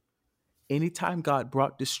 anytime God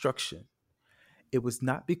brought destruction, it was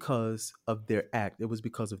not because of their act, it was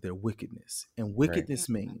because of their wickedness. And wickedness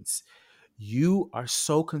means you are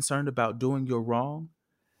so concerned about doing your wrong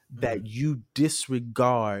that you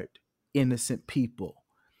disregard innocent people.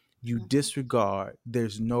 You Mhm. disregard,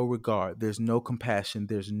 there's no regard, there's no compassion,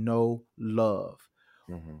 there's no love.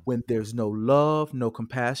 Mm-hmm. When there's no love, no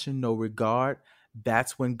compassion, no regard,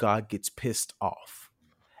 that's when God gets pissed off.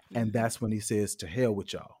 And that's when he says, to hell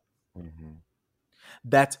with y'all. Mm-hmm.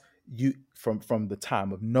 That's you from the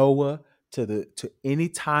time of Noah to any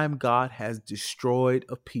time God has destroyed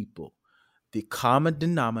a people, the common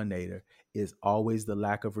denominator is always the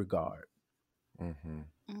lack of regard. Mm-hmm.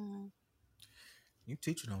 Mhm. You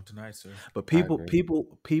teaching on tonight, sir. But I agree.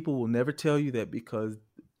 people will never tell you that because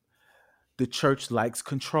the church likes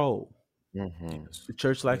control. Mm-hmm. Yes. The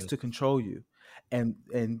church likes Yes. to control you.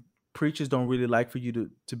 And preachers don't really like for you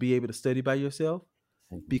to be able to study by yourself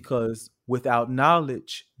Mm-hmm. because without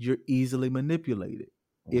knowledge, you're easily manipulated.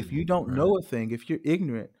 If you don't Right. know a thing, if you're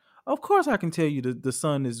ignorant, of course I can tell you the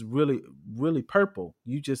sun is really, really purple.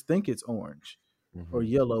 You just think it's orange or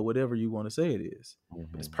Mm-hmm. yellow, whatever you want to say it is.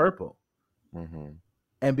 But it's Mm-hmm. purple. Mm-hmm.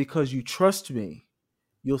 And because you trust me,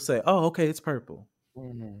 you'll say, oh, okay, it's purple.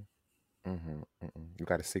 Mm-hmm. Mm-hmm. Mm-hmm. You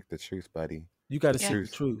got to seek the truth, buddy. You got The to seek the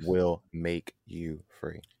Yes. truth will make you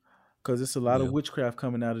free. because it's a lot of Will. witchcraft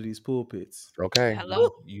coming out of these pulpits. Okay.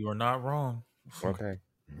 Hello. You are not wrong. Okay.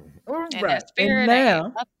 All And right. that And spirit ain't now,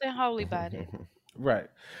 nothing holy about it. right.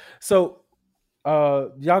 So,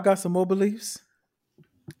 y'all got some more beliefs?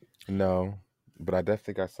 No, but I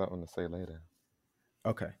definitely got something to say later.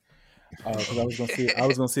 Okay. Because I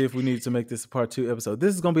was gonna see if we needed to make this a part 2 episode.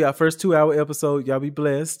 This is gonna be our first 2-hour episode. Y'all be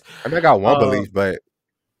blessed. I mean, I got one Uh, belief, but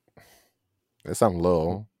it's something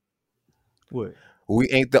little. What? We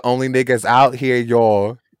ain't the only niggas out here,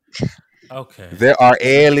 y'all. Okay. There are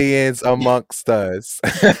aliens amongst us.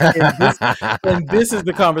 And this is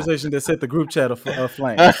the conversation that set the group chat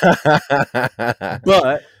aflame.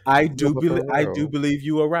 But I do No, but for real. believe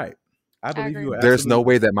you are right. I believe agree. you are There's no absolutely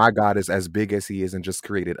way that my God is as big as he is and just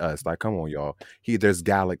created us. Like, come on, y'all. There's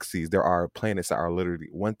galaxies. There are planets that are literally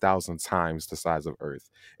 1,000 times the size of Earth.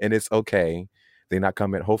 And it's okay. They're not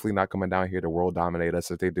coming, hopefully not coming down here to world dominate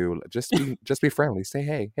us. If they do, just be friendly. Say,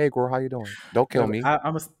 hey, girl, how you doing? Don't kill me.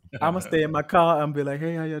 I'm gonna stay in my car and be like,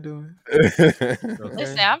 hey, how y'all doing? Listen,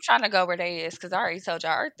 Okay. I'm trying to go where they is because I already told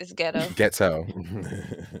y'all Earth is ghetto. Ghetto.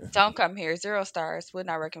 Don't come here. 0 stars. Would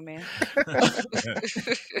not recommend. 0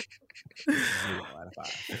 out of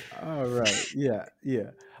 5. All right. Yeah.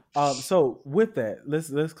 So with that,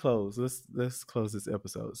 let's close. Let's close this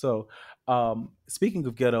episode. So, speaking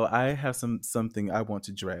of ghetto, I have something I want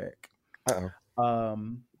to drag. Uh-oh.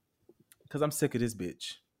 Because I'm sick of this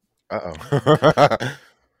bitch. Uh-oh.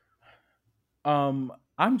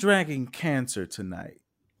 I'm dragging Cancer tonight.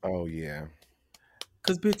 Oh, yeah.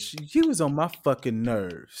 Because, bitch, you is on my fucking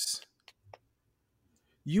nerves.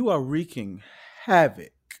 You are wreaking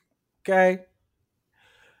havoc. Okay?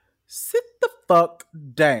 Sit the fuck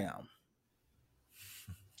down.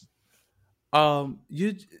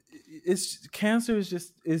 Cancer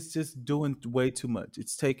is just doing way too much.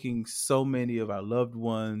 It's taking so many of our loved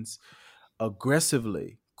ones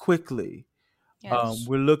aggressively, quickly. Yes.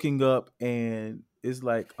 We're looking up and it's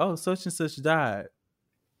like, oh, such and such died.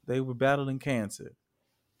 They were battling cancer.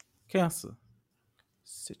 Cancer.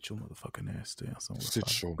 Sit your motherfucking ass down somewhere.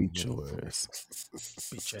 Sit your Beat your mother- ass.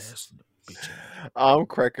 Bitch ass. Bitch ass. I'm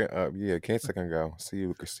cracking up. Yeah, Cancer can go. See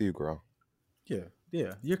you, girl.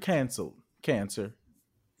 Yeah. You're canceled. Cancer.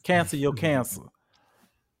 Cancel your cancer.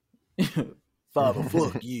 Father,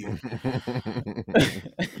 fuck you.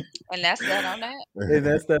 And that's that on that. And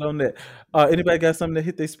that's that on that. Anybody got something that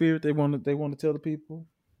hit their spirit they want to tell the people?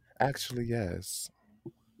 Actually, yes.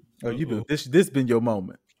 Oh, you been this been your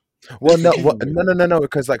moment. Well, no,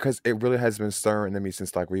 because it really has been stirring to me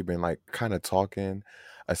since like we've been like kind of talking,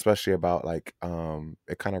 especially about like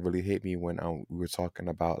it kind of really hit me when we were talking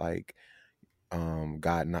about like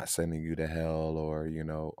God not sending you to hell, or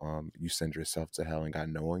you send yourself to hell and God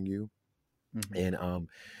knowing you. Mhm.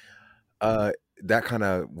 And that kind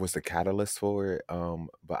of was the catalyst for it.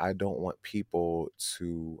 But I don't want people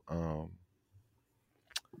to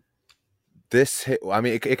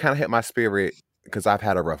it kind of hit my spirit because I've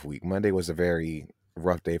had a rough week. Monday was a very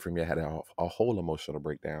rough day for me. I had a whole emotional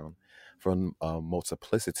breakdown for a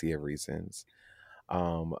multiplicity of reasons.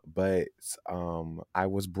 But I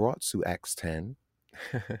was brought to Acts 10.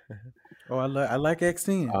 Oh, I like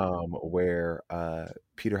X10. Where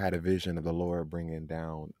Peter had a vision of the Lord bringing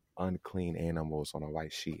down unclean animals on a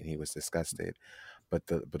white sheet, and he was disgusted. But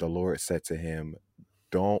the Lord said to him,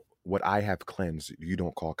 "Don't what I have cleansed, you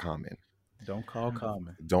don't call common. Don't call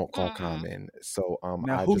common. Don't call common." So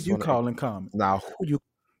Now I who just you wanna- calling common? Now who you?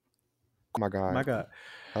 Oh my God! My God.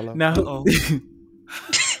 Hello. Now Uh-oh.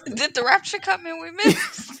 Did the rapture come in with me?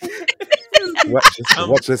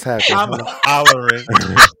 What just happened? I'm hollering.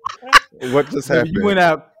 What just Baby, happened? you went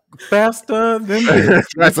out faster than this.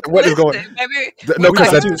 That's like, what is going? Listen, baby, No, we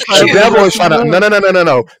because got the you. devil is trying to.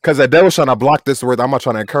 No. Because the devil's trying to block this word. I'm not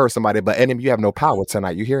trying to encourage somebody, but enemy, you have no power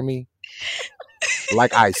tonight. You hear me?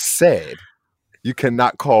 Like I said, you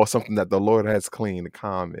cannot call something that the Lord has clean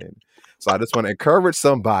common. So I just want to encourage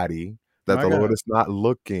somebody that My the Lord God. is not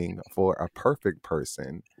looking for a perfect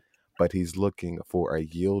person, but He's looking for a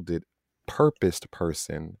yielded, purposed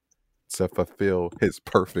person to fulfill His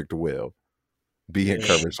perfect will. Be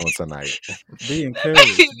encouraged on tonight. Be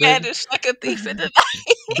encouraged. He mad Baby. as like a thief in the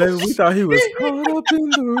night. Baby, we thought he was caught up in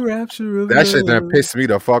the rapture of That shit done love. pissed me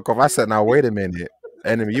the fuck off. I said, now wait a minute.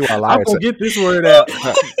 Enemy, you are I'm lying. gonna get this word out.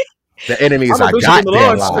 The enemy is I'm a a bishop in the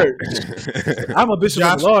goddamn Lord's liar. I'm a bishop of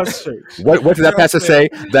Josh- the Lord's church. What did that pastor say?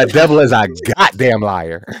 The devil is a goddamn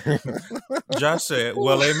liar. Josh said,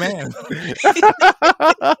 "Well, amen."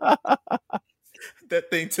 That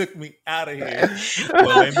thing took me out of here.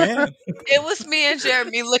 Well, amen. It was me and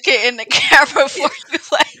Jeremy looking in the camera for you.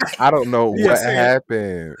 Like, I don't know Yeah, what sir.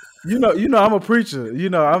 happened. You know, I'm a preacher.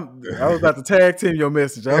 I was about to tag team your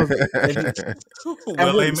message. And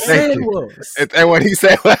Well, what he amen. said was, And what he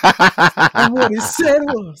said. and what he said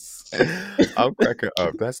was, I'm cracking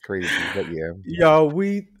up. That's crazy. But yeah. y'all.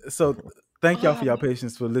 Thank y'all for y'all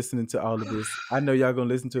patience for listening to all of this. I know y'all gonna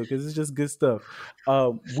listen to it because it's just good stuff.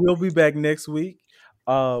 We'll be back next week.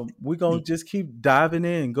 We're gonna just keep diving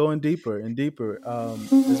in, going deeper and deeper.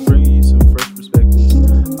 Just bringing you some fresh perspectives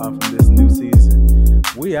from this new season.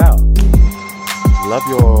 We out. Love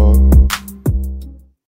y'all.